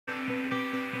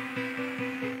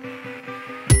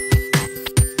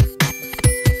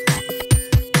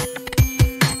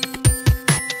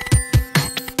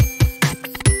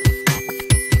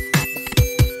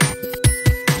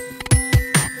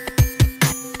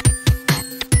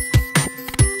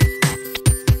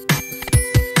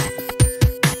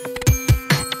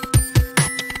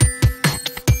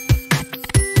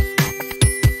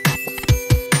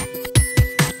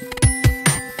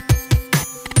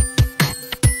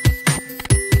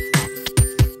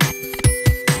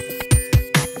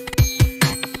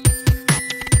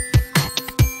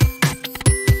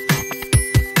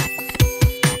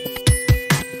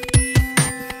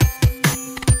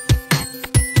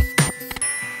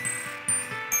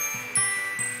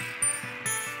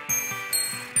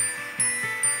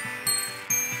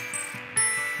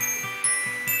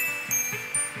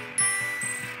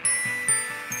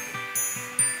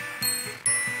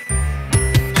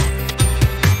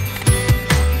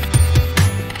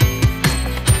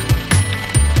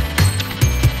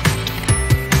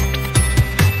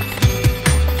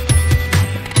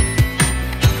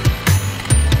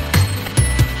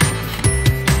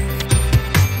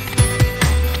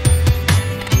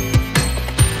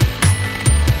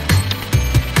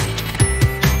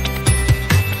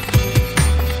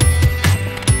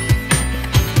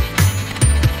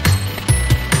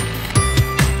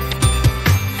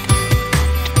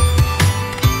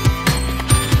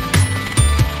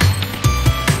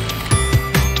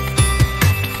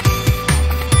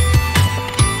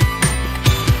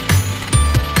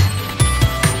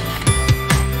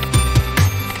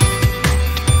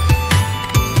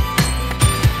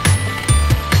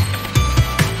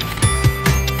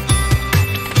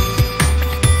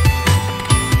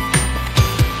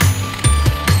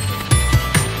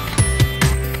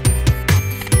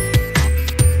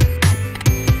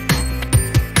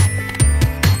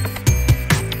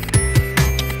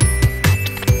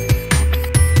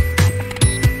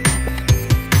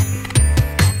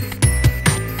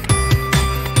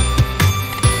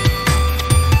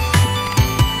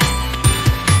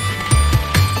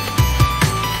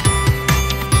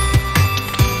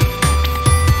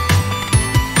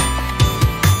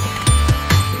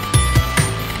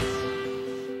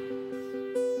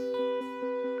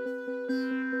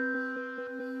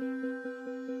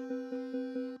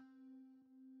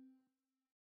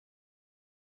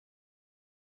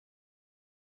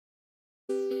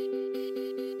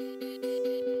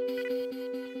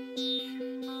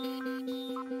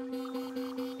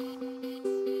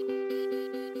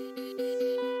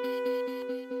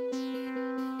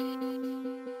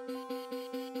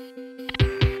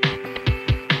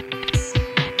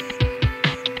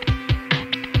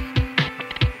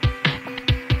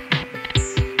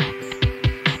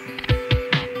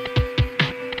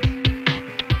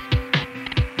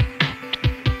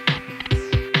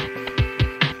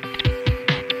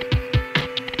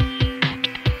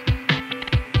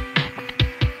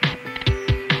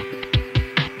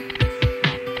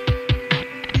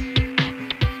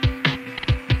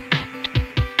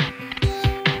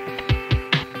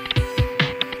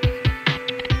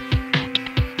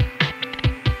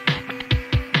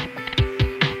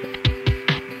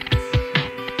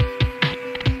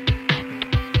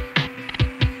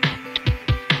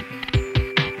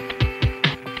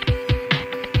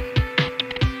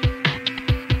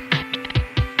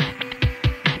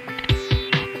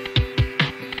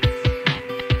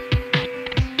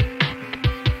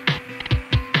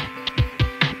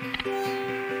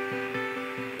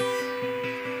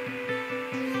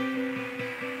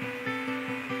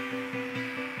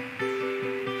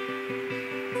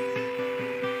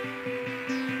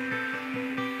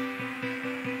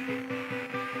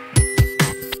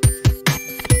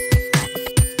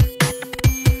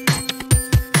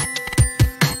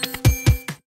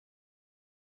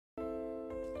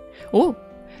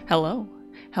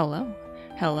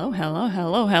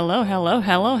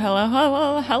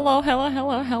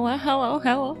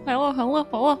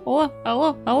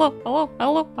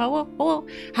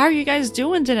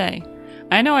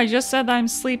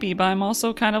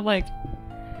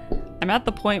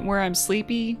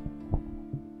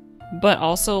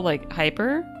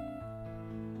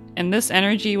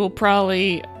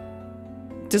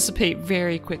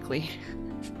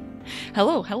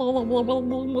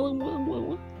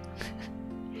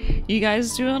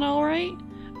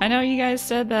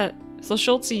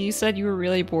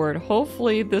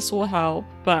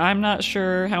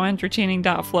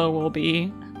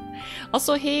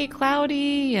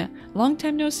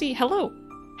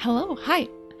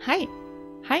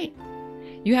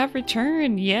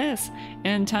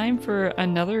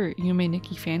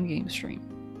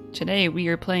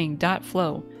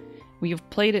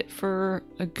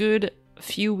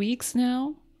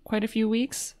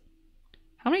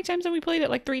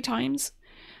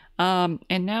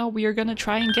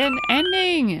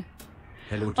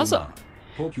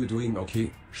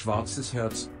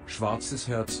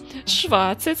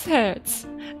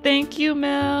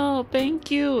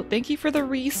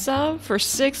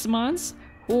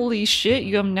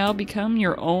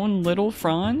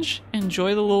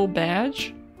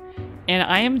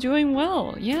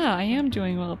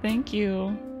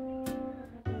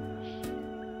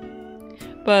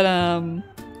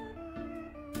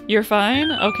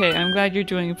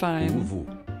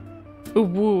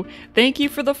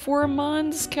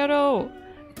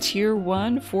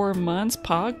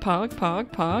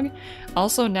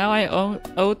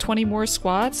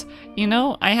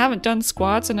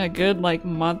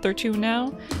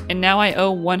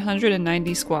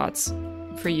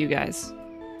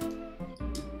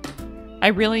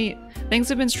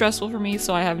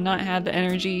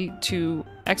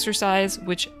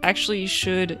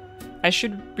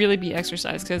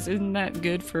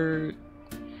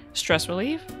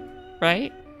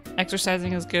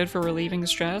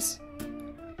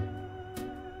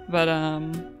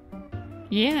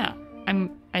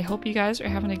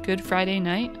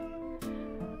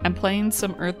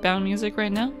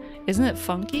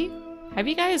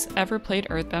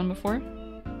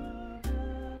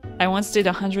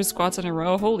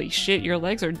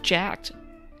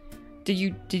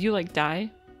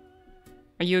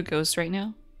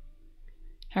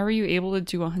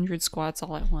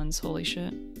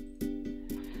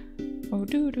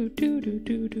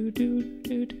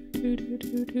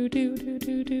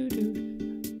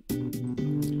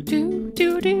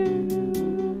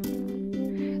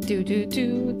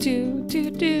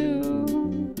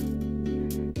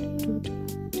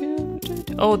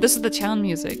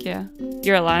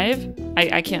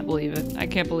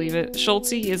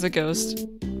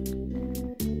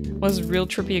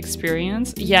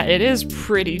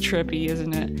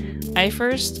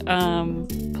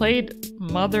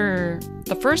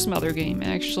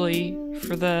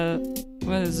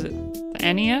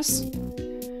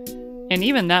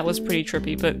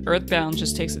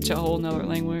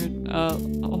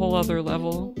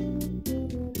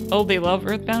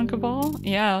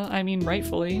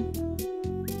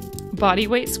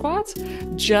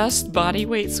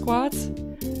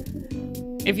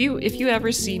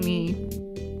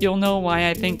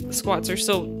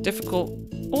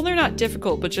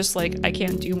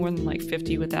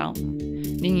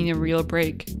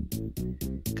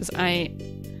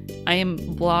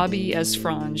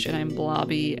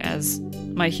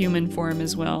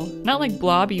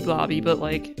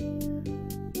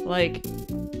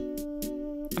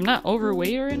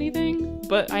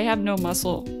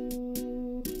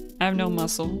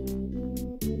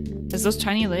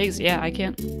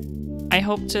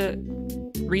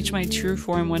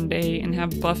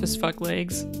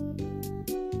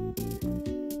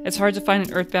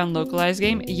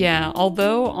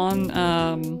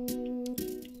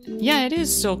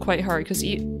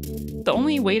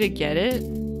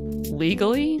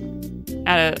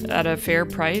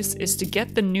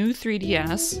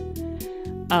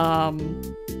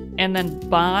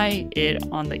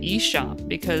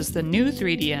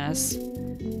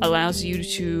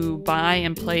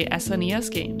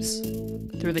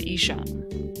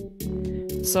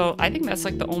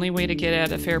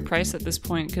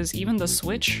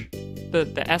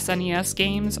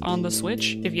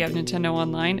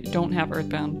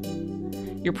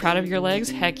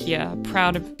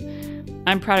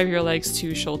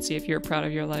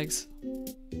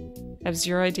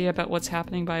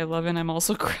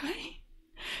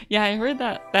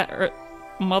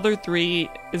Mother 3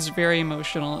 is very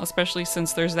emotional, especially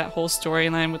since there's that whole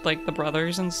storyline with like the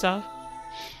brothers and stuff.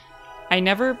 I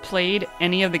never played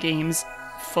any of the games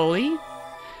fully,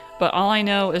 but all I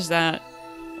know is that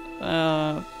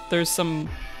there's some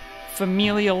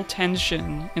familial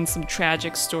tension and some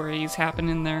tragic stories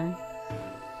happening there.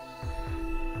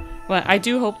 But I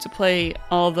do hope to play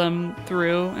all of them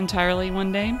through entirely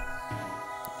one day.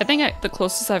 I think the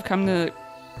closest I've come to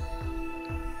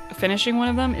finishing one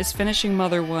of them is finishing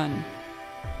Mother 1.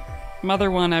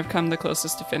 Mother 1 I've come the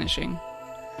closest to finishing.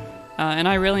 And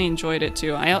I really enjoyed it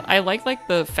too. I like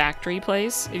the factory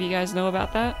place, if you guys know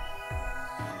about that.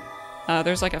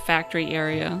 There's like a factory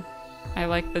area. I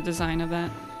like the design of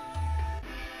that.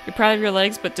 You're proud of your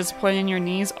legs but disappointed in your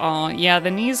knees? Aw, yeah,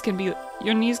 your knees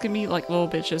can be like little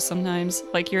bitches sometimes.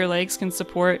 Like your legs can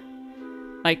support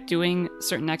like doing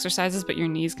certain exercises, but your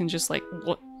knees can just like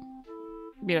what?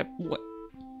 Yeah, what?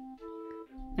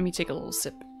 Let me take a little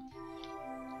sip.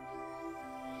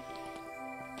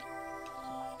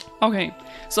 Okay,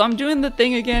 so I'm doing the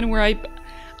thing again where I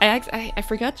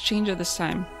forgot to change it this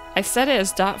time. I set it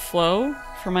as .flow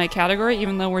for my category,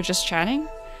 even though we're just chatting.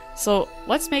 So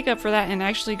let's make up for that and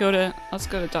actually let's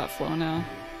go to .flow now.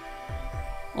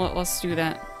 Let's do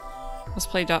that. Let's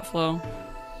play .flow.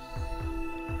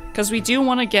 Because we do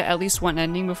want to get at least one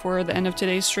ending before the end of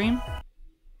today's stream.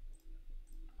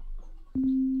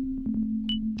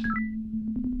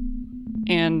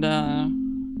 And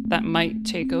that might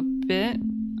take a bit.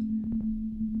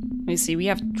 Let me see, we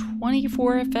have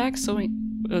 24 effects, so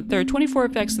there are 24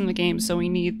 effects in the game, so we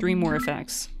need 3 more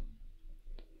effects.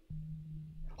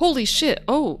 Holy shit!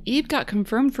 Oh, Eve got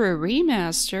confirmed for a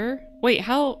remaster. Wait,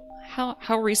 how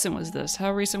recent was this?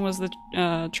 How recent was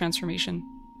the transformation?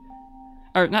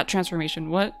 Or not transformation?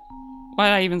 What? Why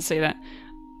did I even say that?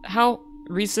 How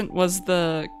recent was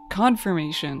the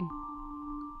confirmation?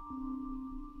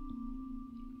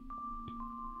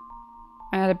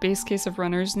 I had a base case of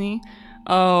runner's knee.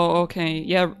 Oh, okay.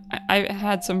 Yeah, I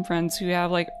had some friends who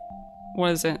have like,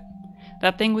 what is it?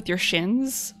 That thing with your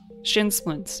shins? Shin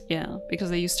splints, yeah, because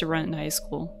they used to run in high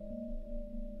school.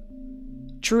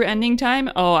 True ending time?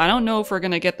 Oh, I don't know if we're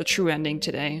gonna get the true ending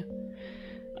today.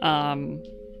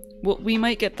 Well, we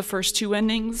might get the first 2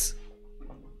 endings.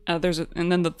 And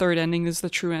then the third ending is the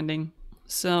true ending.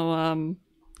 So,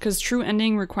 because true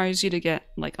ending requires you to get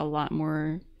like a lot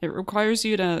more. It requires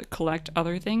you to collect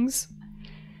other things.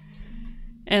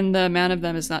 And the amount of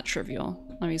them is not trivial.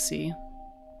 Let me see.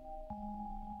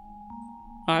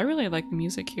 Oh, I really like the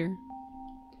music here.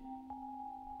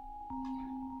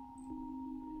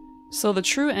 So the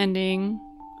true ending...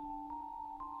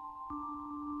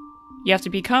 You have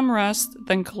to become Rust,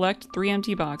 then collect 3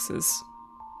 empty boxes.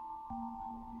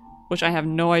 Which I have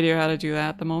no idea how to do that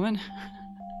at the moment.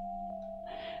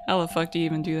 How the fuck do you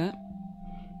even do that?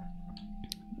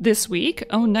 This week?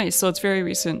 Oh nice, so it's very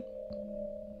recent.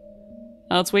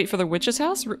 Let's wait for the Witch's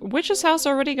House? Witch's House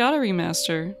already got a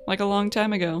remaster, like a long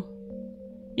time ago.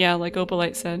 Yeah, like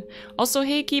Opalite said. Also,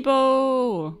 hey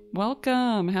Kibo!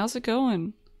 Welcome! How's it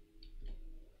going?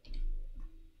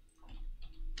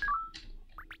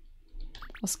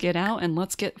 Let's get out and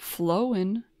let's get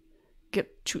flowing.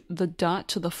 Get to the dot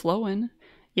to the flowing.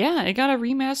 Yeah, it got a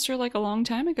remaster like a long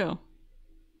time ago.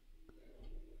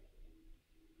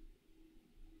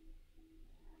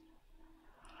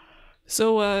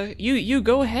 So, you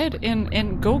go ahead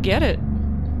and go get it.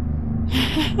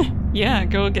 Yeah,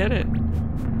 go get it.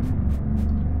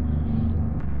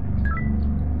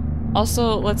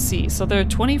 Also, let's see. So there are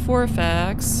 24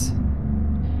 effects.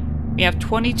 We have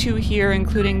 22 here,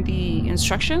 including the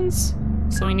instructions.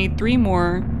 So we need 3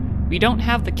 more. We don't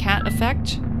have the cat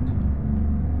effect.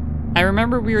 I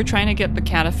remember we were trying to get the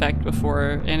cat effect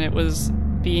before, and it was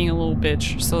being a little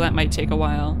bitch, so that might take a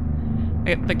while.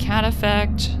 The cat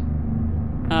effect...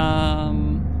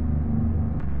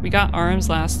 we got arms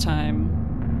last time.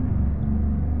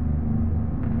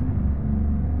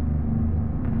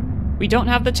 We don't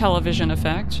have the television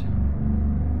effect.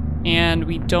 And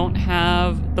we don't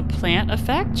have the plant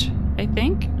effect, I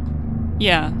think?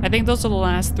 Yeah, I think those are the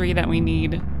last 3 that we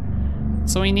need.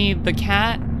 So we need the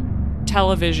cat,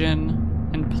 television,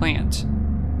 and plant.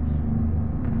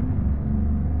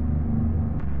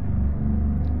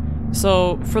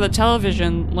 So for the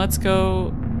television, let's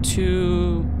go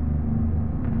to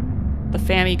the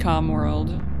Famicom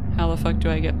world. How the fuck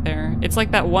do I get there? It's like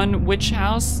that one witch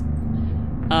house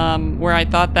where I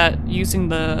thought that using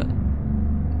the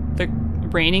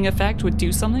raining effect would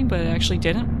do something, but it actually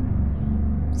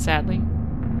didn't. Sadly.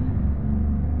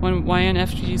 When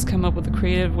YNFGs come up with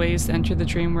creative ways to enter the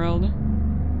dream world.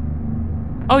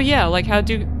 Oh yeah, like how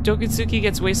Dokutsuki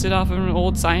gets wasted off of an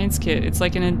old science kit. It's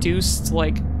like an induced,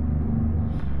 like,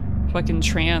 fucking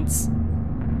trance.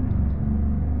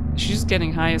 She's just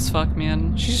getting high as fuck,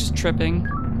 man. She's just tripping.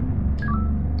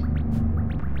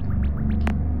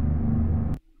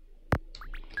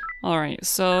 Alright,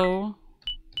 so...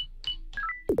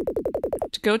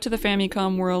 to go to the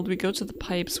Famicom world, we go to the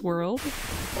Pipes world.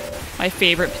 My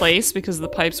favorite place, because the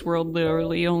Pipes world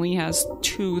literally only has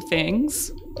 2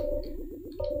 things.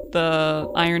 The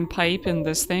iron pipe and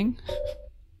this thing.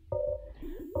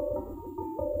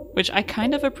 Which I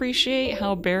kind of appreciate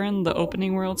how barren the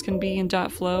opening worlds can be in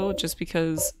 .flow, just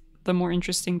because the more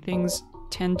interesting things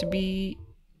tend to be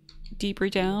deeper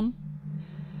down.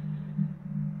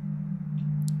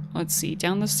 Let's see,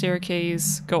 down the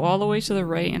staircase, go all the way to the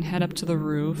right and head up to the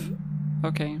roof.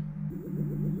 Okay.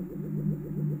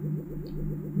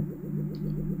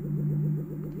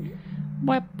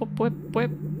 Whip, whip, whip,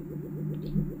 whip.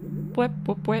 Whip,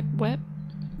 whip, whip, whip.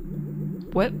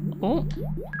 Whip, oh.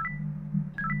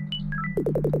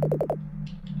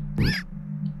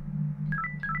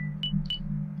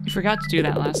 You forgot to do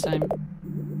that last time.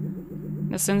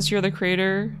 Now, since you're the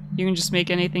creator, you can just make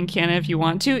anything canon if you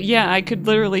want to. Yeah, I could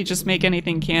literally just make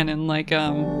anything canon. Like,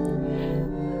 I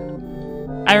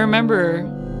remember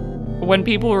when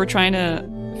people were trying to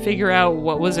figure out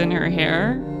what was in her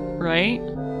hair, right?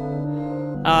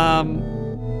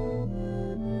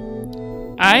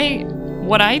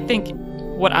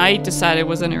 What I decided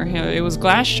was in her hair, it was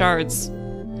glass shards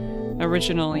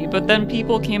originally, but then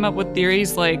people came up with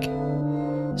theories like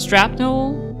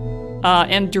shrapnel,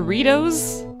 and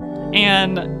Doritos,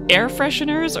 and air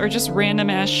fresheners, or just random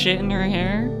ass shit in her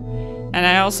hair. And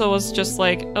I also was just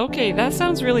like, okay, that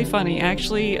sounds really funny.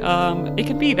 Actually, it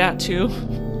could be that too,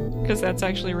 because that's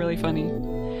actually really funny.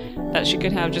 That she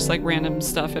could have just like random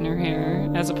stuff in her hair,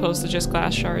 as opposed to just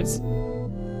glass shards.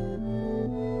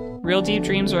 Real deep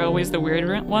dreams are always the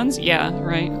weird ones? Yeah,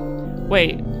 right.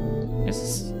 Wait,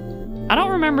 I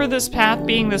don't remember this path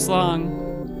being this long.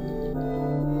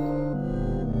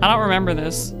 I don't remember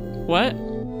this. What?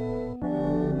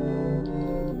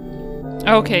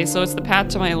 Okay, so it's the path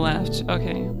to my left.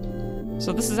 Okay.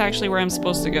 So this is actually where I'm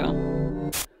supposed to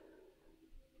go.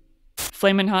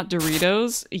 Flamin' Hot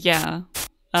Doritos? Yeah.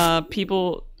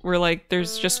 People were like,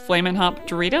 there's just Flamin' Hot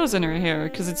Doritos in her hair,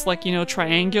 because it's like, you know,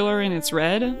 triangular and it's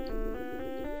red.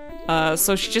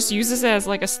 So she just uses it as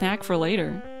like a snack for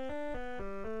later.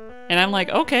 And I'm like,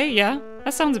 okay, yeah,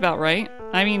 that sounds about right.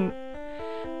 I mean,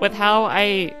 with how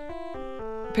I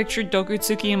pictured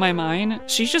Dokutsuki in my mind,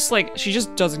 she just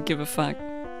doesn't give a fuck.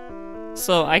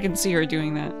 So I can see her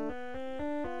doing that.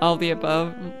 All the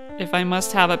above. If I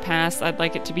must have a pass, I'd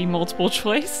like it to be multiple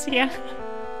choice, yeah.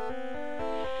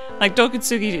 Like,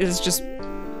 Dokutsuki is just...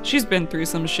 she's been through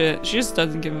some shit. She just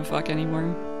doesn't give a fuck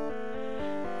anymore.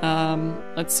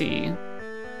 Let's see.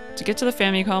 To get to the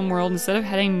Famicom world, instead of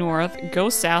heading north, go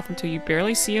south until you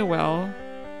barely see a well.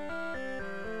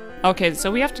 Okay,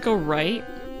 so we have to go right.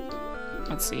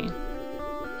 Let's see.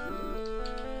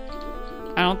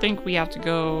 I don't think we have to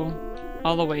go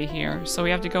all the way here. So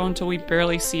we have to go until we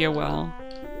barely see a well.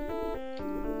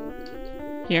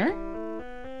 Here?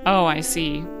 Oh, I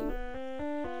see.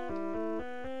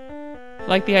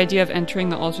 Like the idea of entering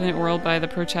the alternate world by the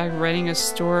protagonist writing a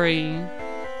story.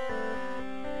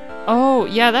 Oh,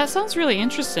 yeah, that sounds really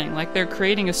interesting. Like they're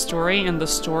creating a story and the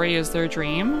story is their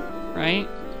dream, right?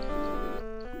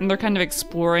 And they're kind of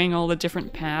exploring all the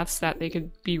different paths that they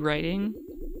could be writing.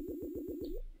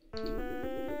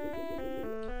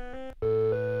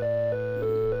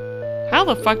 How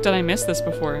the fuck did I miss this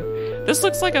before? This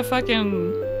looks like a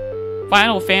fucking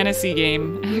Final Fantasy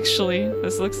game, actually.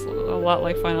 This looks a lot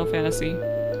like Final Fantasy.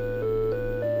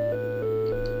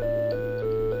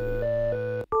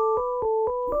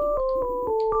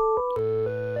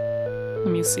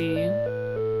 Let me see.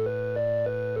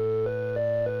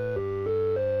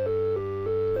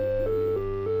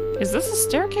 Is this a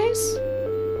staircase?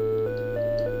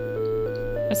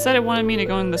 It said it wanted me to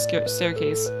go in the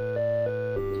staircase.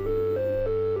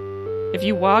 If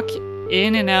you walk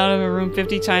in and out of a room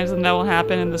 50 times, then that will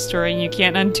happen in the story and you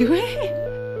can't undo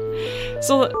it.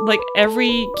 So, like,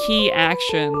 every key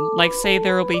action, like, say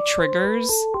there will be triggers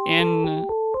in,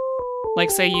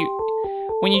 like, say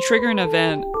when you trigger an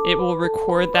event, it will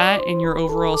record that in your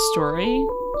overall story.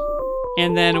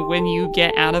 And then when you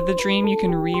get out of the dream, you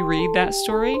can reread that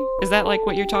story. Is that, like,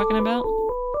 what you're talking about?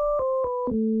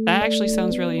 That actually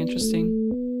sounds really interesting.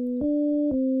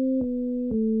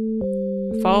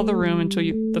 Follow the room until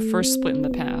the first split in the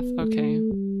path. Okay.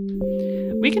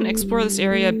 We can explore this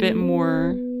area a bit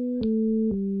more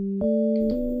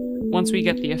once we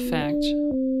get the effect.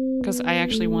 because I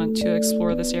actually want to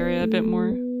explore this area a bit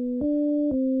more.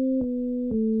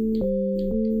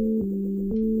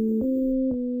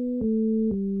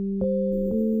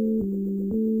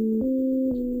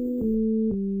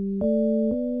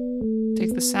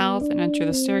 Take the south and enter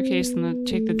the staircase, and then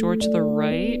take the door to the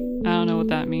right. I don't know what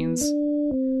that means.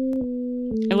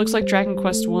 It looks like Dragon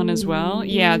Quest 1 as well.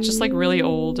 Yeah, just like really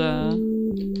old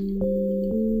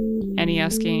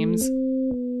NES games.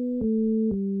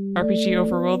 RPG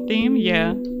overworld theme?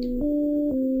 Yeah.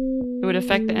 It would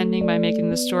affect the ending by making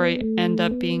the story end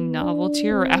up being novelty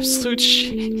or absolute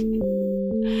shit.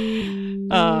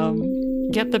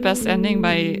 Get the best ending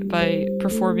by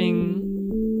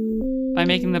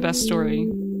making the best story.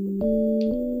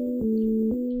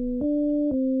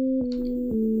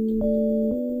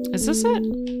 Is this it?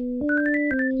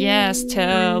 Yes,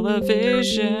 television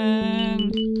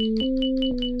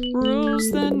rules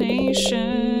the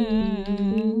nation.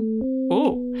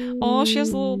 Oh, she has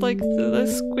a little, like, the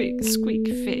squeak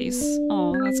face.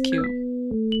 Oh, that's cute.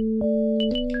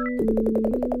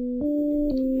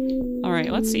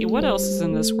 Alright, let's see. What else is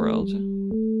in this world?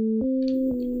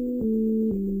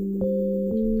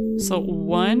 So,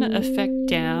 1 effect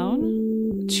down,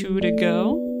 2 to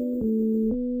go.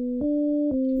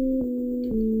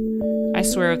 I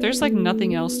swear, if there's, like,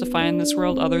 nothing else to find in this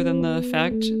world other than the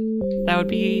effect, that would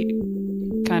be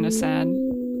kind of sad.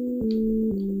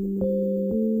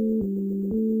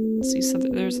 Let's see, so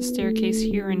there's a staircase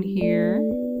here and here.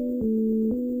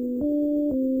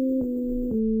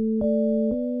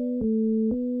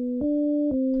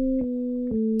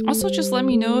 Also, just let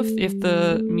me know if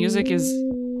the music is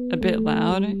a bit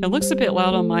loud. It looks a bit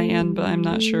loud on my end, but I'm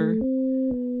not sure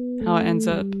how it ends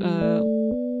up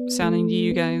sounding to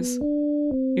you guys.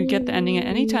 You get the ending at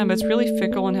any time, but it's really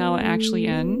fickle in how it actually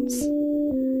ends.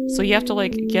 So you have to,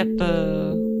 like, get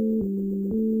the...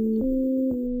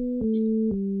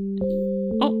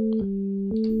 Oh!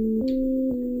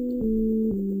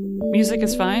 Music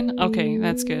is fine? Okay,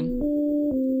 that's good.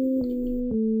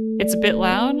 It's a bit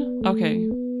loud? Okay.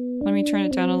 Let me turn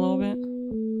it down a little bit.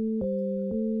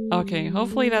 Okay,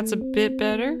 hopefully that's a bit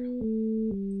better.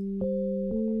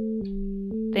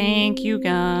 Thank you,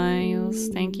 guys.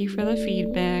 Thank you for the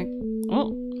feedback.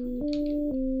 Oh.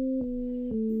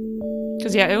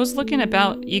 Because, yeah, it was looking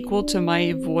about equal to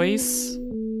my voice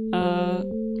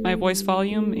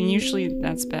volume, and usually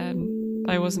that's bad,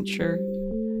 but I wasn't sure.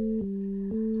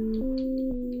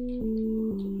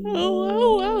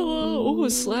 Hello, hello. Ooh,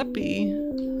 Slappy.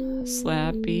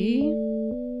 Slappy.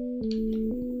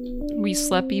 We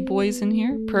Slappy boys in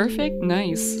here? Perfect?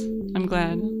 Nice. I'm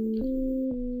glad.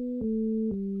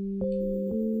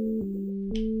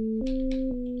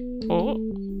 Oh.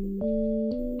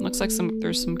 Looks like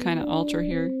there's some kind of altar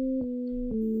here.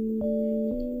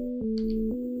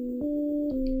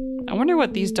 I wonder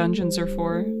what these dungeons are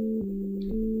for.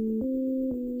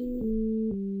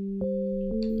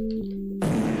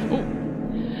 Oh.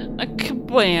 A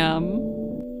kablam.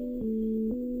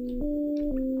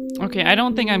 Okay, I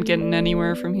don't think I'm getting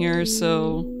anywhere from here,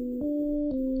 so...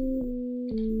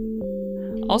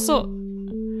 Also,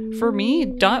 for me,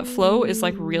 dot flow is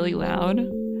like really loud.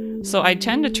 So I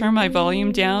tend to turn my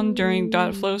volume down during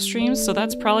dot flow streams, so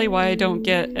that's probably why I don't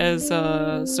get as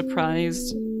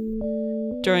surprised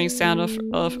during sound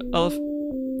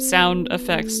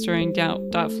effects during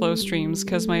dot flow streams,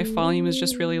 because my volume is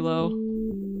just really low.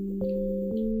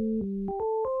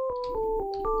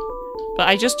 But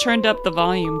I just turned up the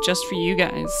volume just for you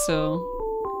guys, so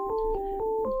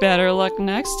better luck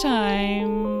next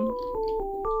time.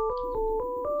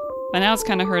 But now it's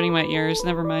kind of hurting my ears.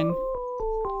 Never mind.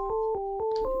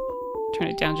 Turn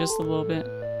it down just a little bit.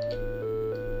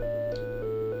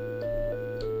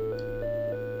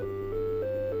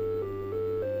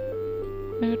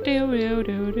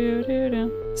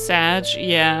 Sag,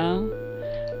 yeah.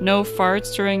 No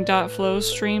farts during dot flow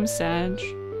stream, Sag.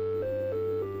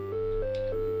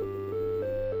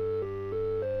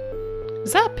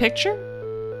 Is that a picture?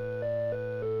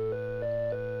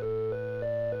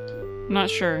 I'm not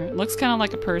sure. It looks kind of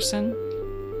like a person.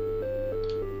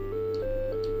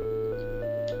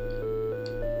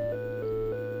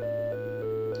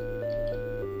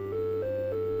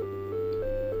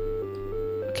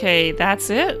 Okay, that's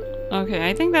it? Okay,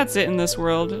 I think that's it in this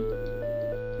world.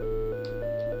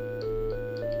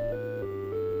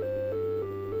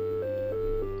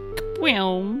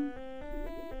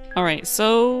 Alright,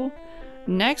 so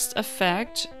next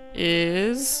effect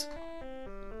is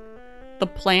the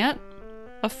plant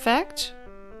effect.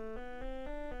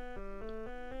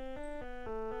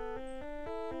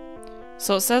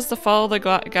 So it says to follow the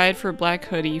guide for Black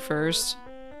Hoodie first.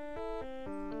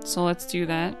 So let's do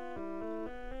that.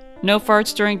 No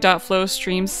farts during .flow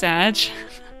streams, Sag.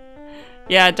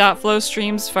 Yeah, .flow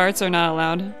streams, farts are not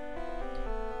allowed.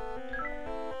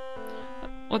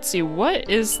 Let's see, what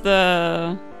is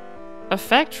the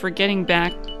effect for getting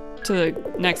back to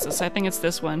the Nexus? I think it's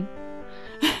this one.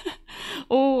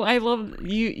 Oh, I love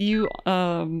you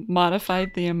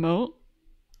modified the emote.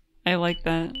 I like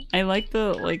that. I like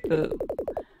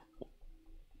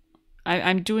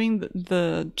I'm doing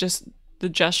the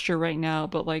gesture right now,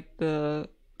 but like the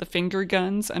finger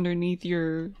guns underneath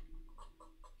your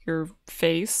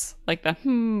face, like the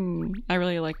I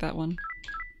really like that one.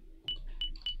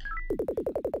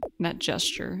 That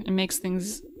gesture, it makes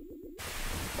things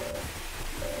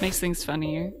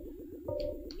funnier.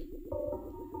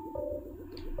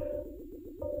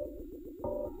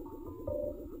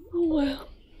 Oh well.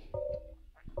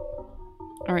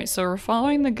 All right, so we're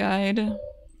following the guide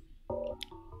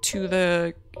to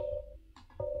the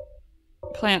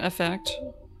plant effect.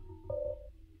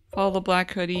 Follow the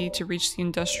black hoodie to reach the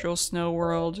industrial snow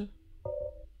world.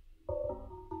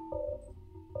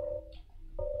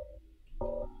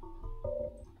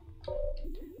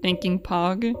 Thinking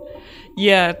Pog.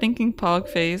 Yeah, thinking Pog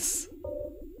face.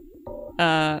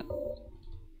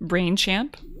 Brain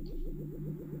Champ.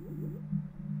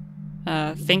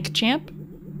 Think Champ.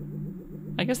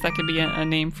 I guess that could be a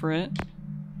name for it.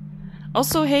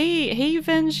 Also, hey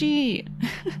Venji!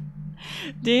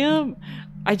 Damn,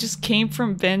 I just came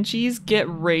from Venji's Get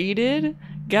Raided?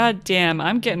 God damn,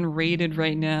 I'm getting raided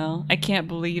right now. I can't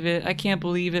believe it. I can't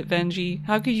believe it, Venji.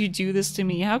 How could you do this to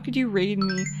me? How could you raid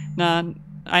me? Nah,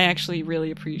 I actually really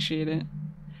appreciate it.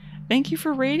 Thank you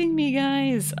for raiding me,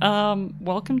 guys!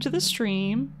 Welcome to the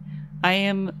stream. I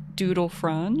am Doodle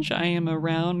Fronge. I am a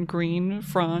round green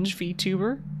Fronge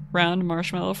VTuber. Round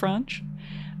marshmallow Fronge.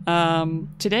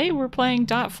 Today we're playing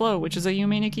 .flow, which is a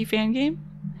Yume Nikki fan game.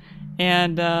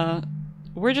 And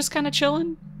we're just kind of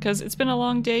chilling, because it's been a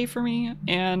long day for me,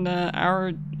 and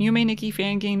our Yume Nikki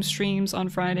fan game streams on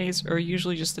Fridays are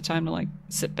usually just the time to like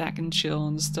sit back and chill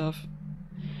and stuff.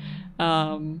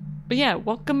 But yeah,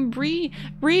 welcome Bree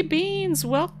Beans,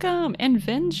 welcome, and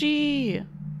Venji,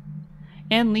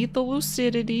 and Lethal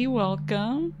Lucidity,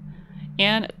 welcome,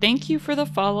 and thank you for the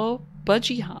follow,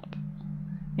 Budgie Hop.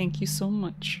 Thank you so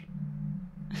much.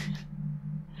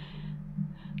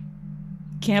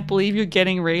 Can't believe you're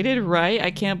getting raided, right?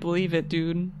 I can't believe it,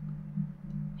 dude.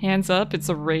 Hands up, it's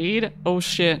a raid. Oh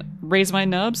shit. Raise my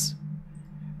nubs.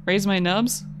 Raise my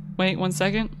nubs. Wait 1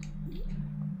 second.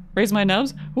 Raise my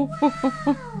nubs. Ooh, ooh, ooh,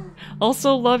 ooh.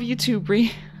 Also love you too,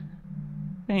 Bree.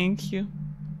 Thank you.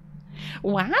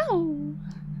 Wow.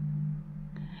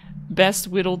 Best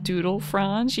whittle doodle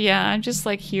Fronge. Yeah, I'm just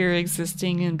like here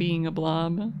existing and being a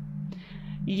blob.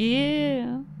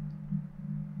 Yeah.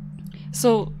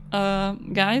 So,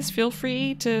 guys, feel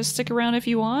free to stick around if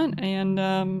you want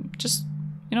and just,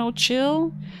 you know,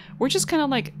 chill. We're just kind of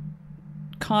like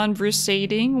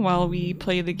conversating while we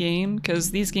play the game,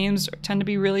 because these games tend to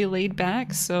be really laid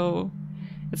back, so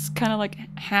it's kind of like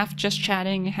half just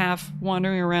chatting, half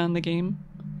wandering around the game.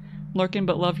 Lurking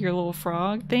but love your little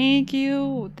frog. Thank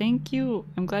you. Thank you.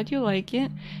 I'm glad you like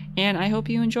it. And I hope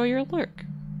you enjoy your lurk.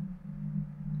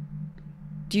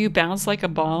 Do you bounce like a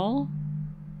ball?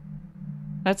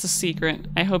 That's a secret.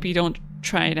 I hope you don't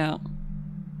try it out.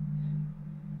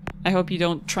 I hope you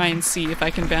don't try and see if I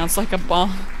can bounce like a ball.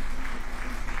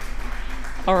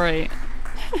 Alright.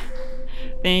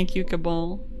 Thank you,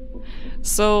 Cabal.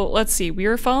 So, let's see. We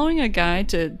are following a guide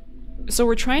to... So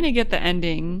we're trying to get the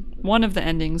ending, one of the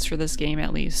endings for this game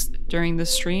at least, during the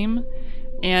stream.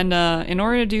 And in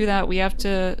order to do that, we have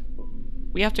to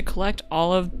collect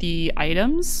all of the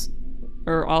items,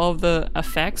 or all of the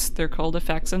effects. They're called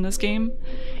effects in this game.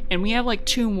 And we have like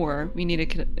 2 more we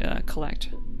need to collect.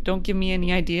 Don't give me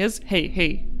any ideas.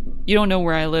 Hey, you don't know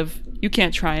where I live. You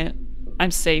can't try it.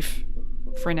 I'm safe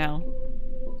for now.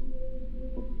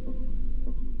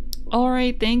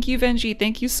 Alright, thank you, Venji.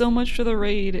 Thank you so much for the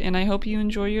raid, and I hope you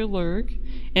enjoy your lurk.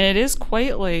 And it is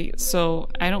quite late, so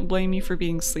I don't blame you for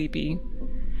being sleepy.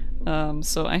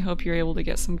 So I hope you're able to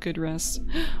get some good rest.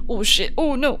 Oh shit,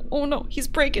 oh no, he's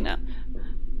breaking out.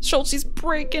 Schultz, he's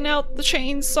breaking out the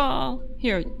chainsaw.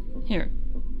 Here.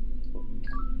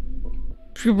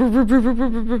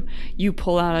 You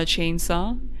pull out a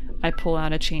chainsaw, I pull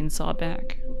out a chainsaw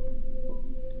back.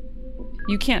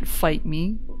 You can't fight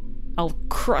me. I'll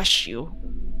crush you.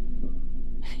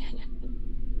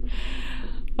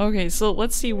 Okay, so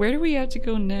let's see, where do we have to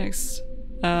go next?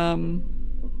 Go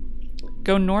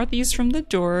northeast from the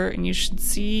door, and you should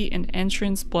see an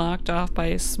entrance blocked off by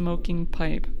a smoking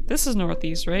pipe. This is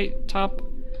northeast, right? Top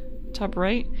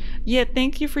right? Yeah,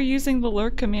 thank you for using the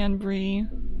lurk command, Bree.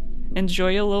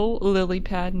 Enjoy a little lily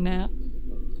pad nap.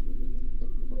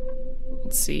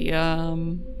 Let's see,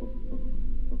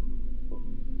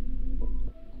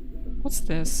 what's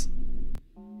this?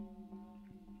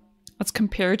 Let's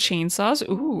compare chainsaws.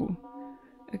 Ooh.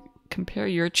 Compare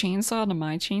your chainsaw to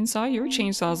my chainsaw. Your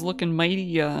chainsaw's looking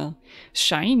mighty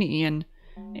shiny and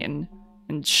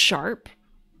sharp.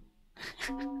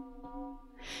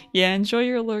 Yeah, enjoy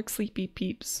your lurk, sleepy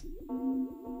peeps.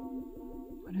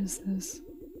 What is this?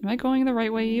 Am I going the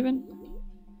right way even?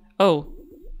 Oh.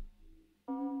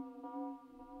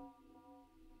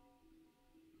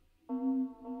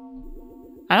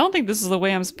 I don't think this is the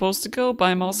way I'm supposed to go, but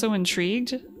I'm also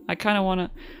intrigued. I kind of want to...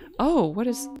 Oh, what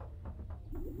is...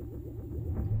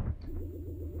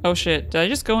 Oh shit, did I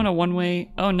just go in a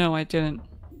one-way? Oh no, I didn't.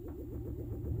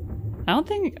 I don't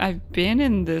think I've been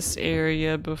in this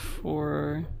area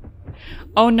before.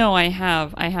 Oh no, I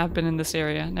have. I have been in this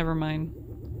area. Never mind.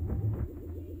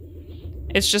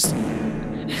 It's just...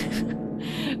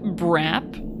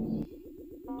 Brap?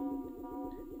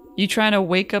 You trying to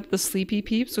wake up the sleepy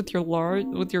peeps with your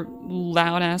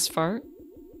loud-ass fart?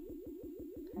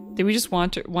 Did we just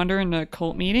wander in a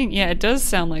cult meeting? Yeah, it does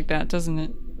sound like that, doesn't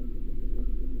it?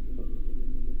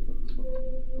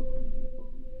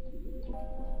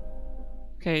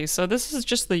 Okay, so this is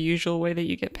just the usual way that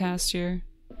you get past here.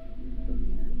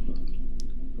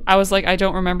 I was like, I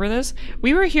don't remember this.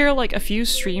 We were here like a few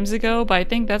streams ago, but I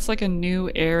think that's like a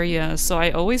new area, so I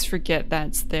always forget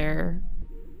that's there.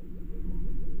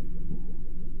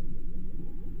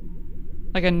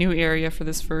 Like a new area for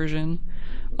this version.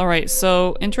 Alright,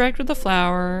 so interact with the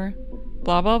flower,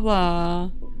 blah blah blah.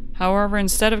 However,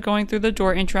 instead of going through the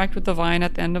door, interact with the vine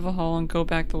at the end of a hall and go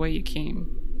back the way you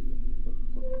came.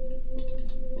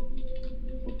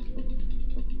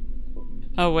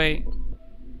 Oh, wait.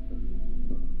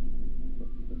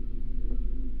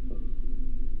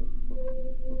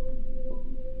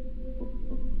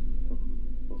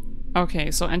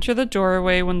 Okay, so enter the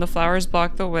doorway when the flowers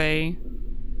block the way.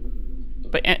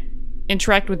 But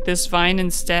interact with this vine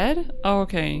instead? Oh,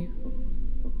 okay.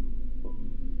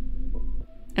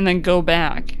 And then go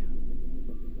back.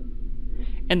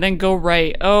 And then go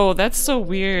right. Oh, that's so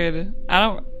weird.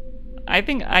 I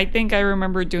think I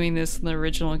remember doing this in the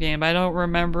original game. I don't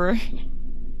remember.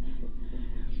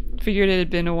 Figured it had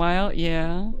been a while.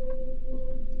 Yeah.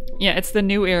 Yeah, it's the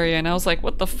new area, and I was like,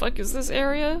 what the fuck is this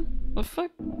area? What the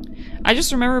fuck? I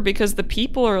just remember because the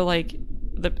people are like,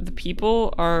 the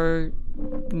people are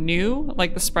new,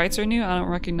 like the sprites are new. I don't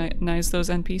recognize those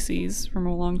NPCs from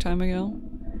a long time ago.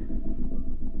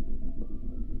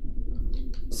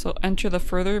 So enter the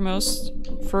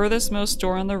furthest most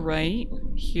door on the right,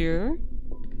 here.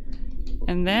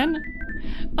 And then,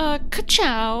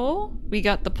 ka-chow! We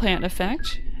got the plant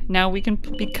effect. Now we can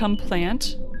become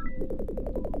plant.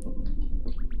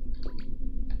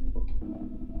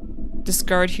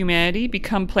 Discard humanity,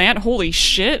 become plant. Holy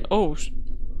shit! Oh.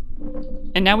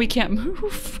 And now we can't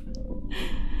move.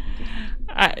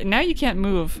 Now you can't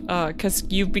move, cause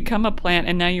you've become a plant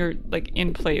and now you're, like,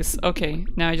 in place. Okay,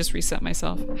 now I just reset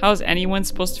myself. How is anyone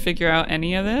supposed to figure out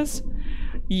any of this?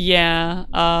 Yeah,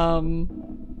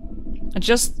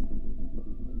 just,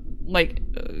 like,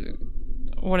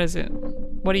 what is it?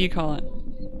 What do you call it?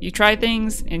 You try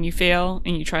things, and you fail,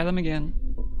 and you try them again.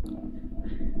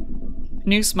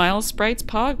 New smile sprites,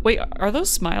 Pog? Wait, are those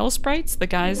smile sprites the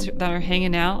guys that are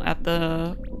hanging out at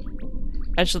the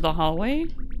edge of the hallway?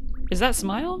 Is that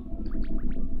Smile?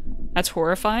 That's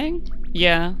horrifying?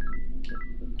 Yeah.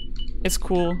 It's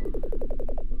cool.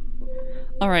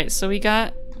 Alright, so we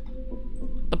got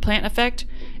the plant effect,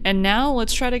 and now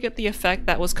let's try to get the effect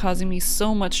that was causing me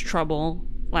so much trouble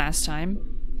last time.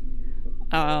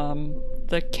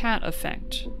 The cat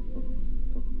effect.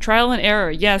 Trial and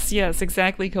error. Yes, yes,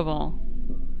 exactly, Caval.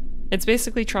 It's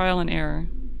basically trial and error.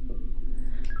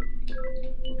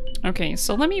 Okay,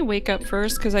 so let me wake up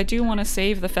first, because I do want to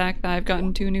save the fact that I've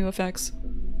gotten 2 new effects.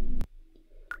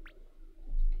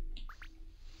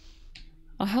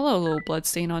 Oh, hello, little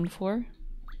bloodstain on the floor.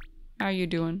 How are you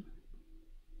doing?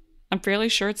 I'm fairly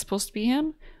sure it's supposed to be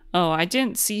him. Oh, I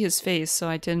didn't see his face, so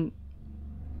I didn't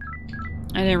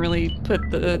really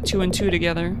put the 2 and 2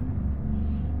 together.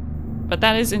 But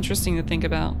that is interesting to think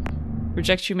about.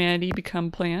 Reject humanity,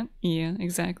 become plant. Yeah,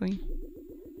 exactly.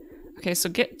 Okay, so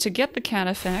to get the cat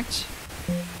effect,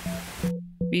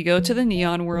 we go to the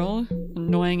neon world,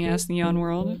 annoying ass neon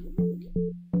world,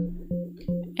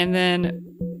 and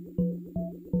then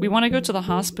we want to go to the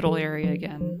hospital area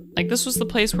again. Like, this was the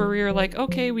place where we were like,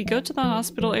 okay, we go to the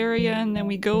hospital area and then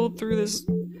we go through this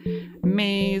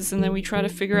maze and then we try to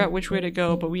figure out which way to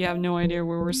go, but we have no idea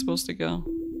where we're supposed to go.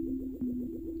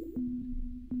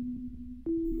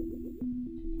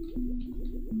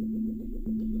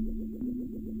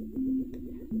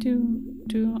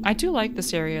 I do like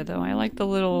this area though. I like the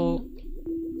little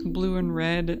blue and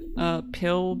red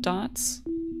pill dots.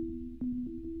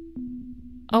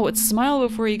 Oh, it's Smile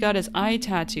before he got his eye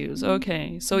tattoos.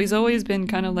 Okay, so he's always been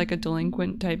kind of like a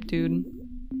delinquent type dude.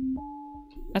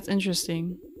 That's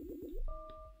interesting.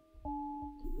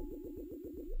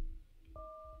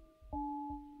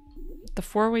 The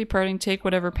four-way parting, take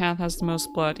whatever path has the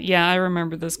most blood. Yeah, I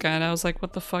remember this guy. And I was like,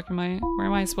 what the fuck where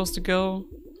am I supposed to go?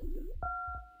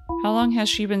 How long has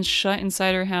she been shut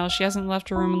inside her house? She hasn't left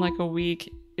her room in like a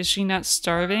week. Is she not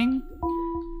starving?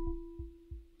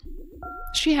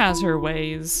 She has her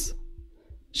ways.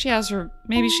 She has her,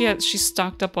 maybe she's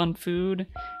stocked up on food.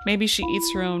 Maybe she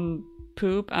eats her own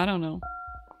poop. I don't know.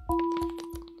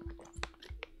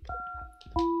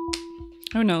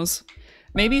 Who knows?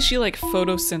 Maybe she like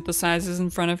photosynthesizes in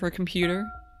front of her computer.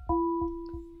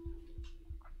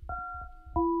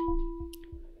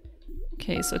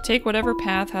 Okay, so take whatever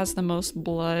path has the most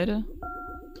blood.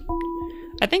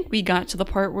 I think we got to the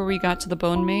part where we got to the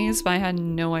bone maze, but I had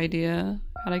no idea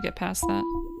how to get past that.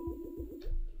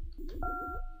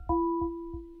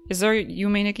 Is there a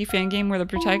Yume Nikki fan game where the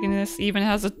protagonist even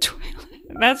has a toilet?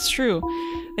 That's true.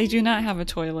 They do not have a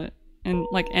toilet in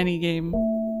like any game.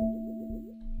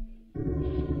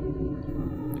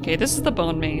 Okay, this is the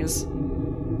bone maze.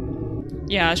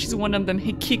 Yeah, she's one of them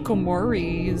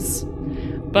hikikomoris.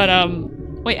 But,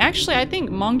 wait, actually, I think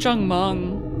Mong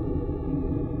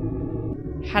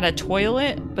had a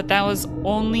toilet, but that was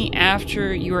only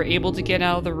after you were able to get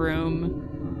out of the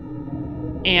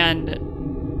room. And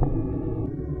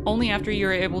only after you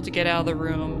were able to get out of the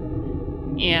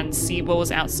room and see what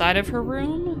was outside of her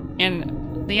room.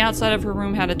 And the outside of her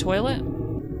room had a toilet.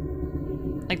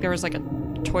 Like, there was like a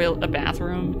toilet, a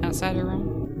bathroom outside her room.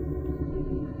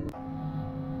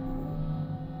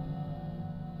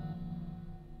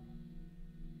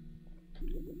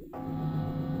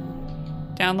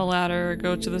 Down the ladder,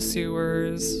 go to the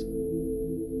sewers.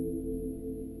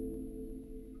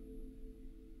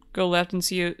 Go left and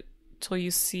see it till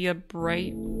you see a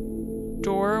bright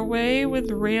doorway with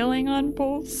railing on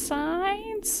both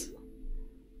sides.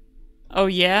 Oh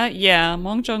yeah? Yeah,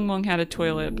 Mong had a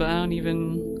toilet, but I don't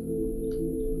even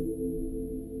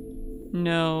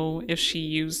know if she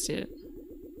used it.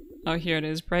 Oh, here it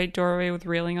is. Bright doorway with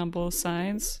railing on both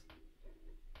sides.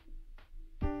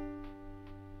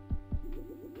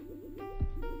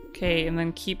 Okay, and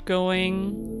then keep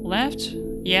going left.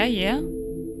 Yeah, yeah.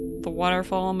 The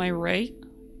waterfall on my right.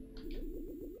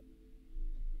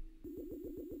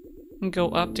 And go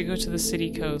up to go to the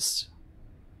city coast.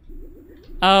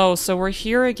 Oh, so we're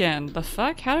here again. The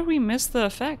fuck? How did we miss the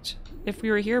effect? If we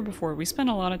were here before. We spent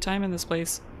a lot of time in this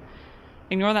place.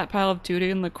 Ignore that pile of doo-doo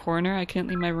in the corner. I can't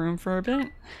leave my room for a bit.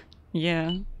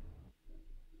 Yeah.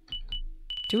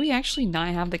 Do we actually not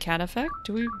have the cat effect?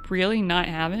 Do we really not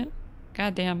have it?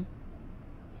 God damn.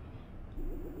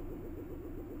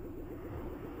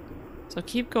 So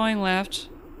keep going left.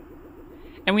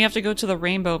 And we have to go to the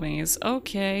rainbow maze.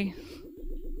 Okay.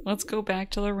 Let's go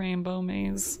back to the rainbow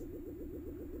maze.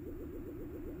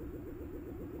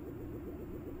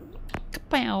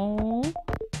 Kapow.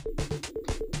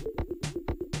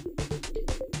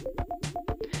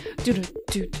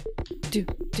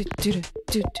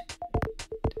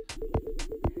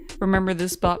 Remember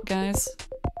this bop, guys?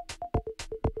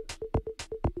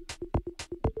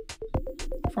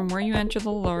 From where you enter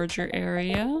the larger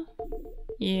area.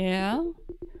 Yeah.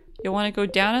 You'll want to go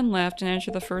down and left and enter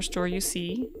the first door you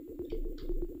see.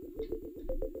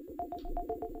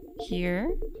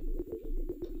 Here.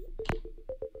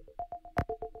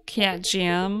 Cat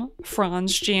jam.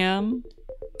 Fronge jam.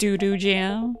 Doo-doo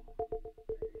jam.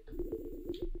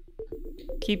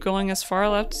 Keep going as far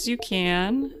left as you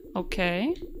can.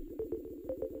 Okay.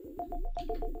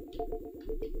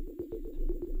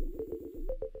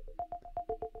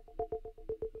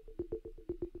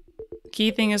 The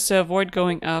key thing is to avoid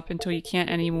going up until you can't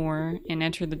anymore and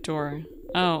enter the door.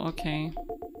 Oh, okay.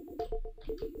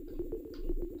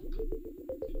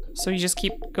 So you just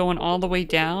keep going all the way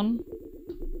down?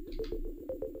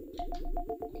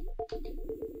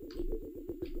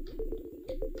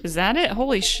 Is that it?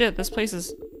 Holy shit, this place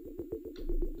is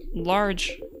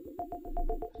large.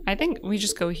 I think we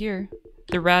just go here.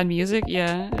 The rad music,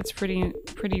 yeah, it's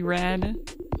pretty rad.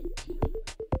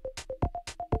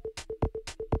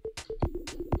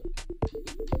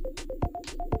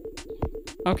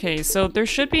 Okay, so there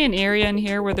should be an area in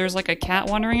here where there's like a cat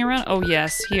wandering around. Oh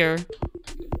yes, here.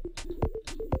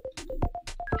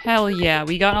 Hell yeah,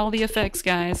 we got all the effects,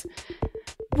 guys.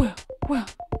 Whoa, whoa,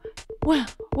 whoa,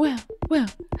 whoa, whoa.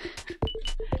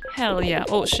 Hell yeah.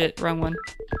 Oh shit, wrong one.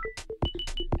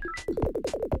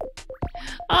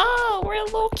 Oh, we're a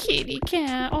little kitty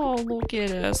cat. Oh, look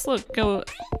at us. Look, go.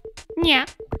 Yeah.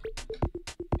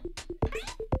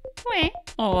 Wait.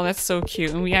 Oh, that's so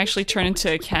cute. And we actually turn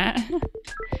into a cat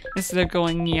instead of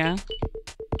going yeah.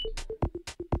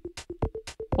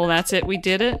 Well, that's it. We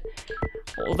did it.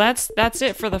 Well, that's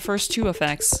it for the first two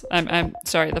effects. I'm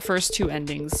sorry, the first two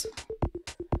endings.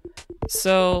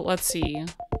 So let's see.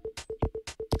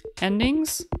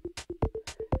 Endings.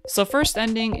 So first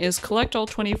ending is collect all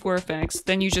 24 effects,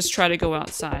 then you just try to go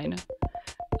outside.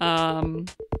 The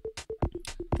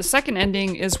second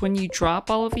ending is when you drop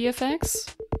all of the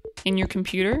effects in your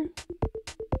computer.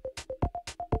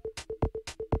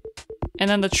 And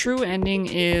then the true ending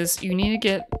is you need to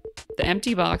get the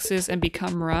empty boxes and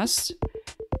become Rust.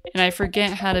 And I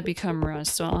forget how to become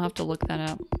Rust, so I'll have to look that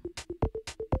up.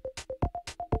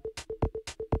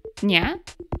 Yeah?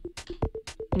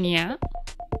 Yeah?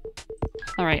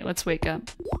 Alright, let's wake up.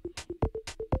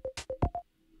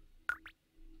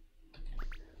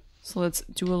 So let's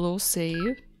do a little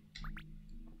save.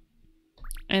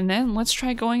 And then let's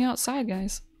try going outside,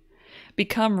 guys.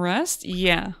 Become Rust?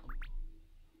 Yeah.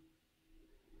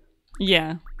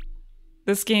 Yeah.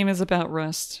 This game is about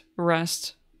Rust.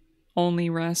 Rust. Only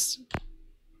Rust.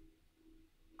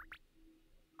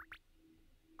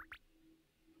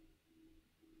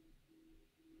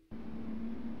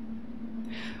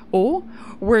 Oh,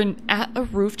 we're at a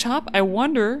rooftop. I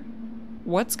wonder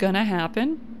what's gonna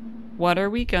happen. What are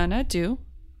we gonna do?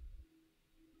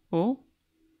 Oh.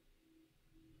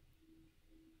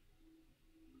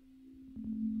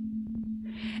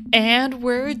 And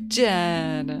we're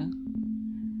dead.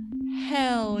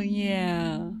 Hell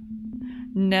yeah.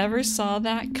 Never saw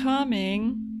that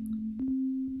coming.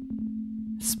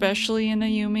 Especially in a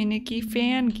Yume Nikki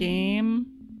fan game.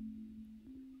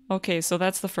 Okay, so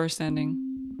that's the first ending.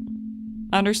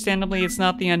 Understandably, it's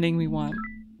not the ending we want.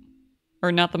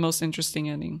 Or not the most interesting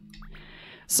ending.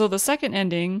 So the second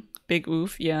ending, big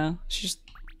oof, yeah. She just,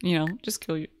 you know, just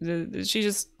kill you. She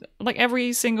just, like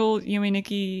every single Yume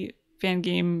Nikki fan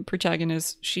game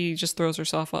protagonist, she just throws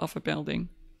herself off a building.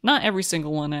 Not every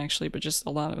single one, actually, but just a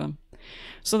lot of them.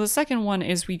 So the second one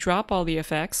is we drop all the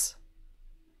effects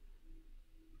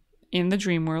in the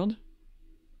dream world.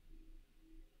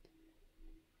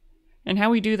 And how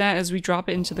we do that is we drop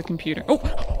it into the computer. Oh!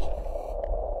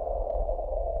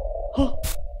 Huh.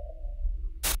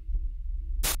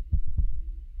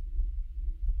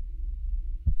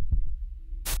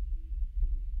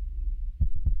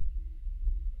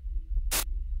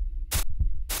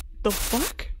 The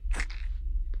fuck?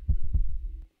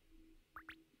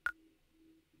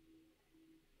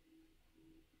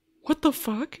 What the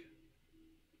fuck?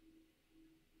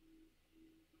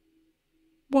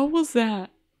 What was that?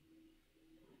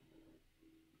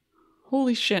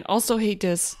 Holy shit. Also hate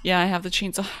this. Yeah, I have the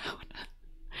chainsaw out.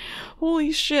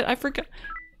 Holy shit, I forgot.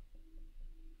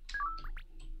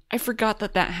 I forgot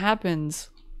that that happens.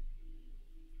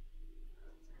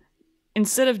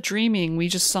 Instead of dreaming, we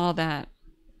just saw that.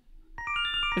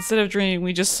 Instead of dreaming,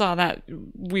 we just saw that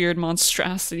weird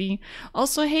monstrosity.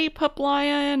 Also, hey, Pup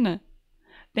Lion!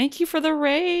 Thank you for the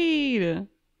raid!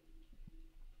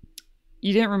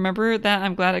 You didn't remember that?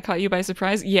 I'm glad I caught you by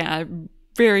surprise? Yeah,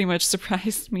 very much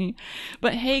surprised me.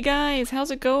 But hey guys,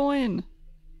 how's it going?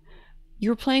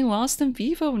 You were playing Lost in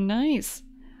Vivo, nice.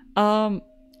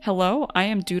 Hello, I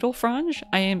am Doodle Fronge.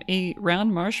 I am a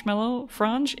round marshmallow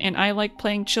Fronge, and I like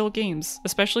playing chill games,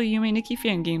 especially Yume Nikki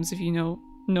fan games if you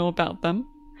know about them.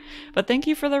 But thank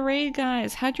you for the raid,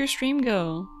 guys. How'd your stream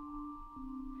go?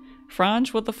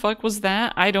 Fronge, what the fuck was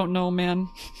that? I don't know, man.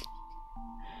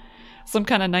 Some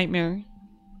kind of nightmare.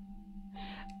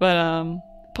 But,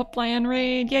 Pup Lion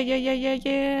raid.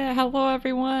 Yeah. Hello,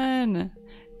 everyone.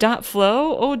 Dot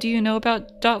Flow? Oh, do you know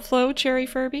about Dot Flow, Cherry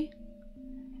Furby?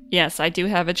 Yes, I do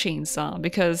have a chainsaw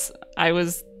because I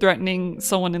was threatening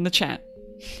someone in the chat.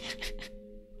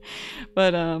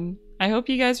 But, I hope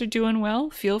you guys are doing well.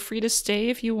 Feel free to stay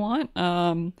if you want.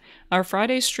 Our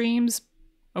Friday streams,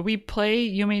 we play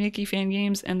Yume Nikki fan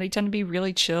games and they tend to be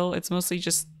really chill. It's mostly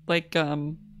just like,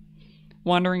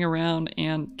 wandering around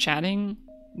and chatting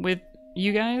with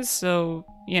you guys. So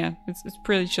yeah, it's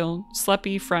pretty chill.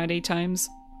 Sleepy Friday times.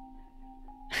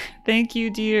 Thank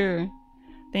you, dear.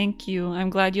 Thank you.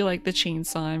 I'm glad you like the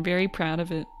chainsaw. I'm very proud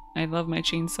of it. I love my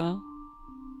chainsaw.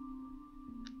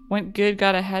 Went good,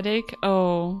 got a headache.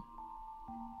 Oh.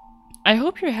 I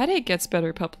hope your headache gets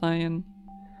better, Pup Lion.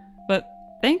 But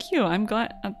thank you. I'm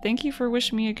glad. Thank you for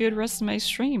wishing me a good rest of my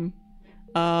stream.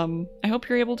 I hope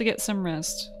you're able to get some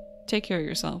rest. Take care of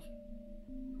yourself.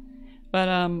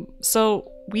 But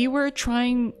so we were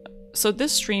trying. So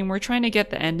this stream, we're trying to get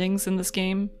the endings in this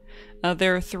game.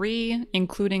 There are 3,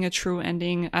 including a true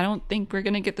ending. I don't think we're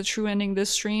gonna get the true ending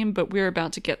this stream, but we're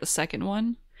about to get the second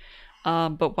one.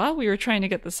 But while we were trying to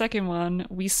get the second one,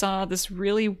 we saw this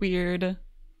really weird,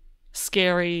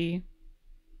 scary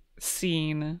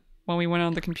scene when we went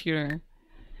on the computer.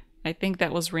 I think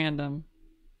that was random.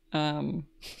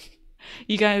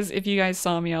 You guys, if you guys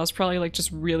saw me, I was probably like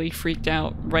just really freaked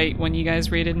out right when you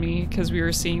guys rated me because we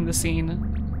were seeing the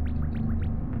scene.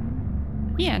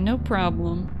 Yeah, no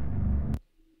problem.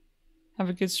 Have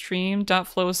a good stream.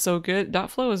 .flow is so good.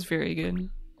 .flow is very good.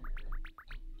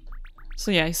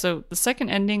 So yeah, so the second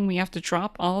ending, we have to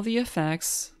drop all the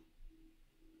effects.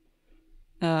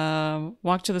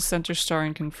 Walk to the center star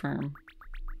and confirm.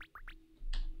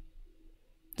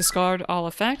 Discard all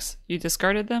effects? You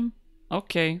discarded them?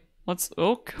 Okay, let's...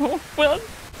 Oh, well...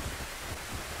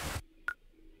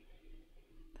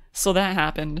 So that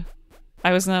happened.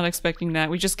 I was not expecting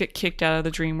that. We just get kicked out of the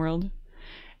dream world.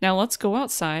 Now let's go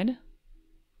outside.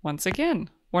 Once again.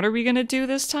 What are we gonna do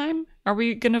this time? Are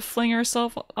we gonna fling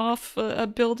ourselves off a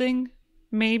building?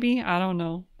 Maybe? I don't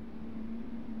know.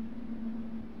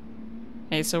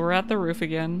 Okay, so we're at the roof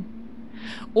again.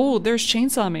 Oh, there's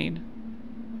Chainsaw Maid.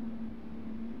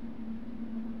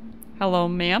 Hello,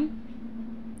 ma'am.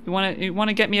 You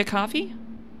wanna get me a coffee?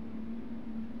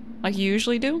 Like you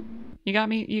usually do?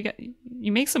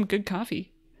 You make some good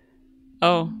coffee.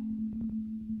 Oh.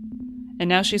 And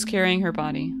now she's carrying her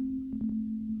body.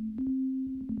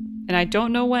 And I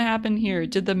don't know what happened here.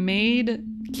 Did the maid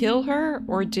kill her,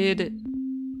 or did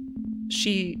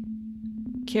she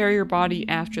carry her body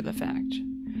after the fact?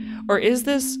 Or is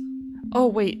this... Oh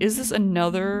wait, is this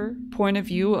another point of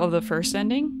view of the first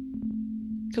ending?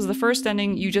 Because the first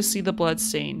ending, you just see the blood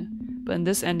stain. But in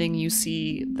this ending, you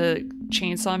see the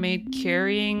chainsaw maid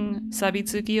carrying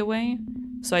Sabitsuki away.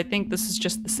 So I think this is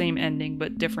just the same ending,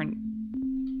 but different.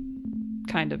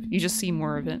 Kind of. You just see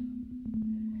more of it.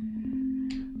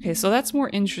 Okay, so that's more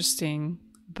interesting.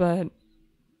 But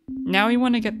now we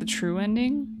want to get the true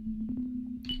ending,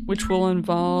 which will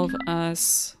involve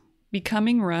us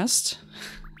becoming Rust.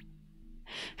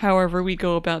 However we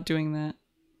go about doing that.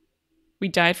 We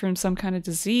died from some kind of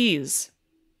disease.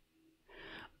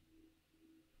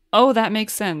 Oh, that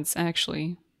makes sense,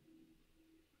 actually.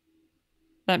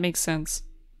 That makes sense.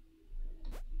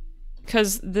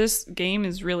 Because this game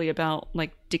is really about,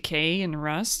 like, decay and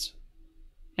rust.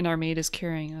 And our maid is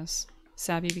carrying us.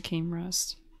 Sabi became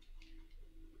Rust.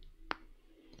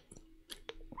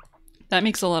 That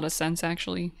makes a lot of sense,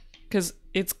 actually. Because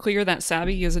it's clear that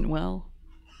Sabi isn't well.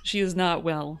 She is not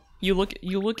well. You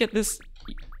look at this...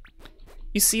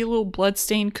 You see a little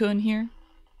bloodstained kun here?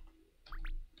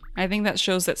 I think that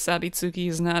shows that Sabitsuki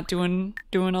is not doing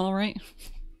alright.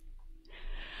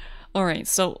 Alright,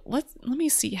 so let me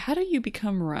see. How do you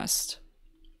become Rust?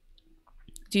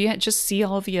 Do you just see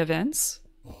all the events?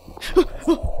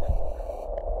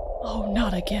 Oh,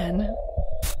 not again.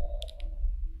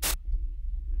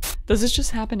 Does this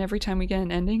just happen every time we get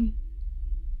an ending?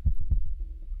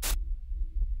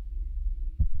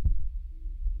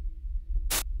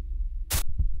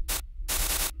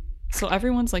 So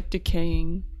everyone's like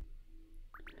decaying.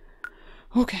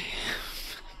 Okay.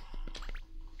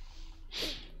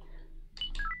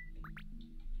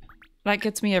 That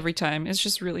gets me every time. It's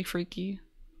just really freaky.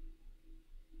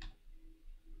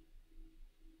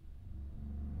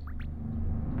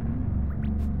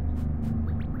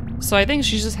 So I think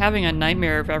she's just having a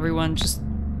nightmare of everyone just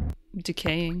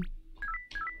decaying.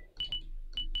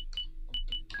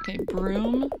 Okay,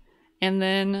 broom. And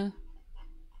then,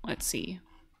 let's see.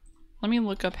 Let me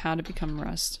look up how to become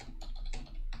Rust.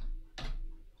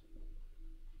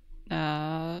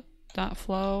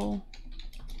 .flow.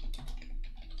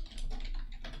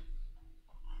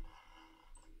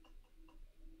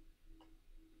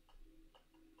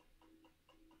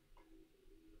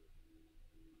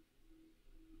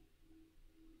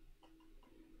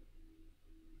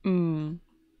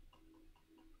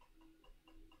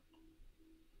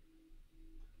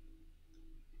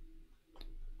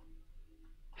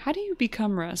 How do you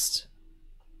become Rust?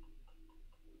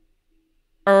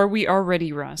 Or are we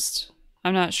already Rust?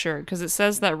 I'm not sure, because it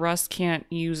says that Rust can't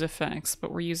use effects,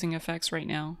 but we're using effects right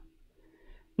now.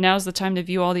 Now's the time to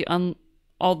view all the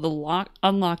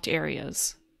unlocked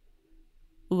areas.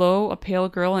 Lo, a pale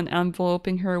girl, and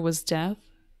enveloping her was death?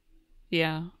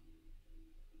 Yeah.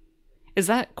 Is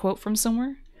that a quote from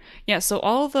somewhere? Yeah, so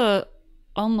all the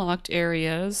unlocked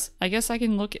areas, I guess I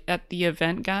can look at the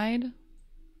event guide.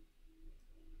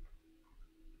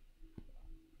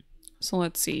 So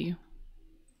let's see.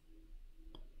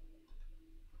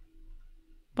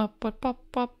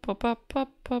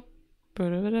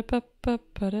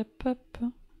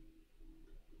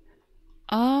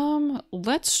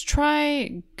 Let's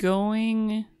try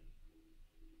going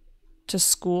to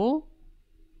school.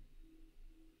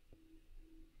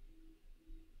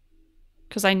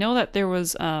 Because I know that there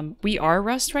was, we are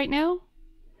Rust right now?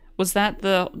 Was that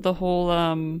the whole,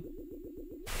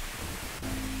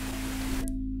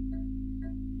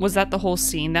 was that the whole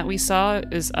scene that we saw,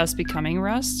 is us becoming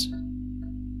Rust?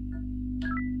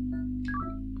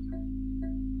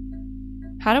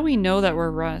 How do we know that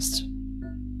we're Rust?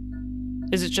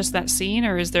 Is it just that scene,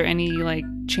 or is there any, like,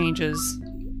 changes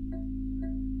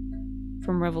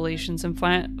from Revelations? And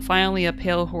finally a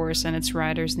pale horse, and its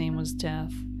rider's name was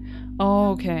Death.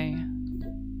 Oh, okay.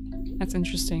 That's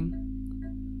interesting.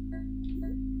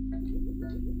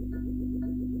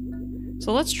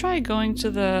 So let's try going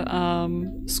to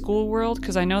the school world,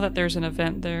 because I know that there's an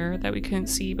event there that we couldn't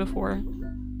see before.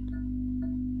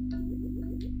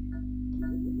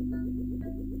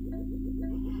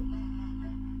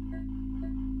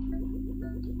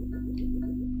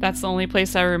 That's the only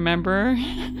place I remember.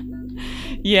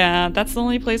 Yeah, that's the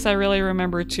only place I really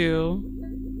remember too.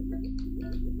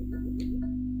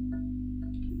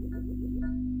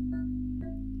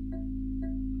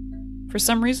 For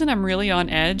some reason, I'm really on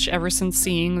edge ever since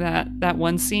seeing that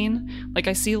one scene. Like,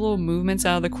 I see little movements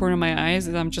out of the corner of my eyes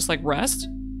and I'm just like, Rust?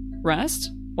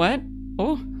 Rust? What?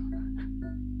 Oh.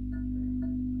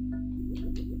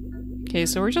 Okay,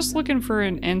 so we're just looking for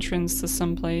an entrance to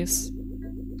someplace.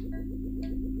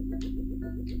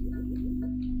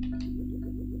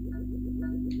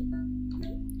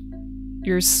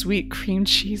 Your sweet cream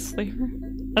cheese flavor?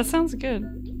 That sounds good.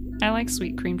 I like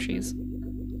sweet cream cheese.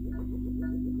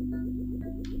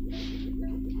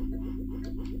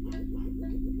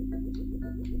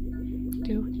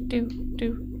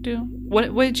 Do.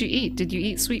 What did you eat? Did you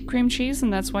eat sweet cream cheese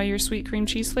and that's why you're sweet cream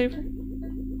cheese flavor?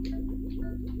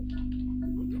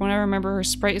 From what I remember, her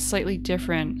sprite is slightly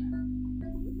different.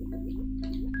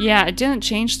 Yeah, it didn't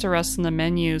change to Rust in the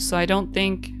menu, so I don't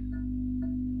think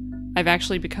I've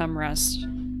actually become Rust.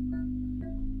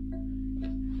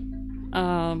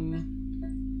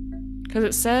 Because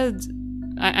it said,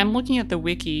 I'm looking at the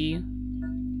wiki,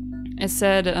 it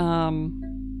said,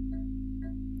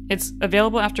 it's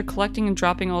available after collecting and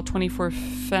dropping all 24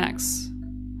 effects.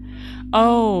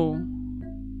 Oh.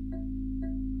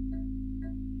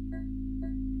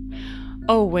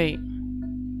 Oh, wait.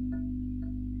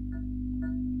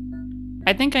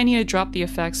 I think I need to drop the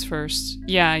effects first.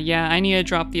 Yeah, I need to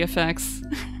drop the effects.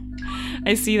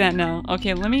 I see that now.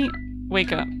 Okay, let me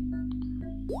wake up.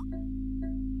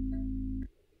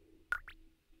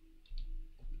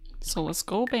 So let's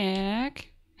go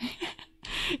back.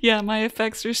 Yeah, my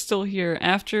effects are still here.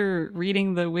 After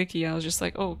reading the wiki, I was just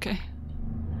like, oh, okay.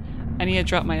 I need to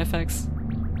drop my effects.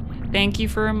 Thank you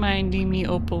for reminding me,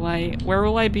 Opalite. Where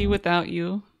will I be without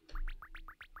you?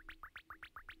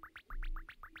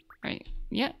 Right.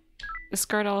 Yeah.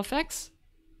 Discard all effects.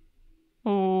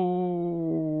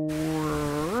 Oh.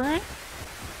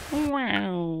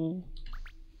 Wow.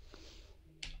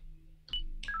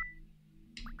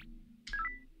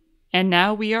 And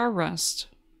now we are Rust.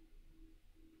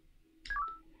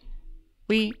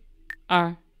 We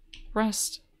are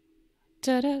Rust.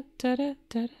 Da-da, da-da,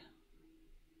 da-da.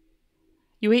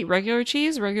 You ate regular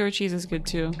cheese? Regular cheese is good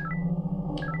too.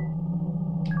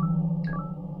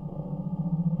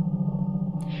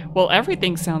 Well,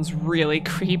 everything sounds really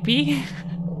creepy.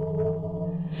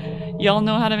 Y'all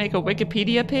know how to make a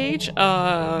Wikipedia page?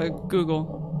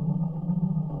 Google.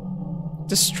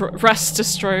 Rust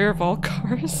destroyer of all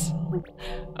cars?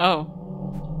 Oh.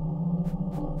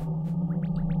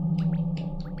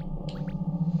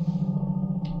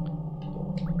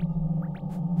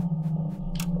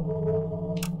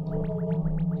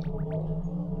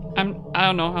 I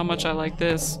don't know how much I like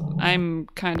this. I'm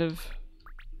kind of...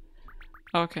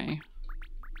 Okay.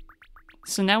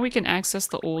 So now we can access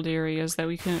the old areas that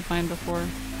we couldn't find before.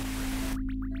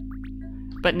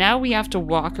 But now we have to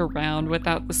walk around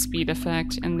without the speed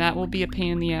effect, and that will be a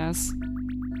pain in the ass.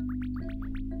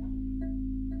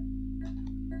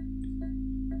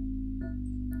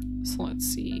 So let's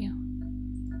see.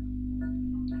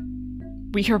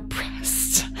 We are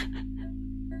breasts.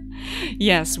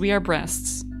 Yes, we are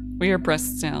breasts. We are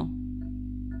breasts now.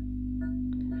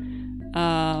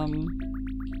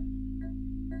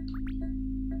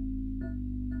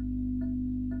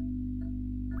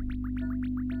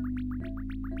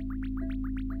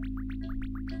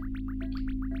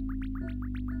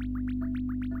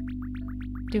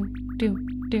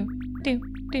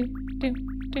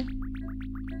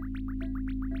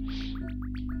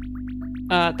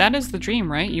 That is the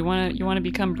dream, right? You wanna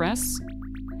become breasts?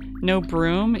 No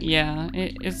broom? Yeah,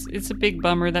 it's a big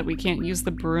bummer that we can't use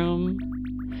the broom.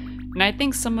 And I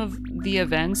think some of the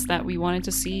events that we wanted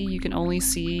to see, you can only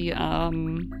see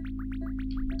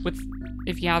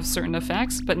if you have certain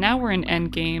effects, but now we're in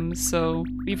endgame, so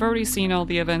we've already seen all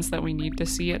the events that we need to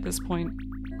see at this point.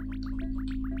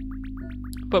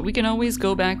 But we can always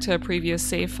go back to a previous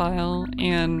save file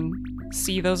and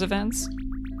see those events.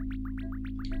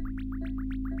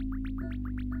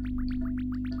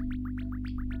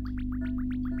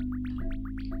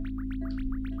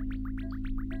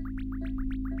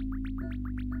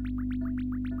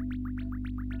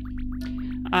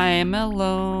 I'm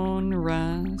alone,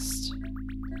 rust,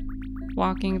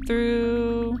 walking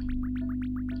through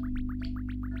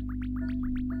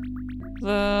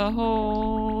the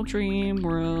whole dream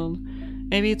world.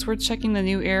 Maybe it's worth checking the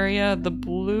new area, the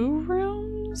blue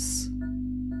rooms?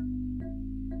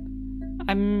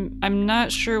 I'm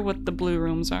not sure what the blue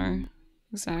rooms are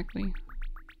exactly.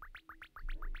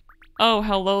 Oh,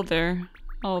 hello there.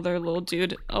 Oh, there, little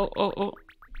dude. Oh.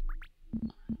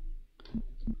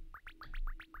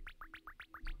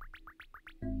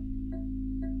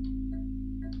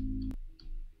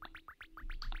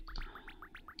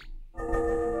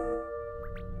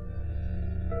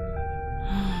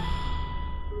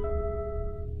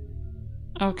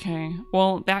 Okay,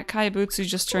 well, that Kaibutsu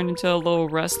just turned into a little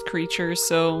rust creature,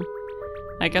 so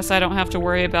I guess I don't have to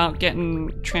worry about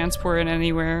getting transported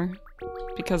anywhere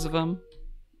because of him.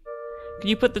 Can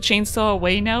you put the chainsaw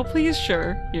away now, please?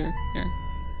 Sure. Here.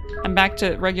 I'm back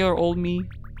to regular old me.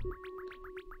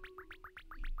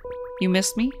 You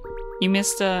missed me? You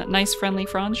missed a nice friendly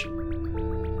Fronge?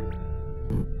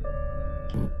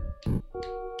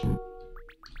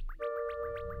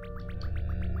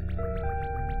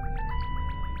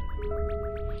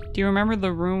 Do you remember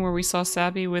the room where we saw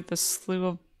Sabby with a slew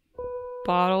of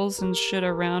bottles and shit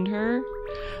around her?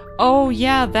 Oh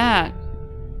yeah, that.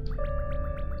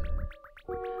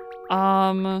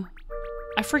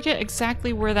 I forget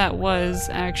exactly where that was,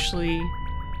 actually.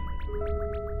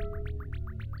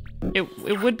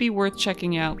 It would be worth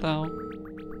checking out, though.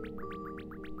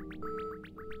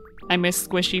 I miss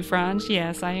squishy Fronge.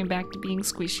 Yes, I am back to being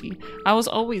squishy. I was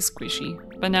always squishy,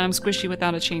 but now I'm squishy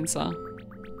without a chainsaw.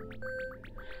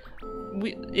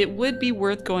 It would be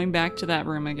worth going back to that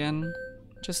room again,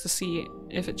 just to see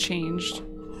if it changed.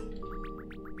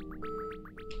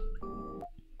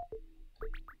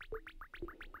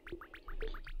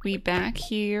 We back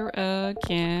here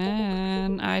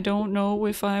again. I don't know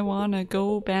if I wanna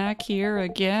go back here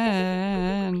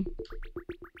again.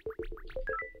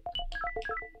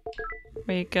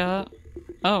 Wake up.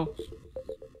 Oh.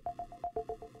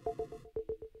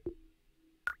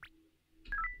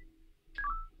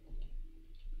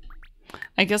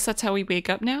 I guess that's how we wake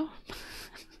up now?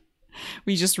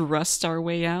 We just rust our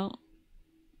way out.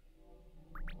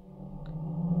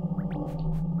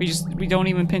 We don't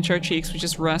even pinch our cheeks, we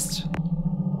just rust.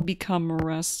 Become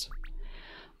rust.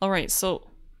 Alright,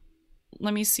 so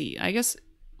let me see. I guess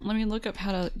let me look up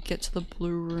how to get to the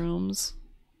blue rooms.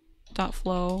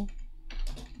 .flow.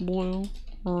 Blue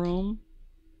room.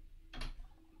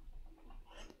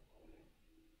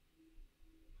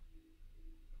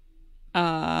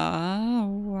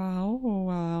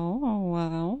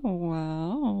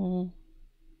 Wow.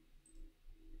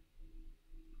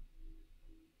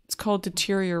 It's called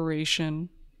deterioration.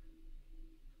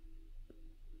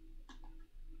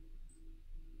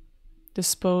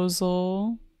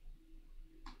 Disposal.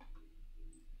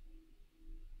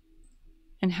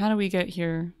 And how do we get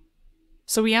here?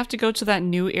 So we have to go to that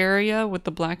new area with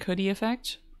the black hoodie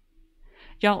effect?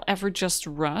 Y'all ever just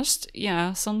rust?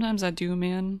 Yeah, sometimes I do,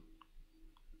 man.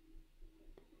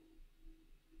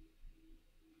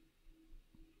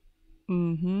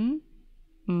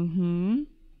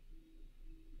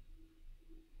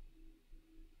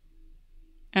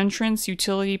 Entrance,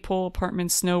 utility pole, apartment,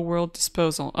 snow world,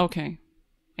 disposal. Okay.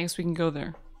 I guess we can go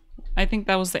there. I think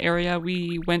that was the area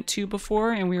we went to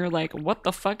before and we were like, what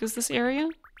the fuck is this area?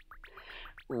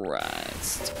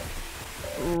 Rust.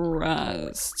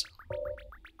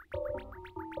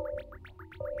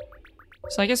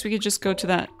 So I guess we could just go to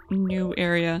that new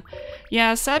area.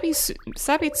 Yeah,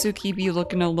 Sabitsuki be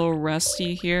looking a little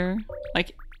rusty here.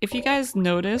 Like, if you guys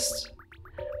noticed,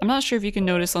 I'm not sure if you can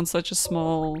notice on such a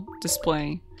small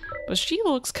display, but she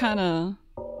looks kinda...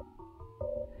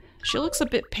 She looks a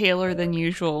bit paler than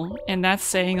usual, and that's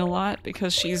saying a lot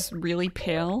because she's really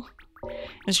pale.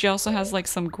 And she also has like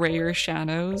some grayer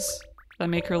shadows that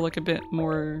make her look a bit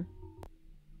more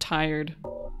tired.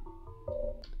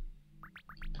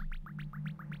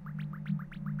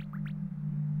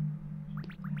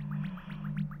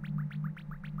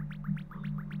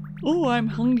 Oh, I'm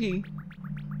hungry.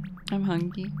 I'm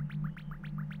hungry.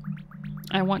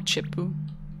 I want Chippu.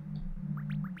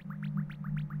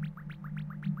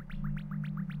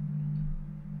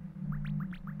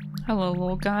 Hello,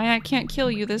 little guy. I can't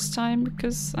kill you this time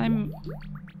because I'm...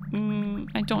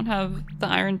 I don't have the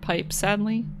iron pipe,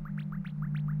 sadly.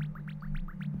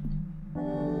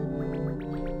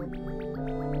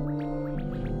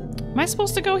 Am I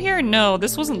supposed to go here? No,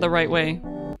 this wasn't the right way.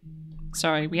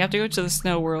 Sorry, we have to go to the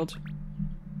snow world.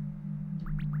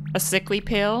 A sickly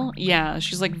pale? Yeah,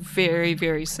 she's like very,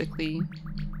 very sickly.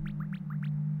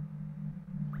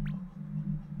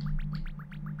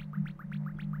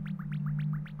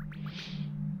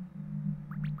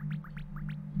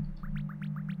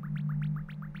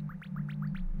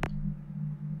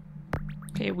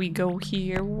 Okay, we go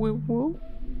here. Woo woo.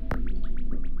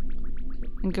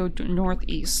 And go to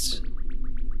northeast.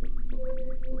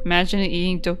 Imagine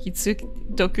eating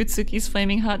Dokutsuki's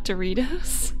Flaming Hot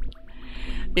Doritos.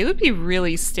 They would be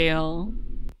really stale.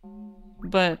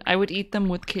 But I would eat them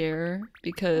with care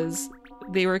because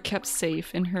they were kept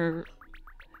safe in her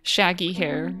shaggy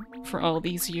hair for all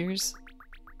these years.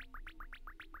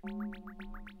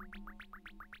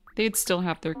 They'd still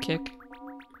have their kick.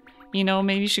 You know,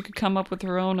 maybe she could come up with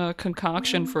her own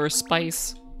concoction for a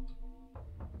spice.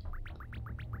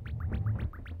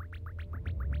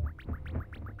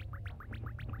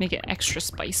 Make it extra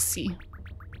spicy.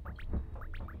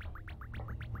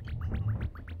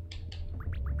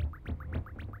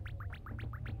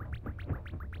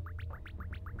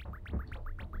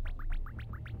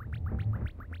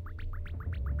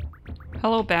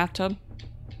 Hello, bathtub.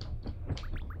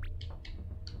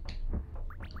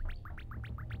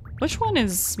 Which one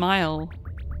is Smile?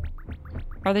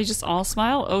 Are they just all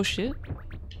Smile? Oh shit.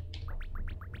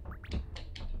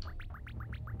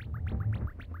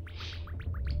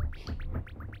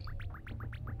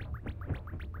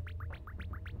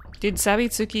 Dude,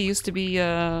 Sabitsuki used to be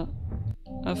a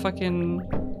fucking...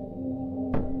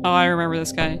 Oh, I remember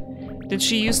this guy. Did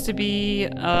she used to be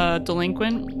a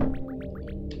delinquent?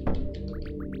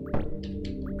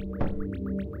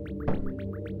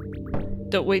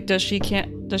 Wait, does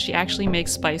she actually make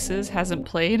spices? Hasn't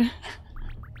played?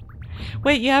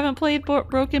 Wait, you haven't played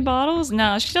Broken Bottles?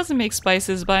 Nah, she doesn't make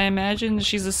spices, but I imagine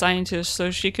she's a scientist, so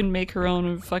she can make her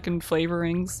own fucking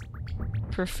flavorings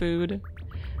for food.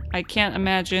 I can't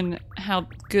imagine how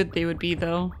good they would be,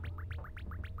 though.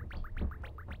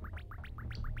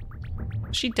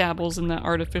 She dabbles in that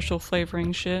artificial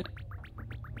flavoring shit.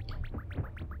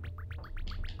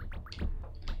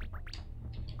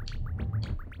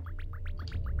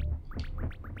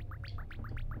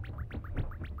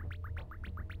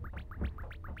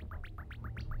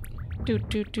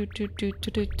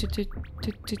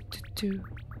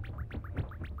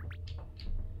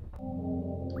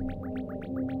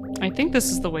 I think this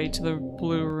is the way to the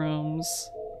blue rooms.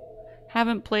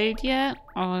 Haven't played yet?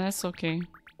 Oh, that's okay.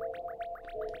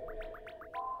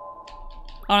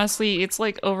 Honestly, it's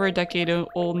like over a decade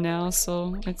old now,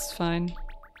 so it's fine.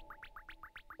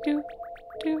 Do,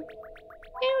 do,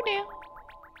 do, do.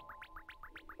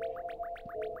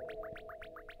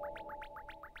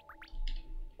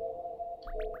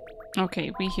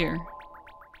 Okay, we here.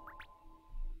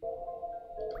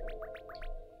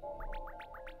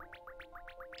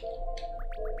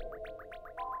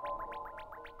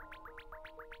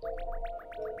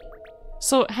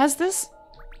 So has this...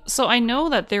 So I know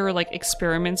that there were like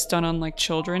experiments done on like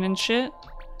children and shit.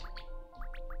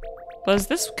 But is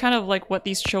this kind of like what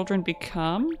these children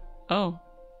become? Oh.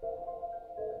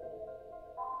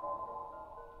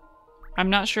 I'm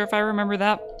not sure if I remember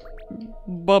that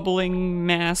bubbling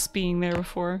mass being there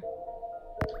before.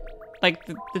 Like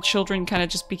the children kind of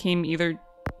just became either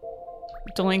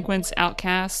delinquents,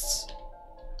 outcasts.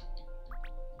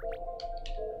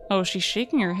 Oh, she's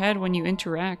shaking her head when you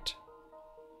interact.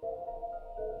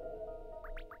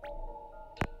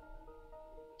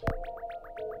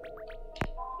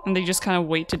 And they just kind of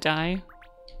wait to die.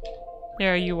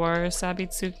 There you are,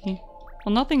 Sabitsuki.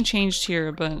 Well, nothing changed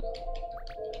here, but...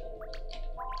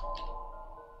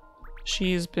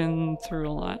 she's been through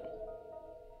a lot.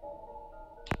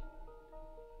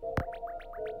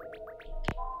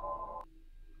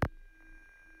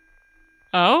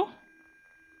 Oh?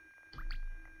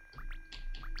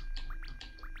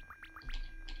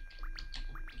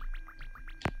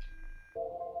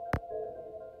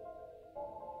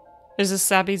 Is this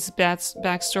Sabi's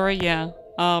backstory? Yeah.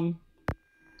 Well,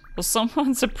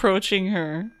 someone's approaching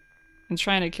her and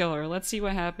trying to kill her. Let's see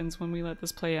what happens when we let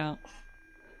this play out.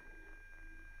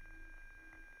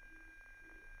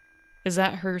 Is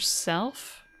that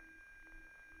herself?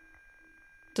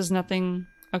 Does nothing...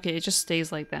 Okay, it just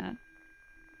stays like that.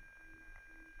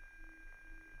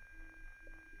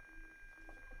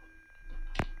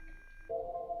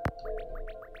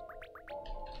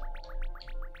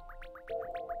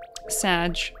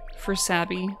 Sag for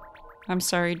Sabby. I'm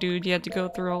sorry, dude, you had to go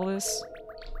through all this.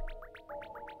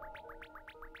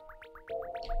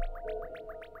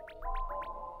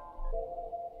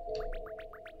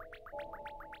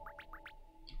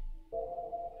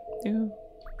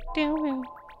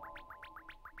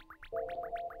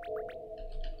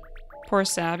 Poor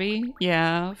Sabby.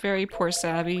 Yeah, very poor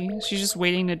Sabby. She's just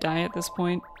waiting to die at this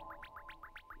point.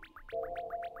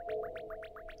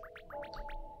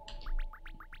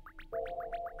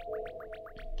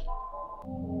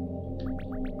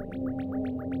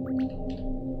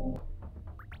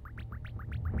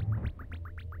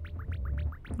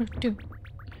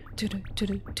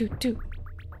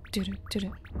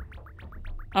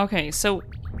 Okay, so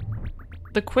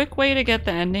the quick way to get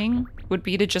the ending would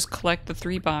be to just collect the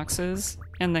 3 boxes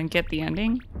and then get the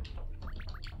ending.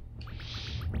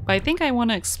 But I think I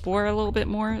want to explore a little bit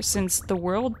more since the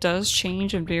world does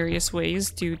change in various ways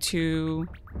due to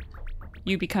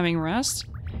you becoming Rust.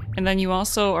 And then you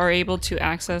also are able to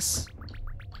access,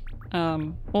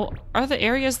 well, are the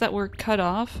areas that were cut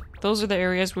off? Those are the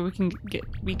areas where we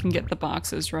can get the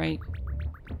boxes, right?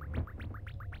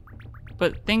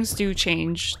 But things do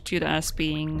change due to us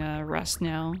being Rust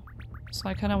now. So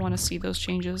I kind of want to see those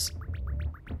changes.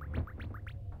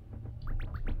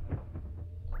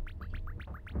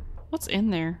 What's in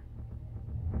there?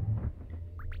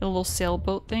 A little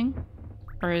sailboat thing?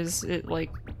 Or is it like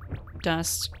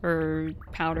dust or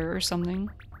powder or something?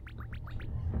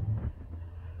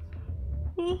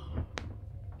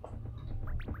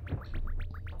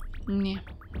 Yeah.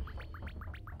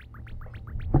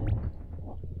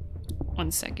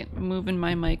 1 second. I'm moving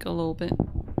my mic a little bit.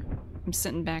 I'm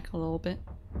sitting back a little bit.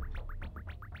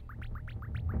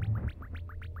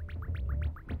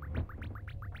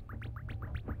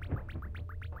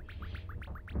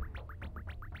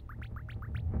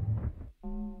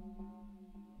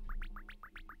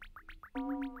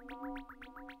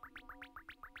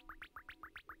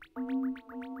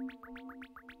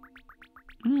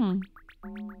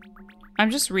 I'm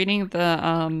just reading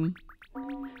the,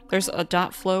 there's a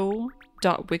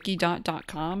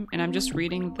 .flow.wiki.com, and I'm just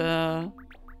reading the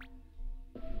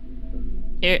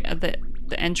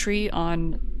entry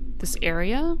on this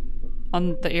area,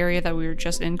 on the area that we were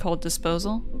just in called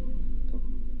Disposal.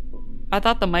 I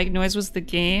thought the mic noise was the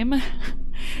game.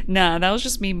 Nah, that was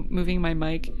just me moving my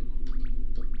mic.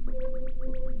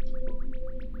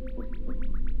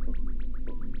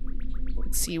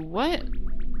 Let's see, what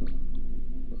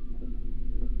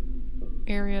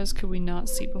areas could we not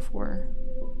see before?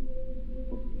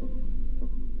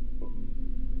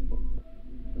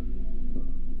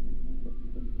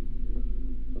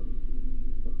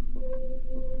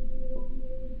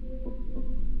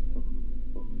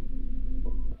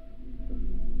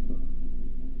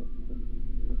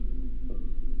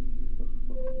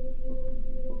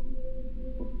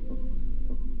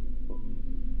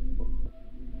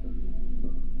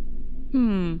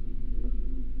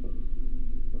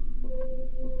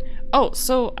 Oh,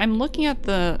 so I'm looking at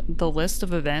the list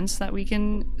of events that we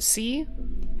can see,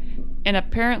 and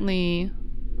apparently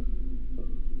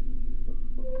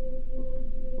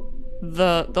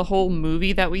the whole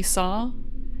movie that we saw,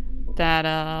 that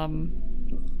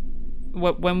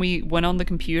when we went on the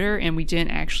computer and we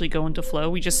didn't actually go into flow,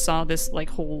 we just saw this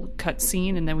like whole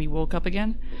cutscene and then we woke up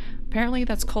again. Apparently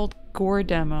that's called Gore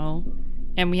Demo,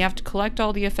 and we have to collect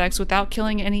all the effects without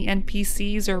killing any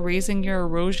NPCs or raising your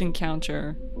erosion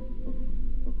counter.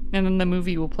 And then the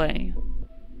movie will play.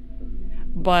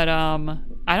 But, I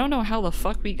don't know how the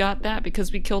fuck we got that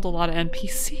because we killed a lot of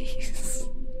NPCs.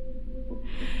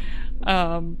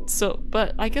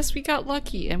 But I guess we got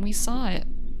lucky and we saw it.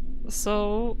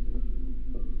 So,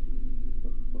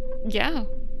 yeah.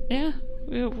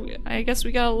 I guess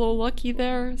we got a little lucky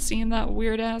there, seeing that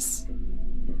weird-ass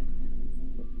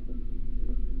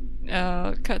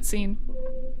cutscene.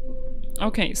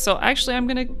 Okay, so actually I'm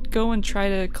gonna go and try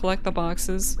to collect the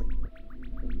boxes.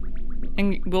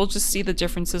 And we'll just see the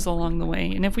differences along the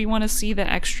way. And if we want to see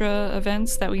the extra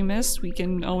events that we missed, we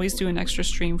can always do an extra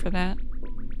stream for that.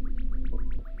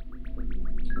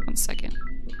 1 second.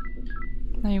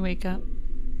 Now you wake up.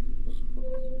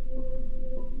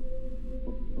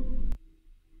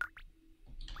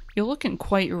 You're looking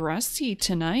quite rusty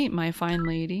tonight, my fine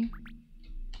lady.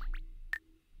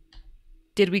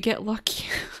 Did we get lucky?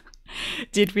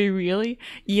 Did we really?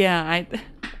 Yeah,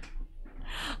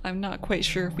 I'm not quite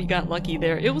sure if we got lucky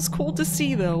there. It was cool to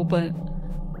see though, but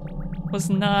was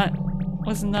not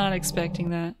Was not expecting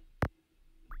that.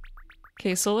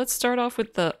 Okay, so let's start off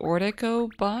with the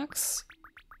Ordeco box.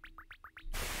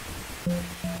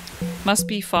 Must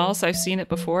be false, I've seen it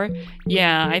before.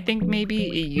 Yeah, I think maybe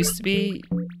it used to be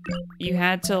you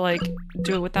had to like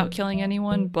do it without killing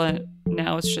anyone, but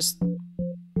now it's just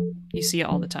you see it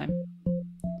all the time.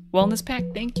 Wellness pack,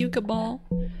 thank you, Cabal.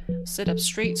 Sit up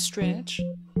straight, stretch.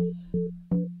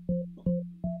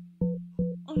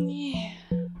 Yeah.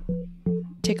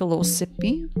 Take a little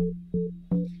sippy.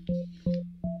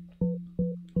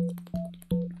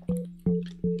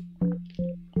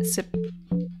 Sip.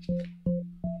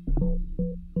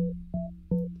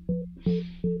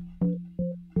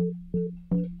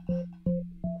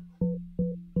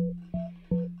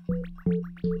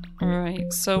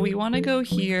 Alright, so we want to go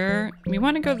here. We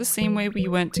want to go the same way we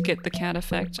went to get the cat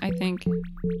effect, I think.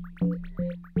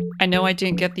 I know I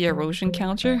didn't get the erosion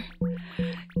counter.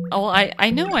 Oh, I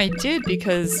know I did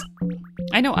because...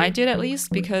 I know I did at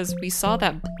least because we saw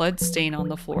that blood stain on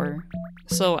the floor.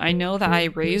 So I know that I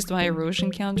raised my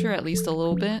erosion counter at least a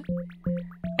little bit.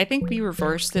 I think we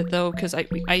reversed it though because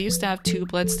I used to have 2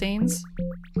 blood stains.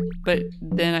 But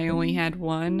then I only had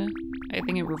 1. I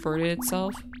think it reverted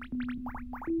itself.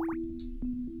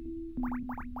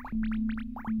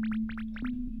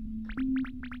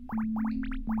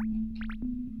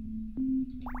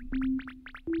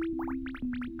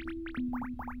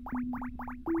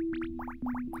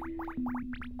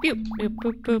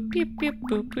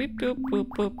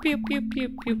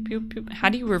 How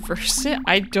do you reverse it?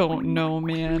 I don't know,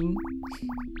 man.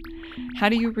 How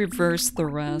do you reverse the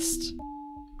rest?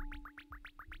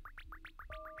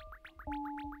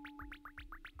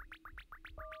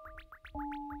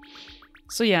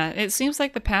 So yeah, it seems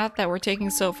like the path that we're taking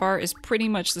so far is pretty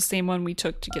much the same one we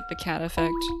took to get the cat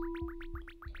effect.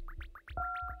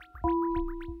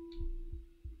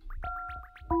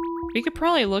 We could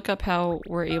probably look up how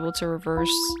we're able to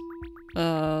reverse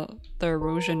the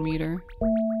erosion meter.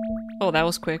 Oh, that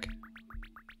was quick.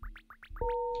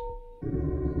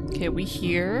 Okay, we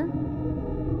here.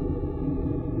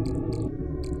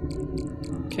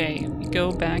 Okay, we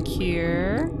go back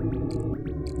here.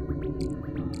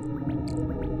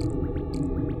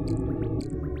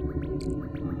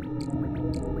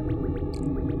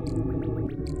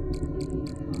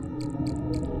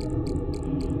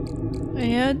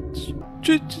 And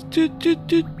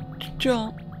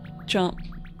jump, jump.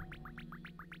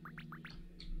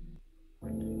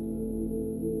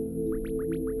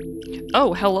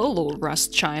 Oh, hello, little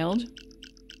rust child.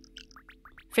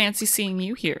 Fancy seeing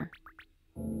you here.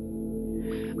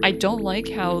 I don't like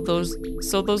how those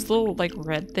little like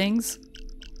red things,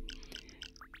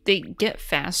 they get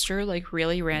faster like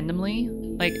really randomly.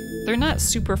 Like they're not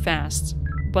super fast,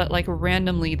 but like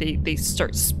randomly they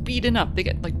start speeding up. They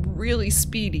get like really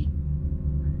speedy.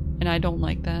 And I don't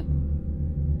like that.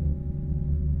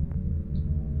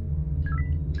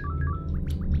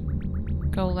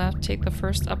 Go left, take the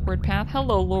first upward path.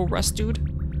 Hello, little rust dude.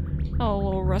 Hello,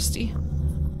 little rusty.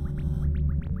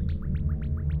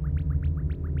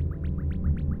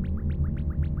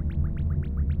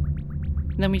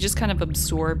 And then we just kind of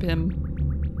absorb him.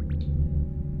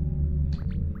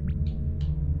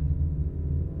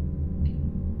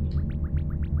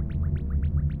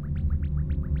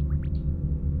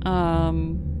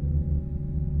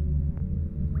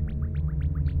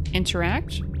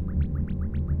 Interact?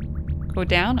 Go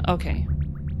down? Okay.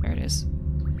 There it is.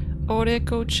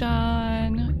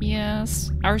 Oreko-chan.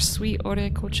 Yes. Our sweet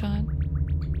Oreko-chan.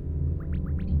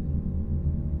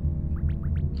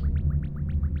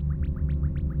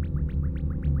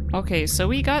 Okay, so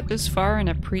we got this far in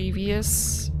a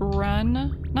previous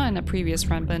run. Not in a previous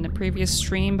run, but in a previous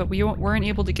stream, but we weren't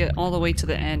able to get all the way to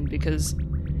the end because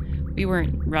we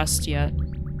weren't rust yet.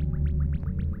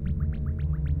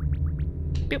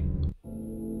 Boop.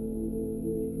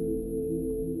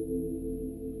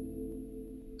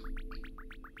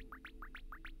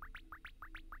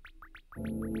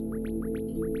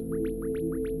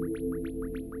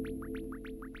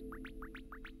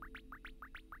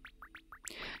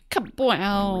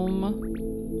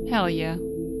 Kaboom! Hell yeah.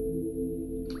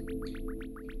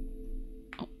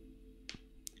 Oh.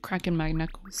 Cracking my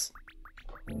knuckles.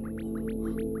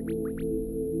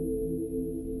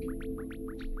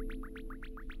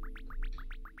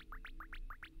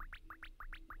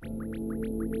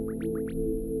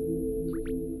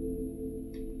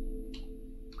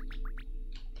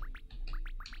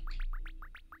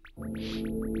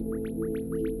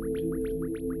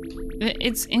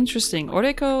 It's interesting.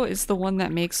 Oreko is the one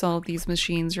that makes all of these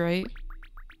machines, right?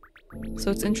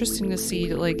 So it's interesting to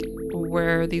see like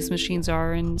where these machines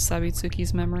are in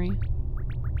Sabitsuki's memory.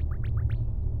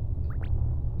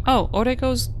 Oh,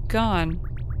 Oreko's gone.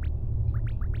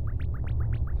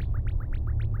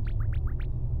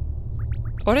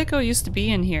 Oreko used to be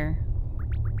in here.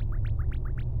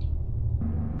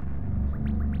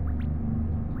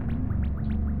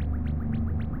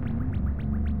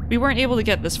 We weren't able to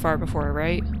get this far before,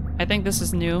 right? I think this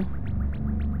is new.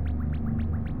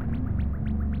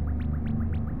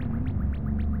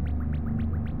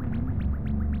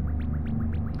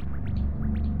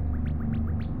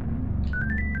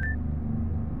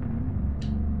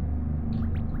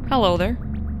 Hello there.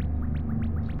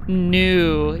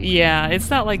 New. Yeah, it's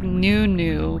not like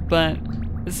new, but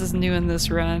this is new in this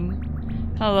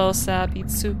run. Hello,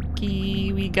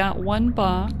 Sabitsuki. We got one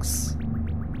box.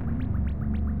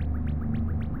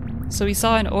 So we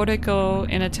saw an Oreko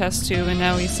in a test tube, and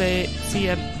now we see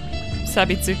a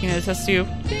Sabitsuki in a test tube.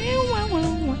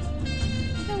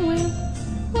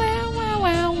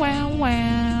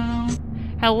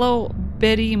 Hello,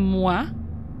 Betty Moi.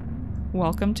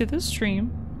 Welcome to the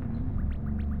stream.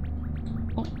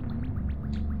 Oh.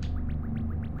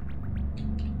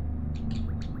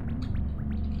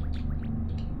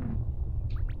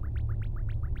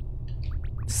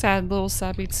 Sad little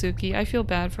Sabitsuki. I feel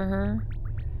bad for her.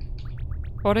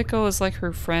 Oreko is like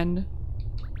her friend,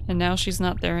 and now she's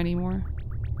not there anymore.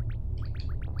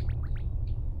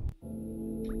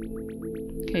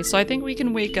 Okay, so I think we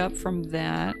can wake up from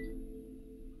that.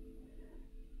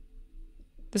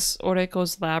 This is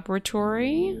Oreko's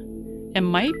laboratory. It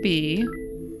might be.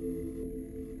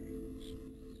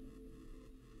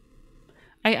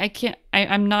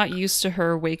 I'm not used to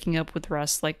her waking up with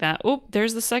rest like that. Oh,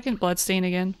 there's the second bloodstain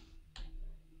again.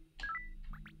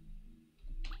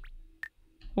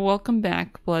 Welcome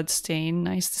back, Bloodstain.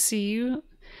 Nice to see you.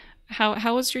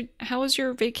 How was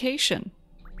your vacation?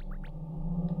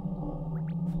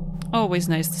 Always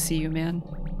nice to see you, man.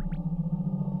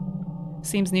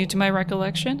 Seems new to my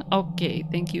recollection. Okay,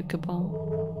 thank you, Cabal.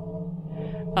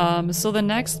 So the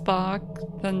next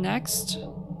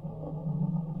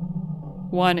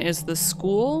one is the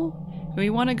school. We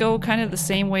want to go kind of the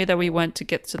same way that we went to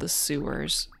get to the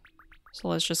sewers. So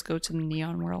let's just go to the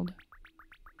Neon World.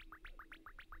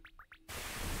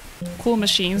 Cool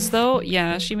machines, though.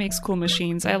 Yeah, she makes cool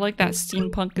machines. I like that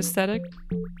steampunk aesthetic.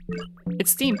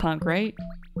 It's steampunk, right?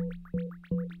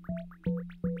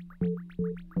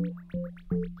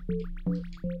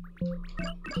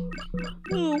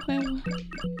 Oh, well.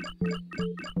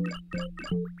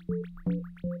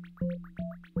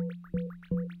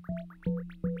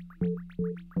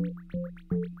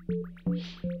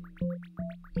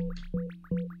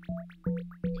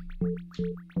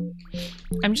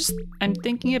 I'm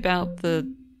thinking about the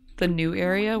new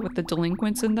area with the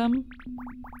delinquents in them.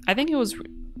 I think it was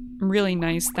really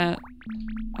nice that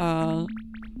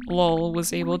LOL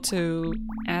was able to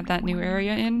add that new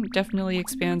area in. Definitely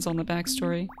expands on the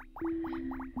backstory.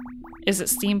 Is it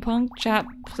steampunk? Chat,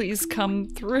 please come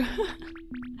through.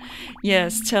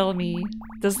 Yes, tell me.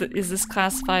 Is this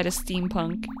classified as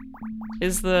steampunk?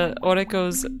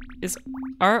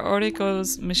 Are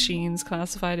Oreko's machines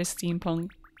classified as steampunk?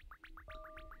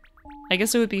 I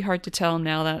guess it would be hard to tell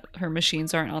now that her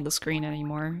machines aren't on the screen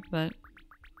anymore, but...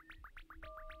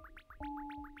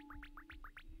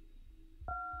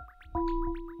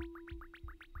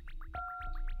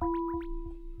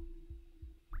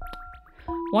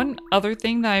 One other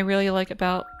thing that I really like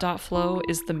about .flow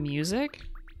is the music.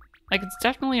 Like, it's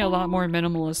definitely a lot more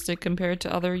minimalistic compared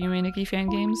to other Yumeniki fan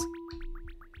games,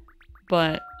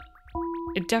 but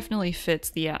it definitely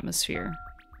fits the atmosphere.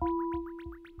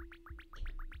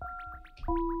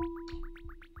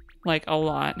 Like, a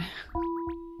lot.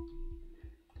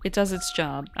 It does its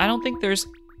job. I don't think there's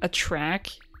a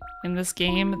track in this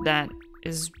game that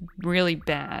is really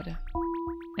bad,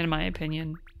 in my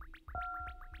opinion.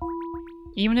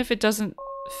 Even if it doesn't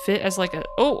fit as like a...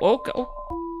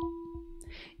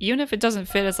 Even if it doesn't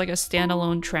fit as like a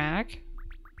standalone track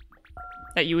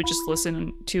that you would just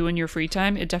listen to in your free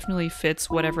time, it definitely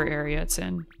fits whatever area it's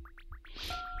in.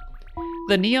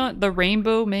 The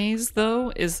rainbow maze,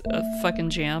 though, is a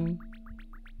fucking jam.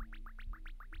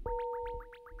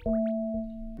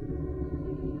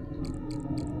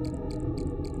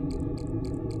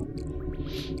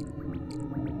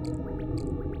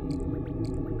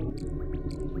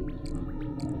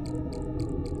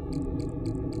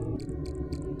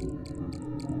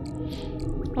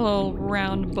 Hello,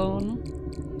 round bone.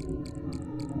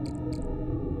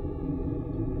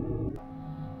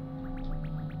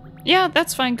 Yeah,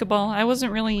 that's fine, Cabal. I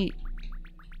wasn't really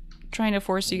trying to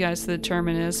force you guys to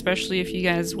determine it, especially if you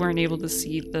guys weren't able to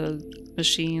see the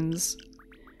machines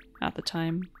at the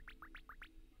time.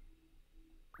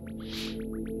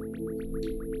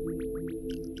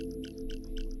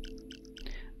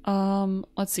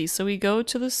 Let's see. So we go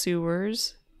to the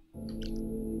sewers.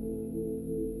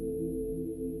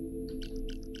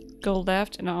 Go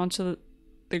left and onto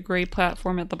the gray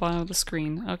platform at the bottom of the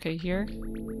screen. Okay, here.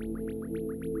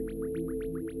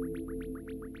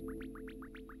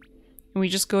 And we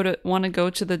just want to go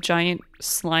to the giant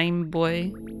slime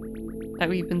boy that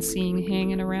we've been seeing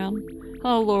hanging around.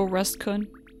 Hello, little Rustcoon.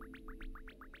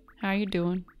 How you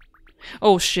doing?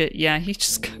 Oh shit, yeah, he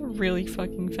just got really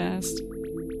fucking fast.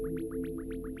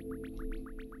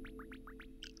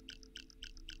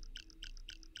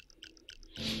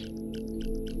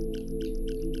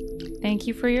 Thank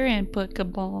you for your input,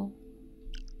 Cabal.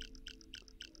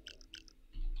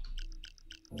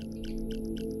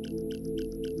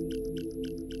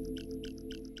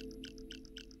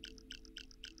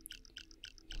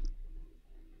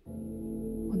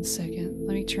 One second,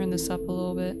 let me turn this up a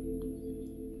little bit.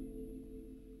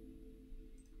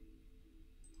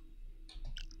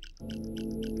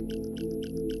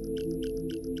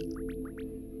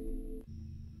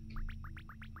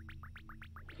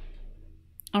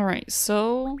 Alright,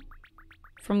 so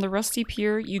from the Rusty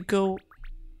Pier, you go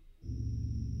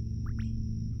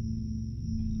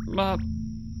up,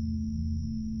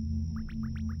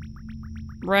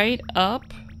 right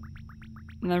up,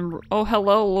 and then, oh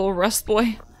hello little Rust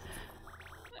Boy,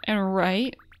 and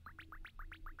right,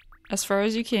 as far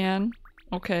as you can,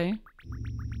 okay.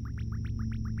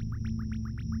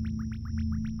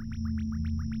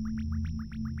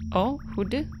 Oh, who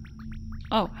did?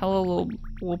 Oh, hello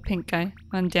little pink guy.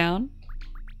 I'm down.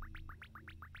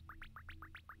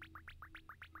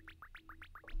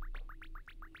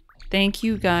 Thank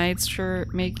you guides for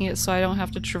making it so I don't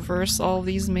have to traverse all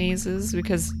these mazes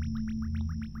because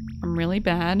I'm really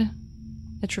bad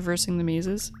at traversing the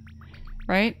mazes.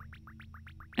 Right?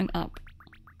 And up.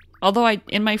 Although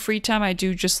in my free time I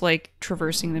do just like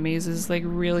traversing the mazes like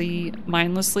really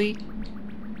mindlessly.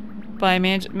 But I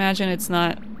imagine it's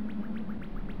not.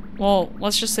 Well,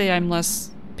 let's just say I'm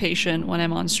less patient when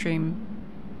I'm on stream.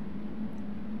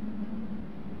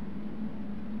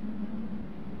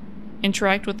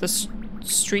 Interact with the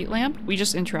street lamp? We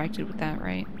just interacted with that,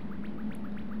 right?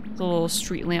 The little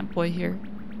street lamp boy here.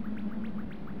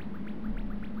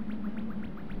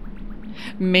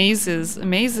 Mazes.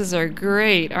 Mazes are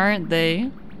great, aren't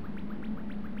they?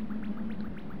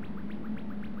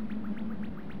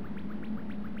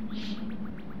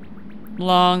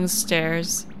 Long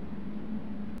stairs.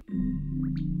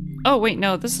 Oh wait,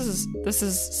 no, this is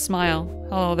Smile.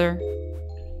 Hello there.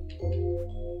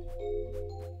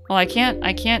 Well, I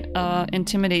can't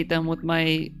intimidate them with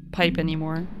my pipe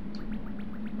anymore.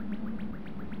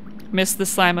 Miss the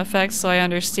slime effect, so I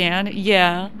understand.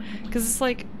 Yeah, because it's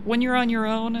like when you're on your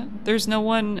own, there's no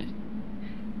one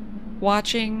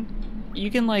watching. You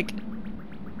can like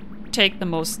take the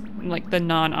most like the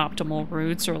non-optimal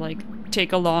routes or like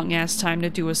take a long ass time to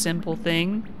do a simple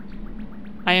thing.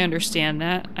 I understand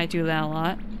that. I do that a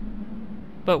lot.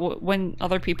 But when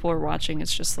other people are watching,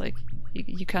 it's just like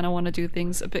you kind of want to do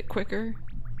things a bit quicker.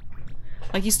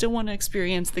 Like you still want to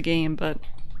experience the game, but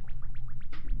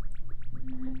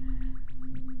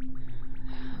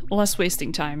less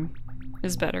wasting time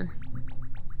is better.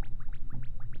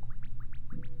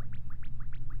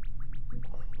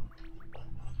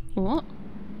 What?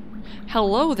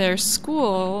 Hello there,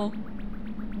 school.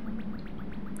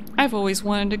 I've always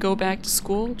wanted to go back to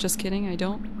school. Just kidding, I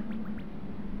don't.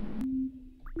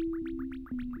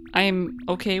 I am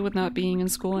okay with not being in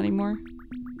school anymore.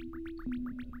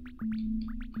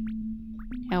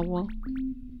 Yeah, well,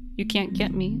 you can't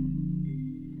get me.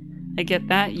 I get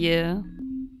that, yeah.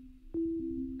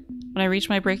 When I reach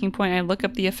my breaking point, I look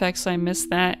up the effects, so I miss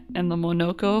that and the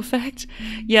Monoko effect.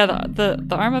 Yeah, the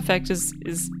arm effect is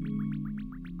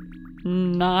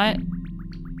not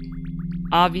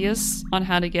obvious on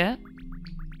how to get,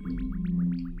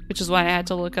 which is why I had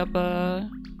to look up a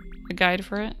guide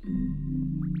for it.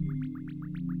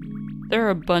 There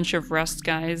are a bunch of Rust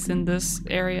guys in this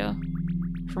area,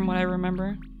 from what I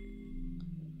remember.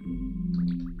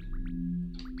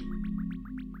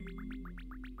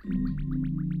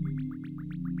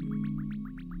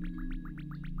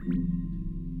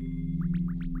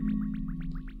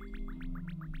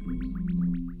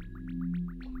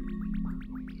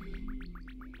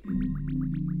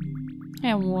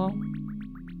 Yeah, well.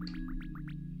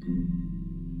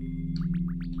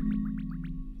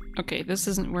 Okay, this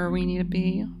isn't where we need to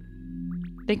be.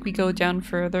 I think we go down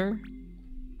further.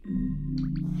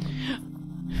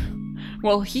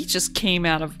 Well, he just came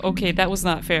out of... Okay, that was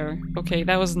not fair. Okay,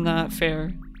 that was not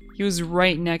fair. He was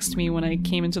right next to me when I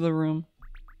came into the room.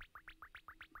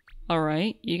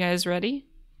 Alright, you guys ready?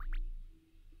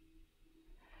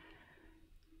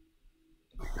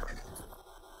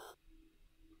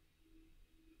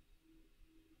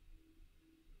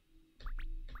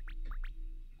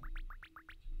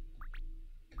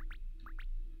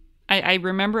 I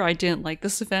remember I didn't like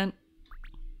this event.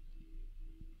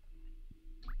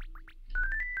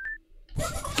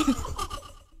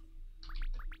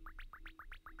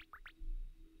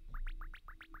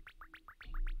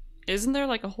 Isn't there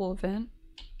like a whole event?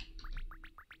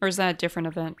 Or is that a different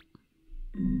event?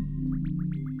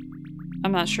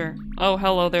 I'm not sure. Oh,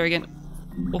 hello there again.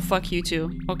 Well, fuck you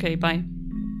too. Okay, bye.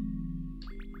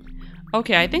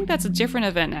 Okay, I think that's a different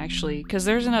event actually, because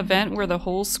there's an event where the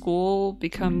whole school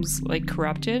becomes like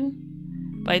corrupted,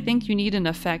 but I think you need an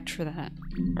effect for that,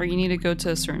 or you need to go to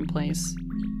a certain place.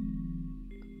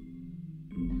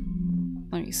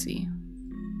 Let me see.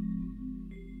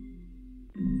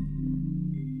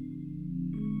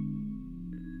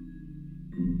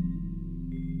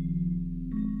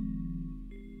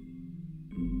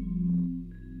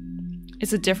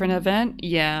 It's a different event?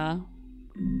 Yeah.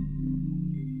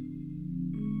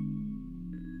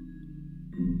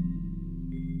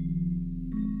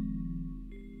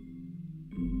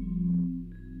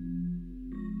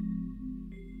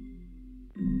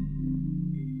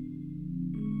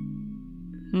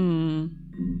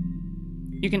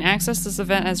 You can access this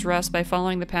event as Rust by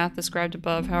following the path described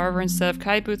above. However, instead of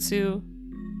Kaibutsu...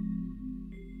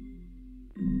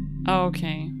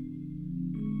 Okay.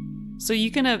 So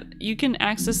you can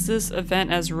access this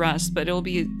event as Rust, but it'll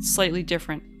be slightly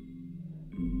different.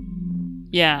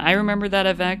 Yeah, I remember that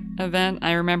event.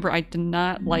 I remember I did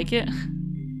not like it.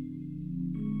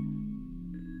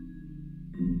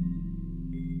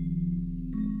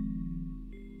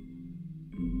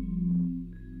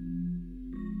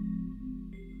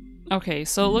 Okay,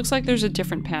 so it looks like there's a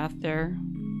different path there.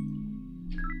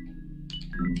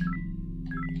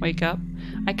 Wake up.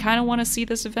 I kind of want to see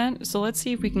this event, so let's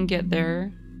see if we can get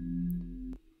there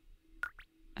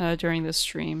during this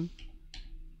stream.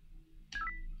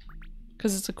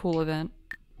 Because it's a cool event.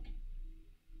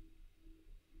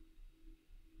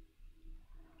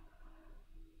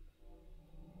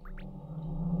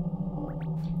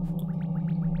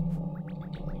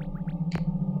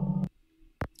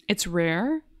 It's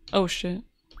rare? Oh shit.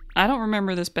 I don't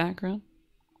remember this background.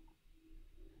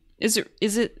 Is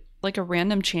it like a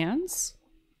random chance?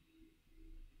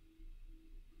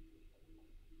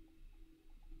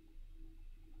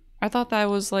 I thought that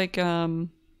was like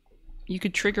you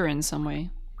could trigger in some way.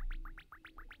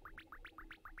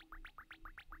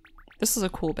 This is a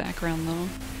cool background though.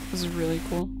 This is really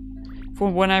cool.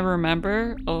 From what I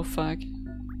remember, oh fuck.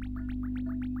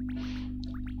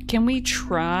 Can we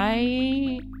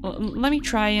try? Well, let me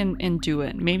try and do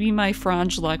it. Maybe my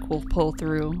Fronge luck will pull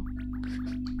through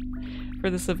for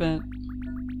this event.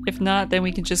 If not, then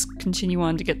we can just continue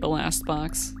on to get the last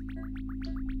box.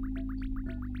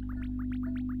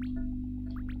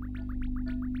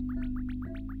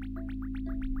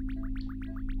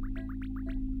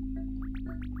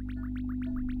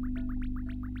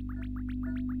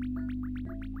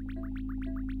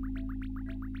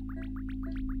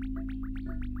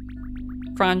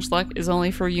 Fronge luck is only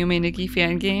for Yume Nikki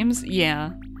fan games?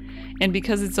 Yeah. And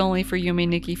because it's only for Yume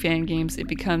Nikki fan games, it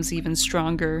becomes even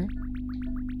stronger.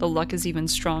 The luck is even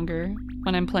stronger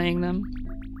when I'm playing them.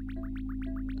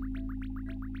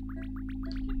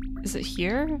 Is it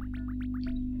here?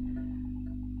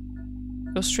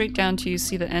 Go straight down till you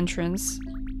see the entrance.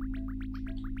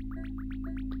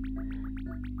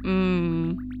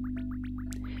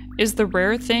 Is the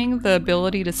rare thing the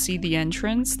ability to see the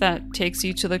entrance that takes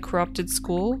you to the corrupted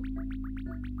school?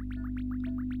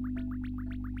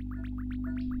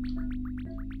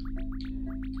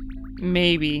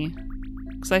 Maybe.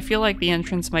 Because I feel like the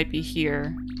entrance might be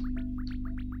here.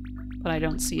 But I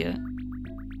don't see it.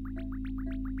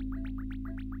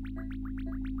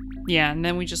 Yeah, and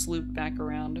then we just loop back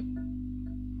around.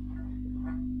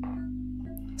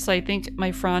 So I think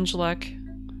my Fronge luck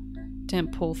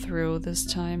didn't pull through this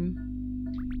time.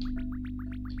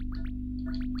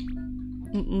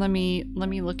 Let me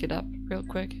look it up real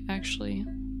quick, actually.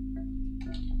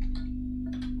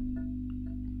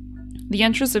 The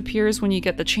entrance appears when you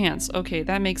get the chance. Okay,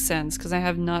 that makes sense, because I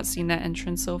have not seen that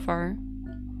entrance so far.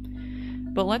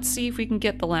 But let's see if we can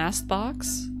get the last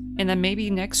box, and then maybe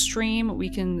next stream we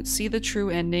can see the true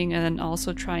ending, and then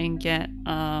also try and get,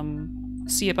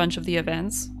 see a bunch of the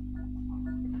events.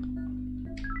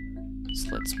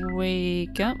 So let's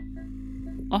wake up.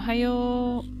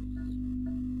 Ohayo.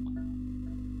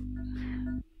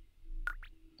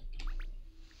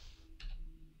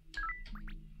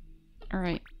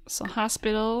 Alright, so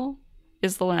hospital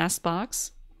is the last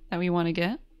box that we want to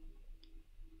get.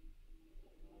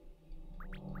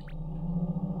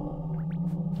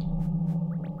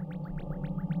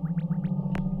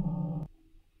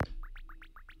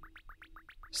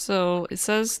 So it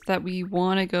says that we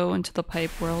want to go into the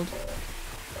pipe world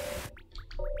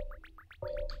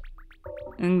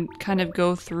and kind of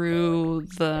go through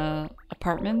the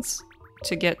apartments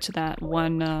to get to that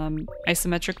one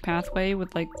isometric pathway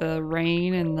with like the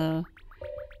rain and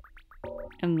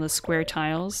the square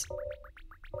tiles.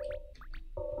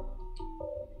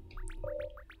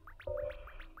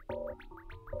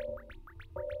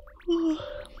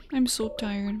 I'm so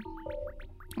tired.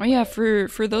 Oh yeah,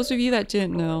 for those of you that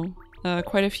didn't know,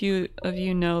 quite a few of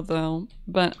you know though,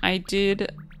 but I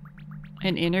did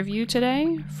an interview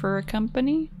today for a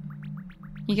company.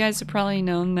 You guys have probably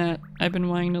known that I've been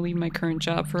wanting to leave my current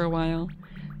job for a while.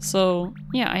 So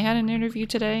yeah, I had an interview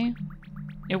today.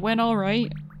 It went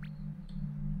alright.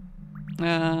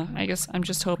 I guess I'm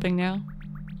just hoping now.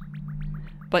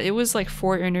 But it was like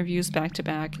 4 interviews back to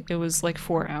back. It was like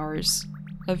 4 hours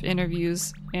of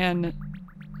interviews, and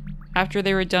after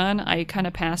they were done, I kind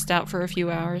of passed out for a few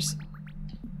hours.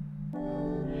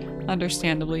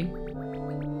 Understandably.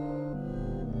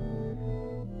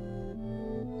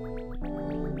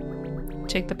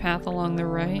 Take the path along the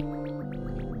right.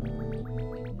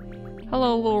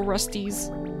 Hello, little rusties.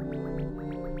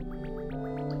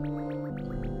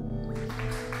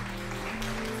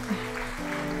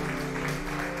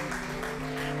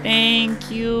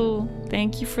 Thank you.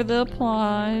 Thank you for the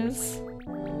applause.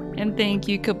 And thank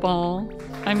you, Cabal.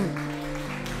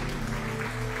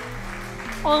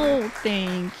 Oh,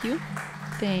 thank you.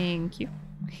 Thank you.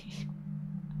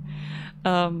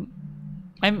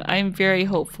 I'm very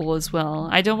hopeful as well.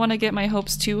 I don't want to get my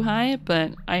hopes too high,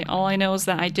 but all I know is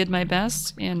that I did my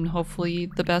best, and hopefully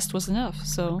the best was enough.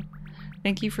 So,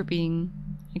 thank you for being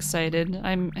excited.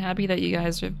 I'm happy that you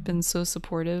guys have been so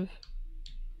supportive.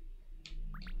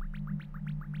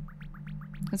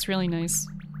 It's really nice.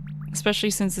 Especially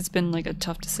since it's been like a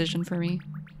tough decision for me.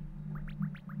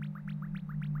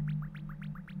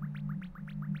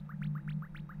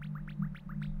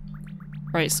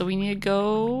 Right, so we need to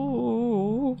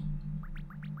go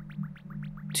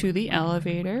to the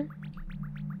elevator.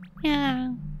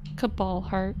 Yeah. Cabal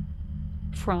heart.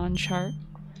 Fronge heart.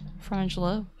 Fronge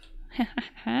love. Ha ha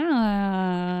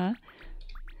ha.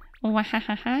 Wah ha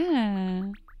ha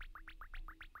ha.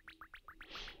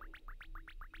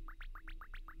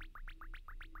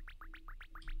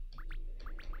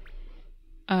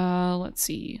 Let's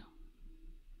see.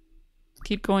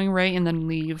 Keep going right and then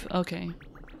leave. Okay.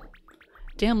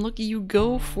 Damn, look at you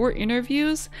go. 4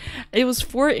 interviews? It was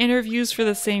 4 interviews for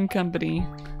the same company.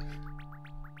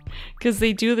 Because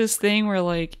they do this thing where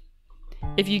like,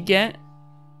 if you get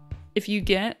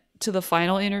to the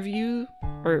final interview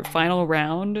or final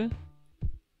round,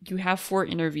 you have 4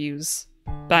 interviews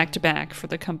back to back for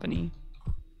the company.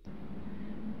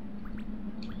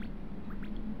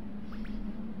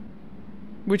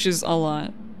 Which is a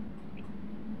lot.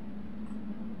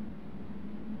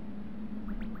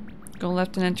 Go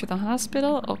left and enter the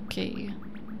hospital? Okay.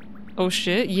 Oh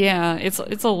shit, yeah, it's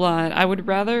a lot. I would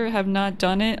rather have not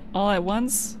done it all at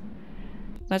once.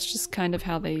 That's just kind of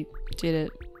how they did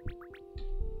it.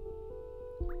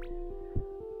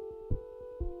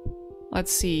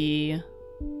 Let's see.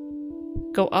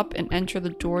 Go up and enter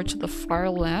the door to the far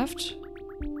left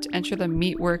to enter the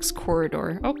Meatworks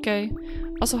corridor. Okay.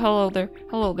 Also, hello there.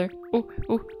 Hello there. Oh,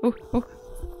 oh, oh, oh.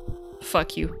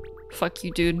 Fuck you. Fuck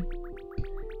you, dude.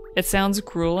 It sounds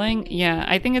grueling. Yeah,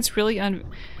 I think it's really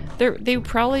they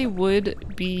probably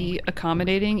would be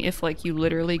accommodating if like you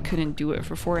literally couldn't do it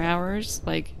for 4 hours.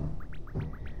 Like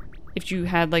if you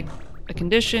had like a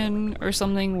condition or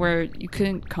something where you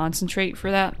couldn't concentrate for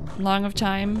that long of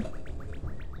time,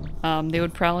 they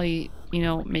would probably, you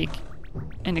know, make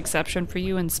an exception for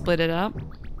you and split it up.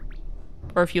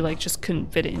 Or if you like just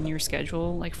couldn't fit it in your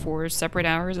schedule, like 4 separate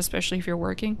hours, especially if you're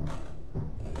working.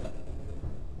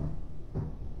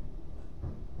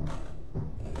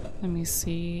 Let me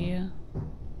see.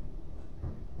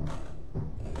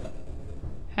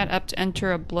 Head up to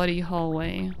enter a bloody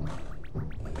hallway.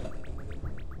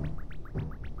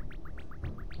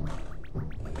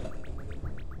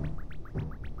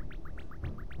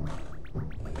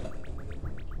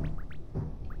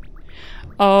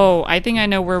 Oh, I think I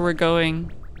know where we're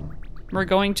going. We're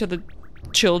going to the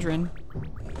children.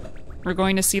 We're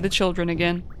going to see the children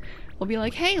again. We'll be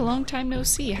like, hey, long time no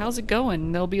see. How's it going?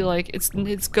 And they'll be like,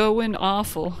 it's going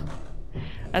awful.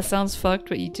 That sounds fucked,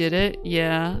 but you did it.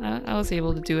 Yeah, I was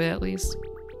able to do it at least.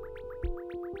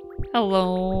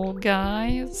 Hello,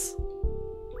 guys.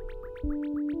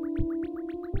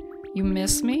 You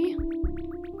miss me?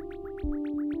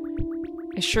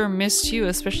 I sure missed you,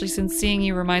 especially since seeing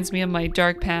you reminds me of my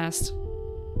dark past.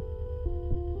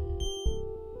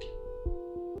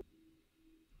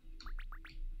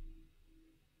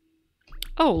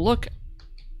 Oh, look.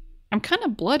 I'm kind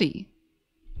of bloody.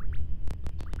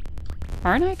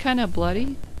 Aren't I kind of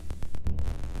bloody?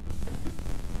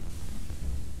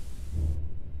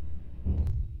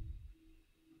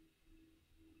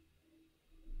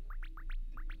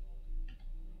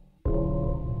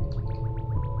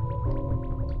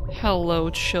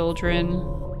 Hello, children.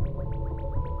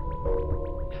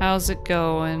 How's it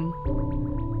going?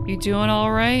 You doing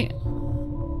all right?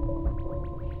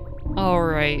 All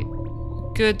right.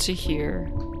 Good to hear.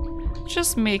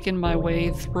 Just making my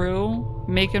way through,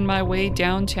 making my way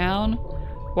downtown,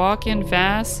 walking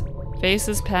fast,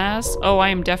 faces past. Oh, I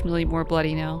am definitely more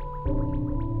bloody now.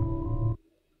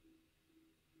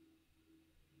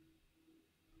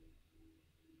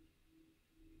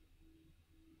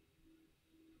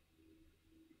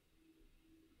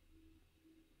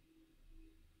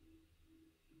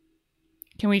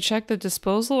 Can we check the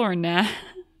disposal or nah?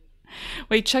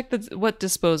 Wait, check what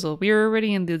disposal? We were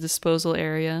already in the disposal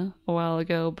area a while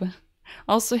ago, but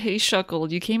also, hey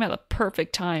Shuckle, you came at the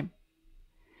perfect time.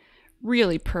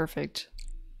 Really perfect.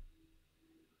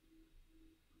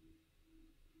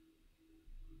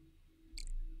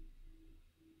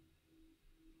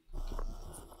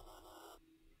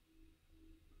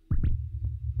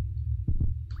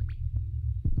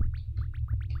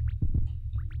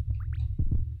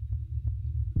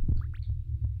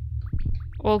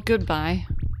 Well, goodbye.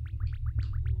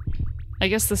 I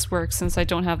guess this works since I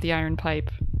don't have the iron pipe.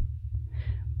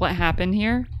 What happened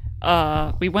here?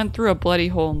 We went through a bloody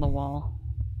hole in the wall.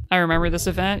 I remember this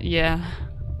event? Yeah.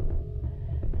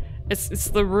 It's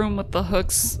the room with the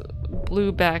hook's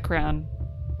blue background.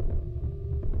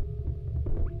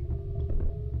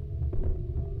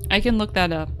 I can look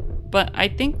that up, but I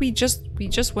think we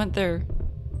just went there.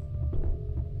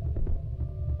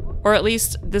 Or at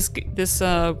least this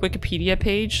Wikipedia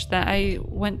page that I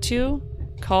went to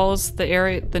calls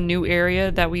the new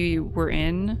area that we were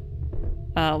in,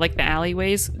 like the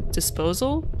alleyways,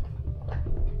 disposal.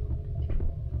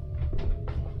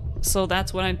 So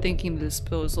that's what I'm thinking the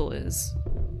disposal is.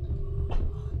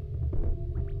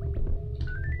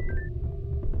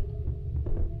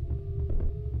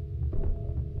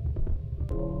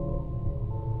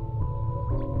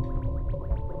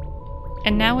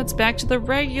 And now it's back to the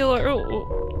regular.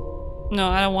 Oh. No,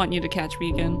 I don't want you to catch me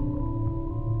again.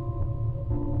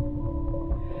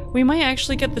 We might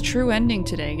actually get the true ending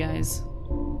today, guys.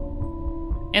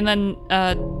 And then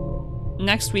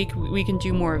next week we can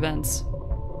do more events.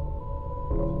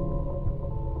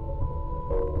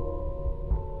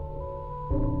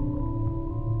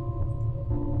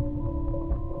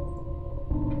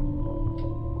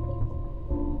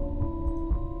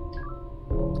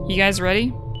 You guys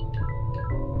ready?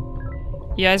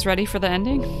 You guys ready for the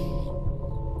ending?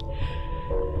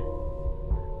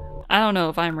 I don't know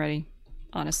if I'm ready,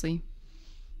 honestly.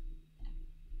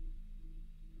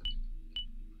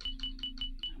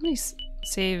 How many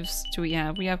saves do we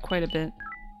have? We have quite a bit.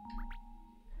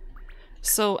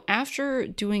 So after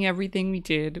doing everything we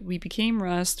did, we became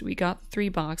Rust, we got the 3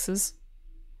 boxes.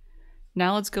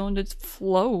 Now let's go into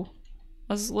flow.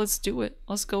 Let's do it.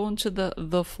 Let's go into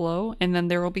the flow, and then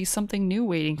there will be something new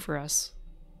waiting for us.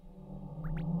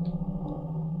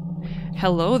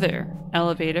 Hello there,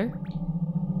 elevator.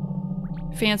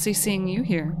 Fancy seeing you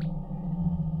here.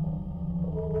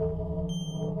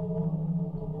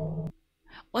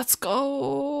 Let's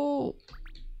go!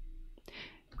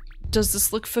 Does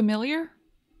this look familiar?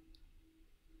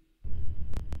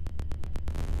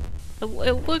 It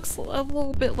looks a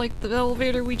little bit like the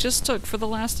elevator we just took for the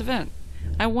last event.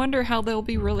 I wonder how they'll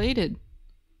be related.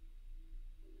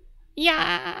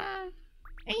 Yeah!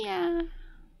 Yeah!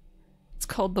 It's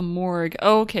called the morgue.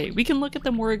 Oh, okay, we can look at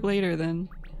the morgue later then.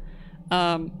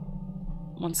 1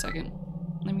 second.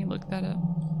 Let me look that up.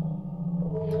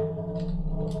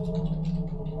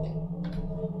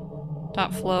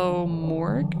 .flow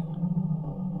morgue?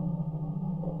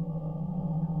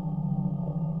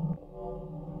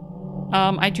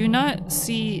 I do not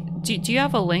see... Do you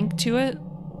have a link to it,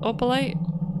 Opalite?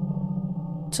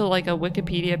 To like a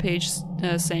Wikipedia page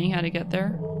saying how to get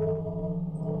there?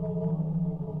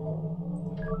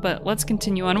 But let's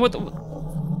continue on. What the...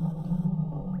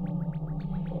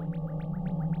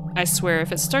 I swear,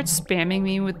 if it starts spamming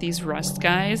me with these Rust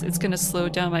guys, it's gonna slow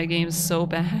down my game so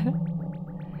bad.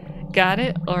 Got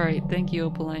it? Alright, thank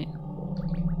you, Opalite.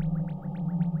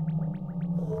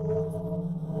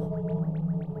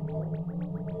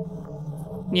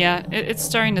 Yeah, it's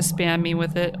starting to spam me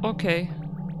with it. Okay.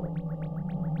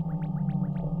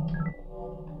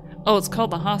 Oh, it's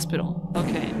called the hospital.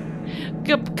 Okay.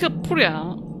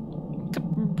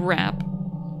 Brap.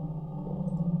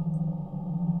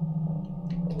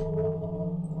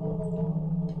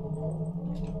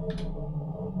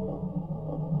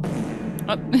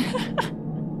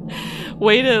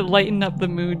 Way to lighten up the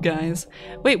mood, guys.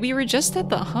 Wait, we were just at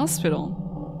the hospital.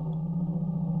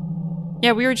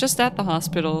 Yeah, we were just at the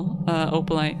hospital,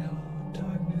 Opalite.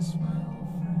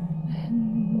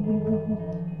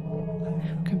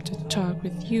 Come to talk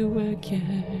with you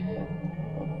again.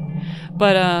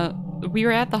 But, we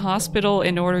were at the hospital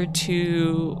in order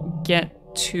to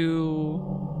get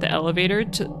to the elevator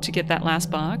to get that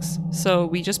last box. So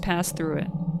we just passed through it.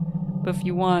 But if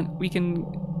you want, we can,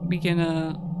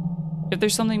 if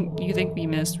there's something you think we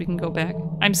missed, we can go back.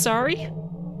 I'm sorry?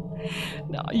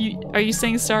 No, are you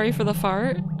saying sorry for the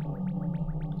fart?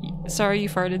 Sorry you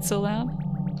farted so loud?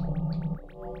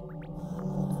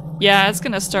 Yeah, it's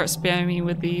gonna start spamming me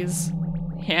with these.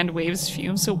 Hand waves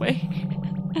fumes away.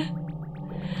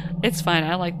 It's fine,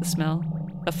 I like the smell.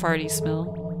 The farty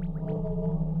smell.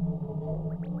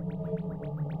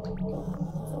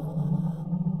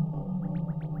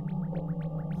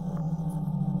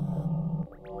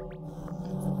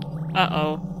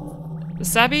 Uh-oh.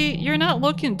 Sabby, you're not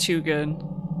looking too good.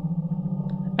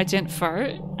 I didn't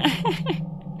fart?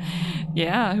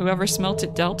 Yeah, whoever smelt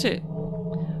it dealt it.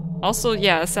 Also,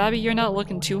 yeah, Sabby, you're not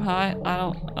looking too hot. I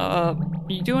don't,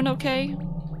 you doing okay?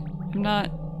 I'm not...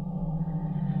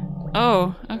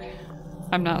 Oh, okay.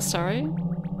 I'm not sorry.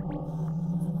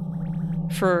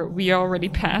 For we already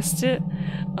passed it?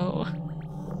 Oh.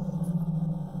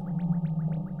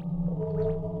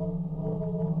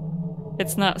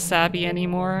 It's not Sabby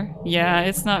anymore. Yeah,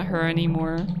 it's not her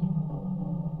anymore.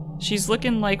 She's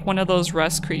looking like one of those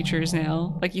rust creatures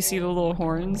now. Like you see the little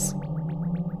horns.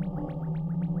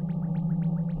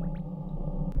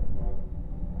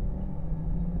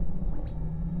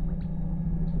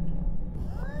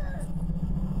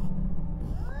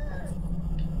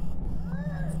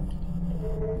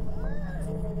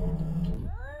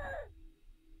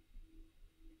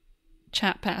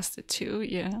 Chat passed it too,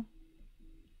 yeah.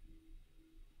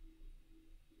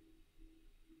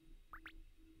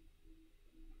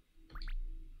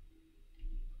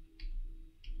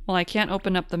 Well, I can't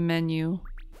open up the menu.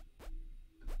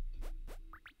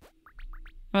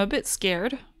 I'm a bit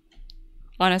scared.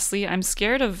 Honestly, I'm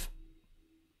scared of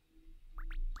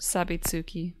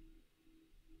Sabitsuki.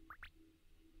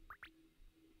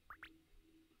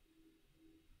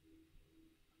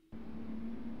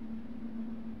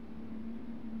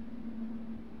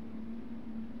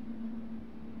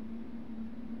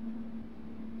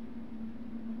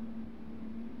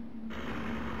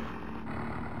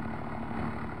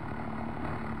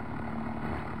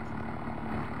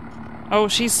 Oh,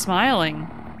 she's smiling.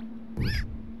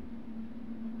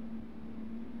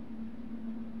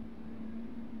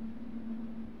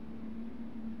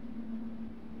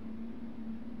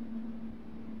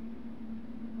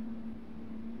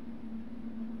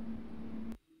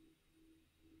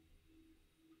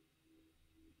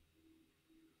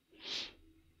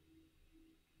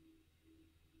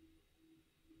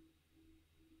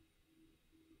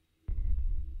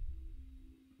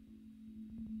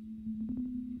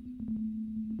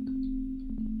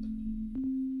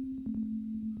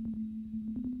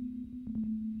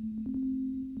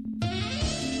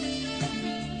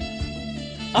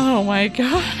 Oh my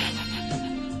god.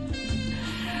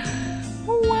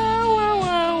 Wow, wow,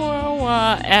 wow, wow,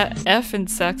 wow. F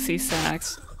and sexy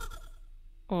sax.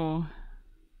 Oh.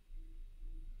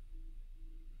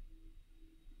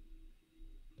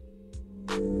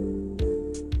 Do,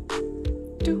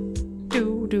 do,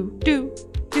 do, do,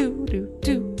 do, do,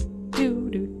 do, do,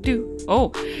 do, do.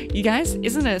 Oh, you guys,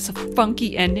 isn't it a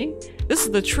funky ending? This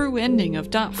is the true ending of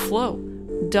 .flow.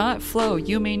 .flow,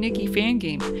 Yume Nikki fan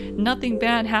game. Nothing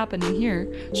bad happening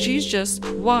here. She's just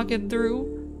walking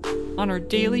through on her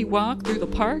daily walk through the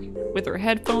park with her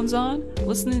headphones on,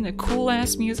 listening to cool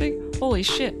ass music. Holy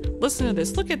shit, listen to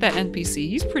this. Look at that NPC.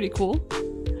 He's pretty cool.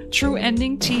 True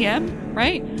ending TM,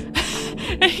 right?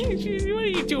 What are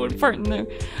you doing farting there?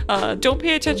 Don't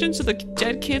pay attention to the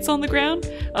dead kids on the ground.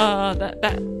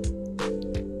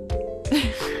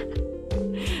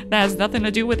 That has nothing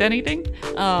to do with anything.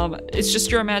 It's just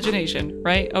your imagination,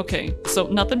 right? Okay, so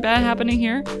nothing bad happening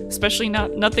here, especially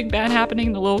nothing bad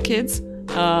happening to little kids.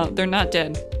 They're not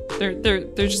dead. They're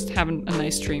just having a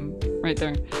nice dream right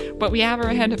there. But we have our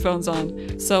headphones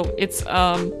on, so it's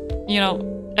you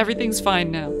know, everything's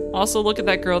fine now. Also, look at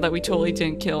that girl that we totally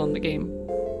didn't kill in the game.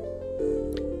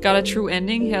 Got a true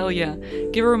ending? Hell yeah.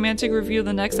 Give a romantic review of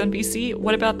the next NPC?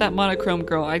 What about that monochrome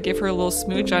girl? I'd give her a little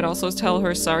smooch. I'd also tell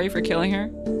her sorry for killing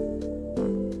her.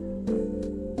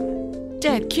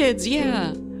 Dead kids,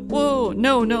 yeah. Whoa,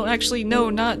 no, actually, no,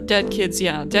 not dead kids,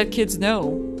 yeah. Dead kids,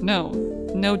 no.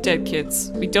 No dead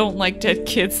kids. We don't like dead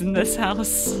kids in this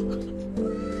house.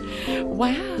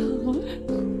 Wow.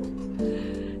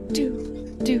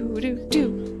 Do do do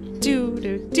do do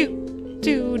do do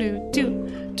do do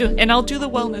do do. And I'll do the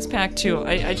wellness pack too.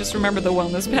 I just remember the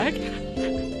wellness pack.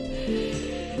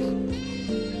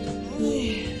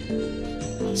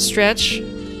 Stretch.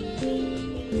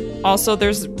 Also,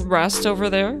 there's Rust over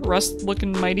there. Rust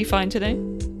looking mighty fine today.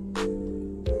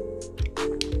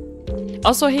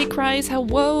 Also, hey Cries,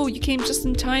 whoa, you came just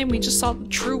in time. We just saw the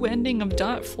true ending of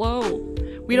Dot Flow.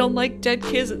 We don't like dead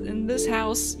kids in this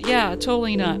house. Yeah,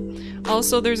 totally not.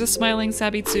 Also, there's a smiling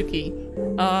Sabitsuki.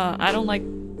 I don't like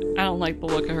the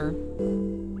look of her.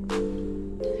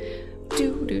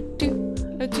 Do do do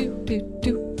do do do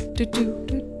do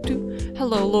do do.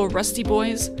 Hello, little rusty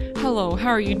boys. Hello, how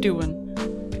are you doing?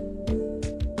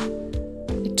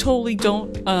 I totally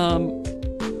don't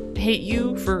hate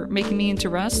you for making me into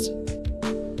Rust.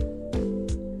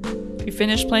 You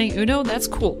finished playing Uno? That's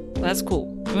cool. That's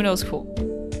cool. Uno's cool.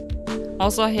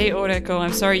 Also, hey Oreko,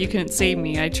 I'm sorry you couldn't save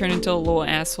me. I turned into a little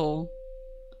asshole.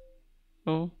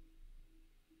 Oh.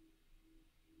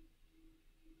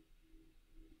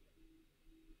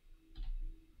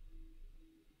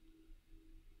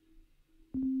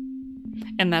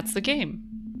 And that's the game.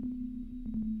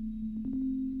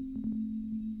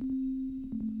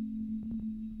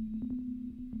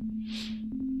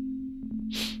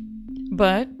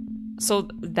 But, so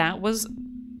that was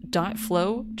Dot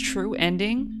Flow, true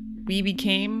ending. We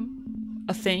became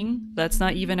a thing that's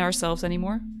not even ourselves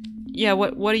anymore. Yeah,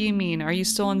 what do you mean? Are you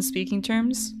still on speaking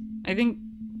terms? I think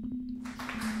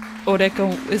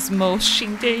Oreko is most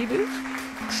Shinderu.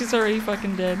 She's already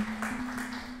fucking dead.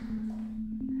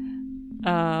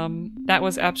 That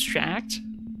was abstract.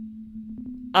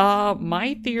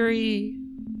 My theory...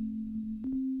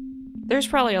 There's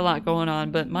probably a lot going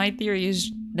on, but my theory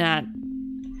is that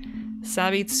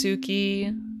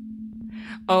Sabitsuki...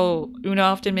 Oh, Uno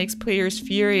often makes players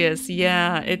furious.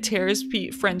 Yeah, it tears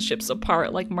friendships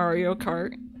apart like Mario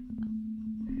Kart.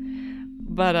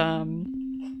 But,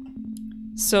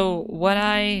 so what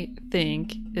I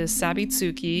think is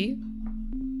Sabitsuki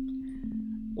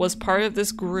was part of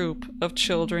this group of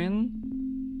children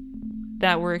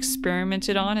that were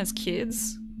experimented on as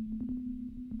kids.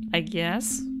 I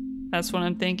guess. That's what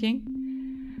I'm thinking.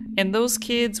 And those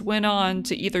kids went on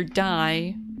to either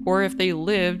die, or if they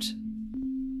lived,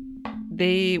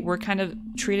 they were kind of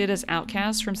treated as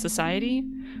outcasts from society,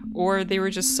 or they were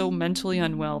just so mentally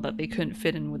unwell that they couldn't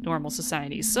fit in with normal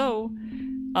society. So,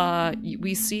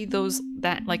 we see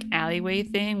that like alleyway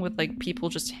thing with like people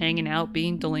just hanging out,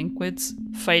 being delinquents,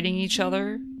 fighting each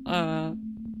other,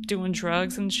 doing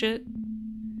drugs and shit.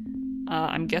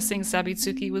 I'm guessing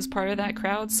Sabitsuki was part of that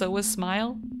crowd, so was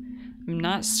Smile. I'm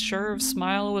not sure if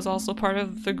Smile was also part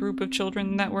of the group of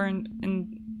children that were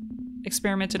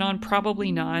experimented on.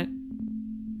 Probably not.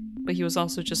 But he was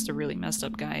also just a really messed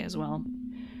up guy as well.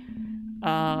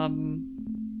 And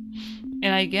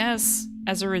I guess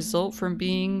as a result from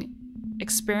being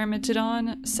experimented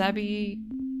on, Sabi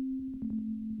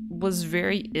was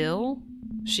very ill.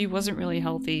 She wasn't really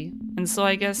healthy. And so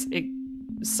I guess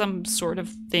some sort of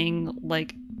thing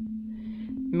like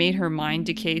made her mind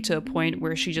decay to a point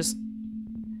where she just,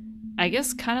 I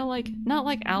guess kind of like, not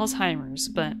like Alzheimer's,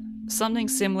 but something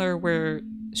similar where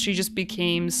she just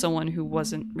became someone who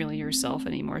wasn't really herself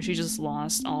anymore. She just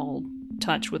lost all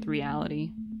touch with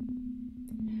reality.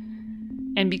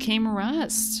 And became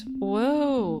Rust.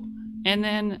 Whoa. And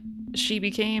then she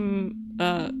became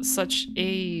such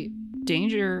a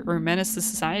danger or menace to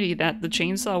society that the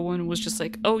chainsaw one was just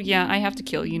like, oh yeah, I have to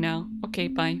kill you now. Okay,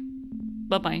 bye.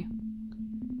 Bye-bye.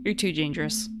 You're too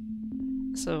dangerous.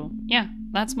 So, yeah,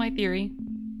 that's my theory.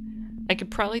 I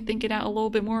could probably think it out a little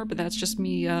bit more, but that's just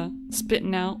me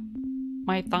spitting out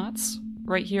my thoughts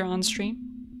right here on stream.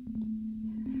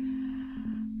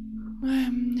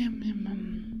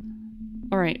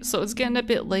 Alright, so it's getting a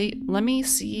bit late. Let me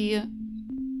see...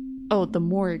 Oh, the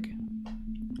morgue.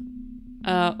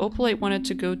 Opalite wanted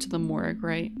to go to the morgue,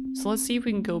 right? So let's see if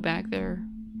we can go back there.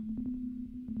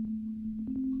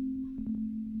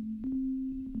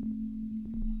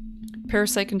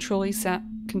 Parasite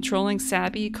controlling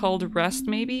Sabby called Rust,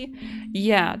 maybe?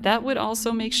 Yeah, that would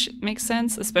also make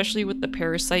sense, especially with the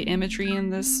parasite imagery in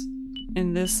this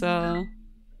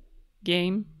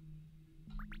game.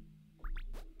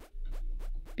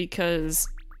 Because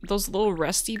those little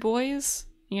rusty boys,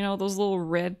 you know, those little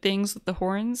red things with the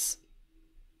horns,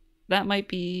 that might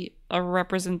be a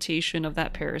representation of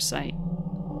that parasite.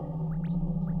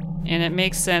 And it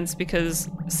makes sense because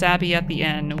Sabby at the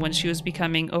end, when she was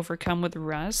becoming overcome with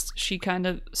rust, she kind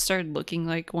of started looking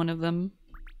like one of them.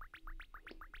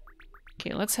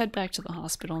 Okay, let's head back to the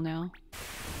hospital now.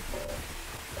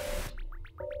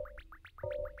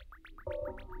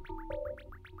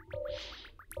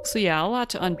 So yeah, a lot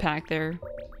to unpack there.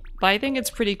 But I think it's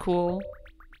pretty cool.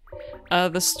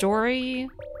 The story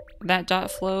that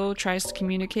 .flow tries to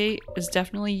communicate is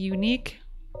definitely unique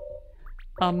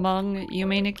among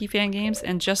Yume Nikki fan games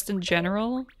and just in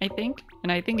general, I think.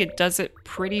 And I think it does it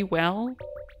pretty well.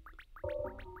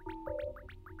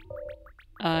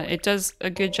 It does a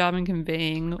good job in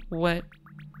conveying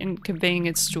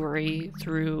its story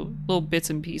through little bits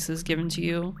and pieces given to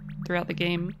you throughout the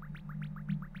game.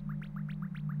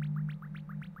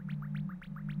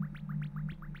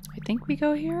 I think we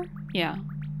go here? Yeah.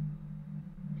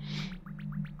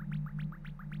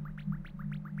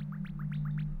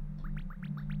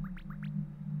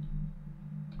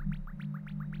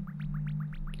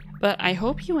 But I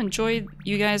hope you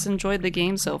guys enjoyed the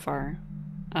game so far.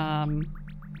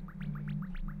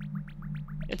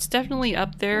 It's definitely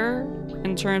up there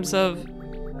in terms of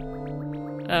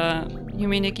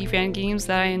Yume Nikki fan games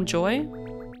that I enjoy.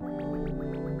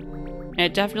 And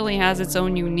it definitely has its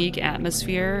own unique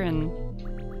atmosphere and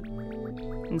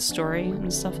story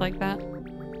and stuff like that.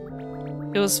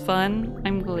 It was fun.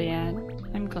 I'm glad.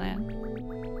 I'm glad.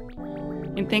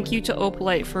 And thank you to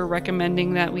Opalite for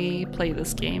recommending that we play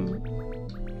this game.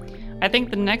 I think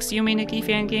the next Yume Nikki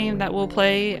fan game that we'll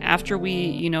play after we,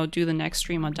 you know, do the next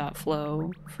stream on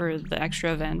 .flow for the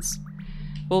extra events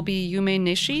will be Yume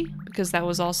Nishi, because that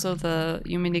was also the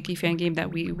Yume Nikki fan game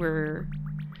that we were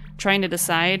trying to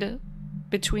decide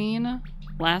between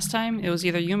last time. It was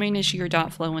either Yume Nishi or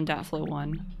 .flow and .flow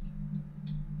 1.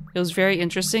 It was very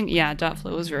interesting. Yeah,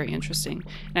 .flow was very interesting.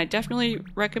 And I definitely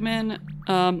recommend,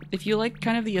 if you like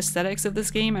kind of the aesthetics of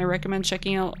this game, I recommend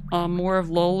checking out more of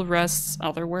Lol Rest's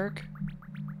other work.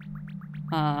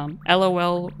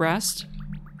 LOL Rest.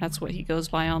 That's what he goes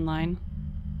by online.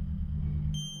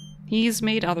 He's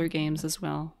made other games as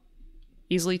well.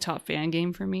 Easily top fan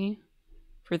game for me.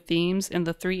 For themes and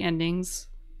the 3 endings.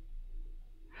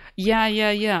 Yeah.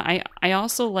 I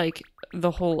also like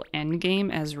the whole end game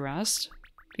as Rest.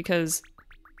 Because,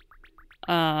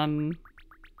 sorry,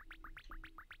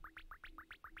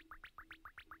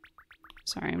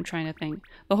 I'm trying to think.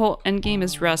 The whole endgame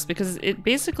is Rest because it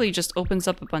basically just opens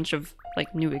up a bunch of,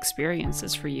 like, new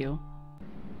experiences for you.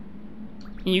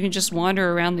 And you can just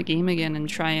wander around the game again and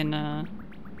try and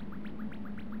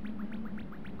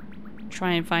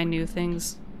find new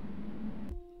things.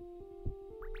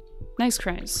 Nice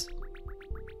cries.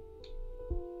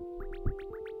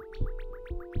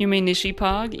 Yume Nishi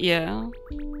Pog? Yeah.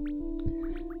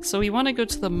 So we want to go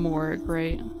to the morgue,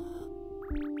 right?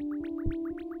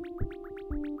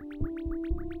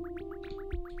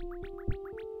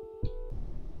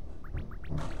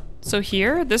 So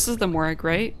here? This is the morgue,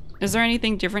 right? Is there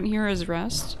anything different here as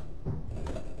Rest?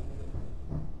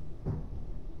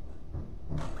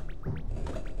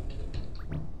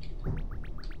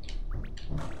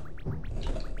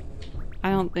 I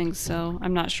don't think so.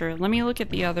 I'm not sure. Let me look at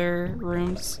the other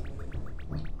rooms.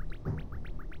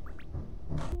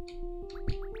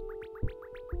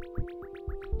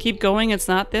 Keep going, it's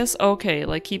not this? Okay,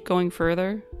 like keep going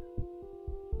further.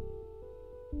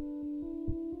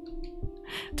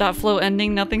 .flow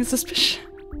ending, nothing suspicious.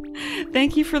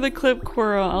 Thank you for the clip,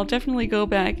 Cora. I'll definitely go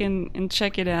back and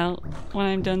check it out when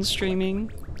I'm done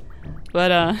streaming.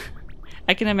 But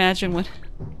I can imagine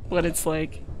what it's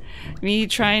like. Me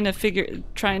trying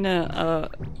to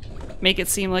make it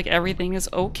seem like everything is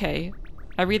okay.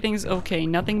 Everything's okay.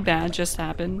 Nothing bad just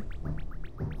happened.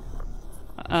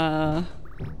 Oh,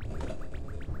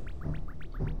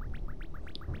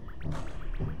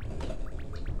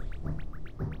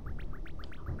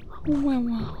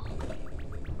 wow.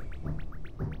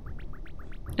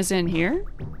 Is it in here?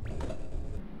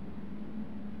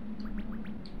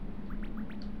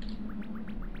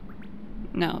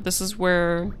 No, this is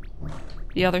where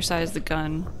the other side is the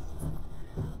gun.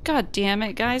 God damn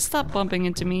it, guys, stop bumping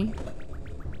into me.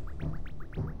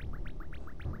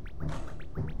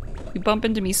 You bump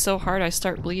into me so hard I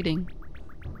start bleeding.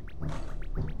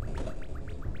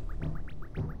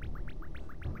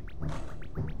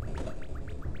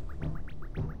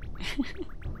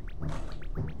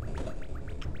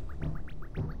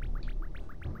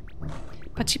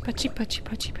 Pachi pachi pachi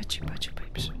pachi pachi pachi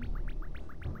pachi.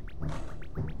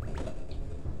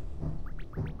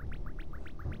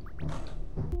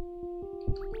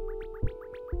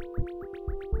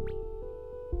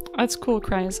 That's cool,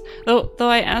 Cries. Though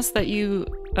I asked that you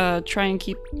try and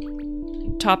keep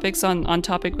topics on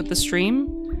topic with the stream.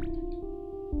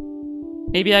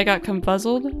 Maybe I got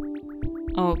confuzzled?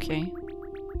 Oh, okay.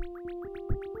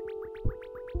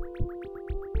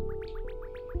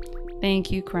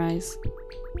 Thank you, Cries.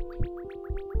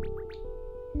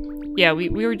 Yeah, we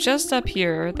were just up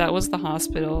here. That was the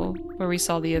hospital where we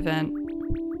saw the event.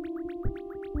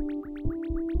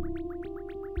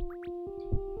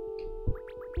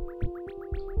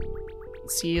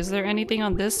 Let's see, is there anything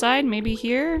on this side? Maybe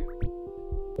here?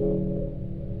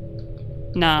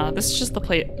 Nah, this is just the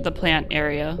plant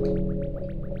area.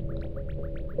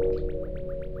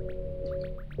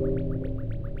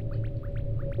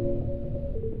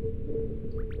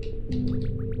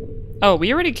 Oh,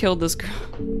 we already killed this girl.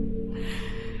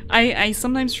 I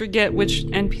sometimes forget which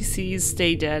NPCs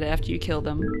stay dead after you kill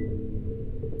them.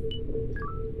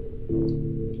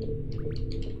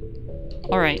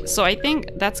 Alright, so I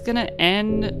think that's gonna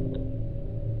end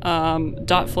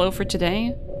dot flow for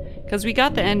today. Because we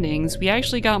got the endings. We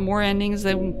actually got more endings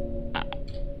than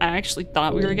I actually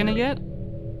thought we were gonna get.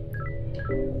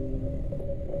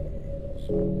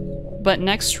 But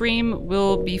next stream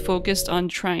will be focused on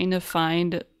trying to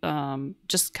find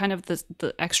just kind of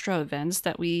the extra events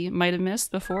that we might have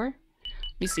missed before.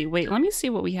 Let me see. Wait, let me see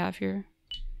what we have here.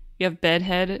 We have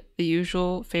Bedhead, the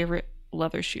usual favorite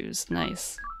leather shoes.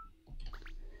 Nice.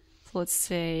 So let's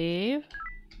save.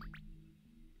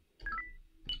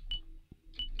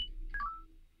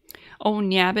 Oh,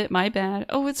 Nabbit, my bad.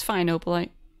 Oh, it's fine,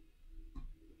 Opalite.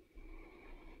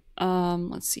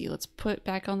 Let's see. Let's put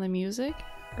back on the music.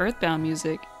 Earthbound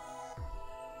music.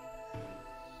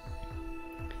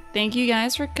 Thank you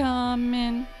guys for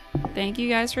coming. Thank you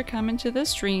guys for coming to the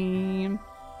stream.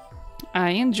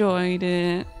 I enjoyed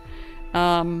it.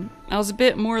 I was a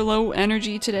bit more low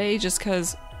energy today just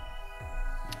because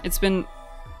it's been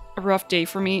a rough day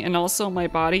for me, and also my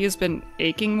body has been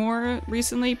aching more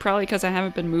recently, probably because I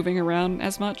haven't been moving around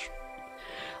as much.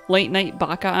 Late night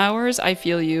baka hours, I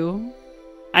feel you.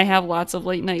 I have lots of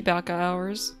late night baka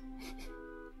hours.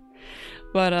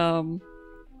 But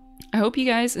I hope you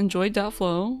guys enjoyed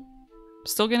 .flow.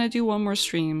 Still gonna do one more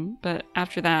stream, but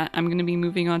after that I'm gonna be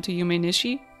moving on to Yume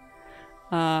Nishi.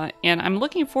 And I'm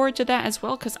looking forward to that as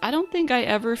well, because I don't think I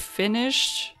ever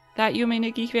finished that Yume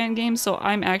Nikki fan game, so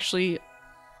I'm actually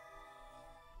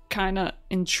kind of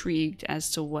intrigued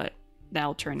as to what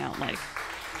that'll turn out like.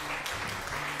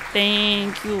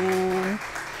 Thank you.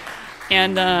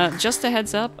 And just a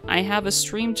heads up, I have a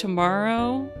stream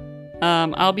tomorrow.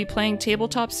 I'll be playing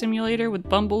Tabletop Simulator with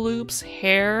Bumbleloops,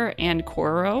 Hare, and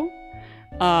Koro.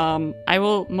 I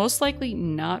will most likely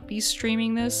not be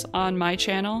streaming this on my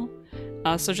channel,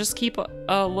 so just keep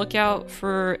a lookout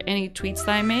for any tweets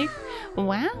that I make.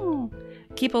 Wow!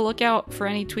 Keep a lookout for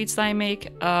any tweets that I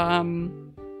make,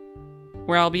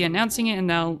 where I'll be announcing it,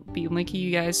 and I'll be linking you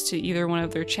guys to either one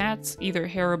of their chats, either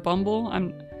Hare or Bumble.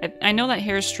 I know that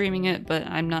Hare's streaming it, but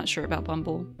I'm not sure about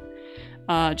Bumble.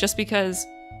 Just because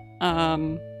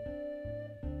I've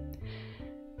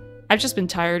just been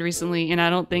tired recently, and I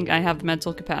don't think I have the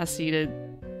mental capacity to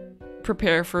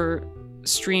prepare for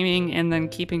streaming and then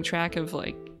keeping track of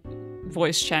like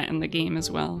voice chat in the game as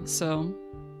well. So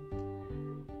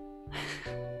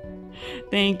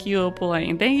thank you, Opalite,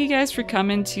 and thank you guys for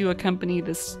coming to accompany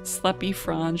this sleepy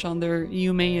Fronge on their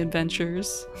Yume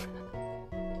adventures.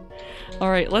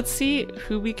 Alright, let's see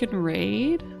who we can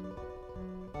raid.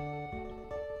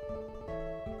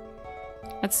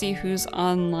 Let's see who's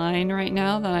online right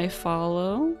now that I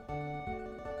follow.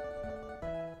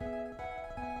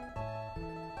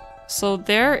 So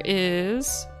there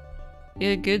is...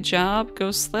 Yeah, good job.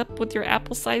 Go sleep with your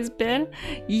apple-sized bed.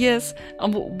 Yes.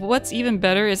 What's even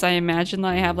better is I imagine that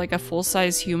I have like a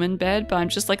full-size human bed, but I'm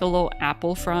just like a little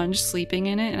apple Fronge sleeping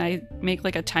in it, and I make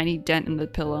like a tiny dent in the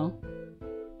pillow.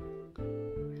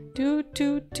 Do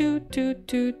do do do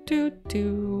do do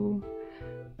do.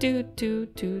 Do do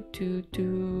do do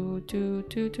do do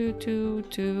do do do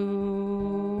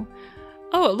do.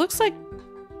 Oh, it looks like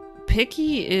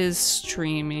Picky is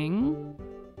streaming.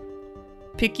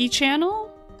 Picky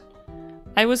channel?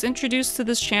 I was introduced to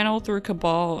this channel through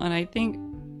Cabal, and I think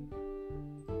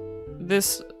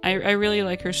this I really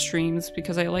like her streams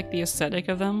because I like the aesthetic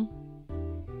of them.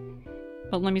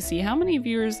 But let me see, how many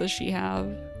viewers does she have?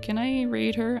 Can I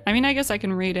raid her? I mean, I guess I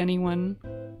can raid anyone.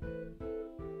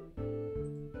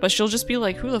 But she'll just be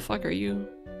like, who the fuck are you?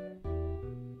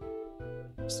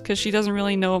 Because she doesn't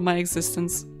really know of my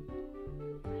existence.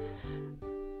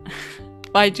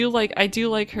 But I do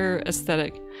like her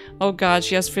aesthetic. Oh god,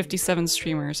 she has 57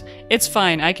 streamers. It's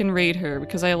fine, I can raid her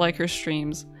because I like her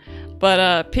streams.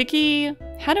 But Picky,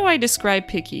 how do I describe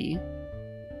Picky?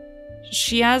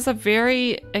 She has a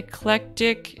very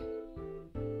eclectic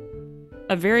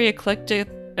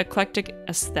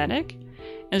aesthetic.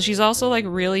 And she's also like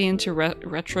really into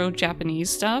retro Japanese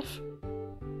stuff.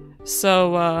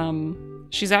 So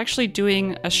she's actually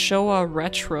doing a Showa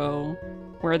retro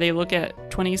where they look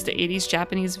at 20s to 80s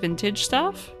Japanese vintage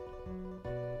stuff.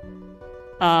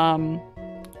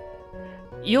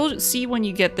 You'll see when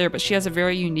you get there, but she has a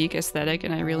very unique aesthetic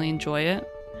and I really enjoy it.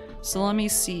 So let me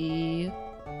see.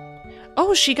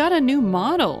 Oh, she got a new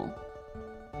model.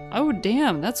 Oh,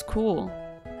 damn, that's cool.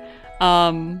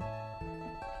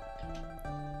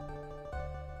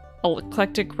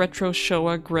 Eclectic Retro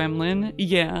Showa Gremlin.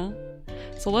 Yeah.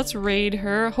 So let's raid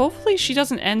her. Hopefully she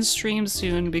doesn't end stream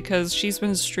soon because she's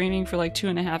been streaming for like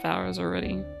 2.5 hours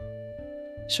already.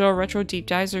 Showa Retro Deep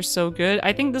Dives are so good.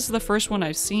 I think this is the first one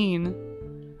I've seen.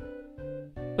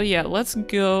 But yeah, let's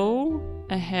go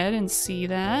ahead and see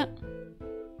that.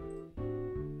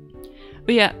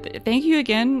 But yeah, thank you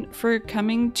again for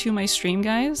coming to my stream,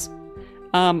 guys.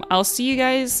 I'll see you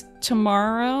guys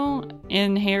tomorrow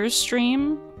in Hare's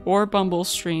stream or Bumble's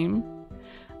stream.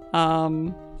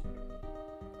 And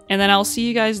then I'll see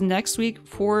you guys next week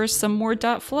for some more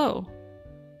 .flow.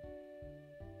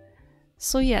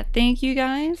 So yeah, thank you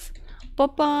guys.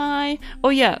 Bye-bye. Oh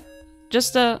yeah,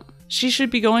 just she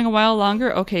should be going a while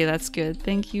longer. Okay, that's good.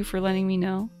 Thank you for letting me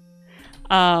know.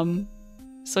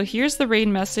 So here's the raid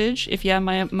message if you have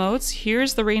my emotes.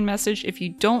 Here's the raid message if you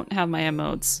don't have my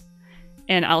emotes.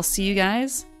 And I'll see you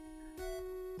guys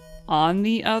on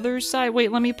the other side.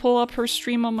 Wait, let me pull up her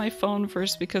stream on my phone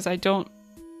first because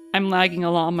I'm lagging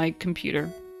a lot on my computer.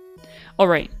 All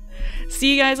right.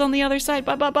 See you guys on the other side.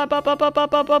 Bye bye bye bye bye bye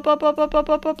bye bye bye bye bye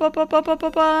bye bye bye bye bye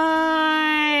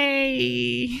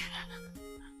bye.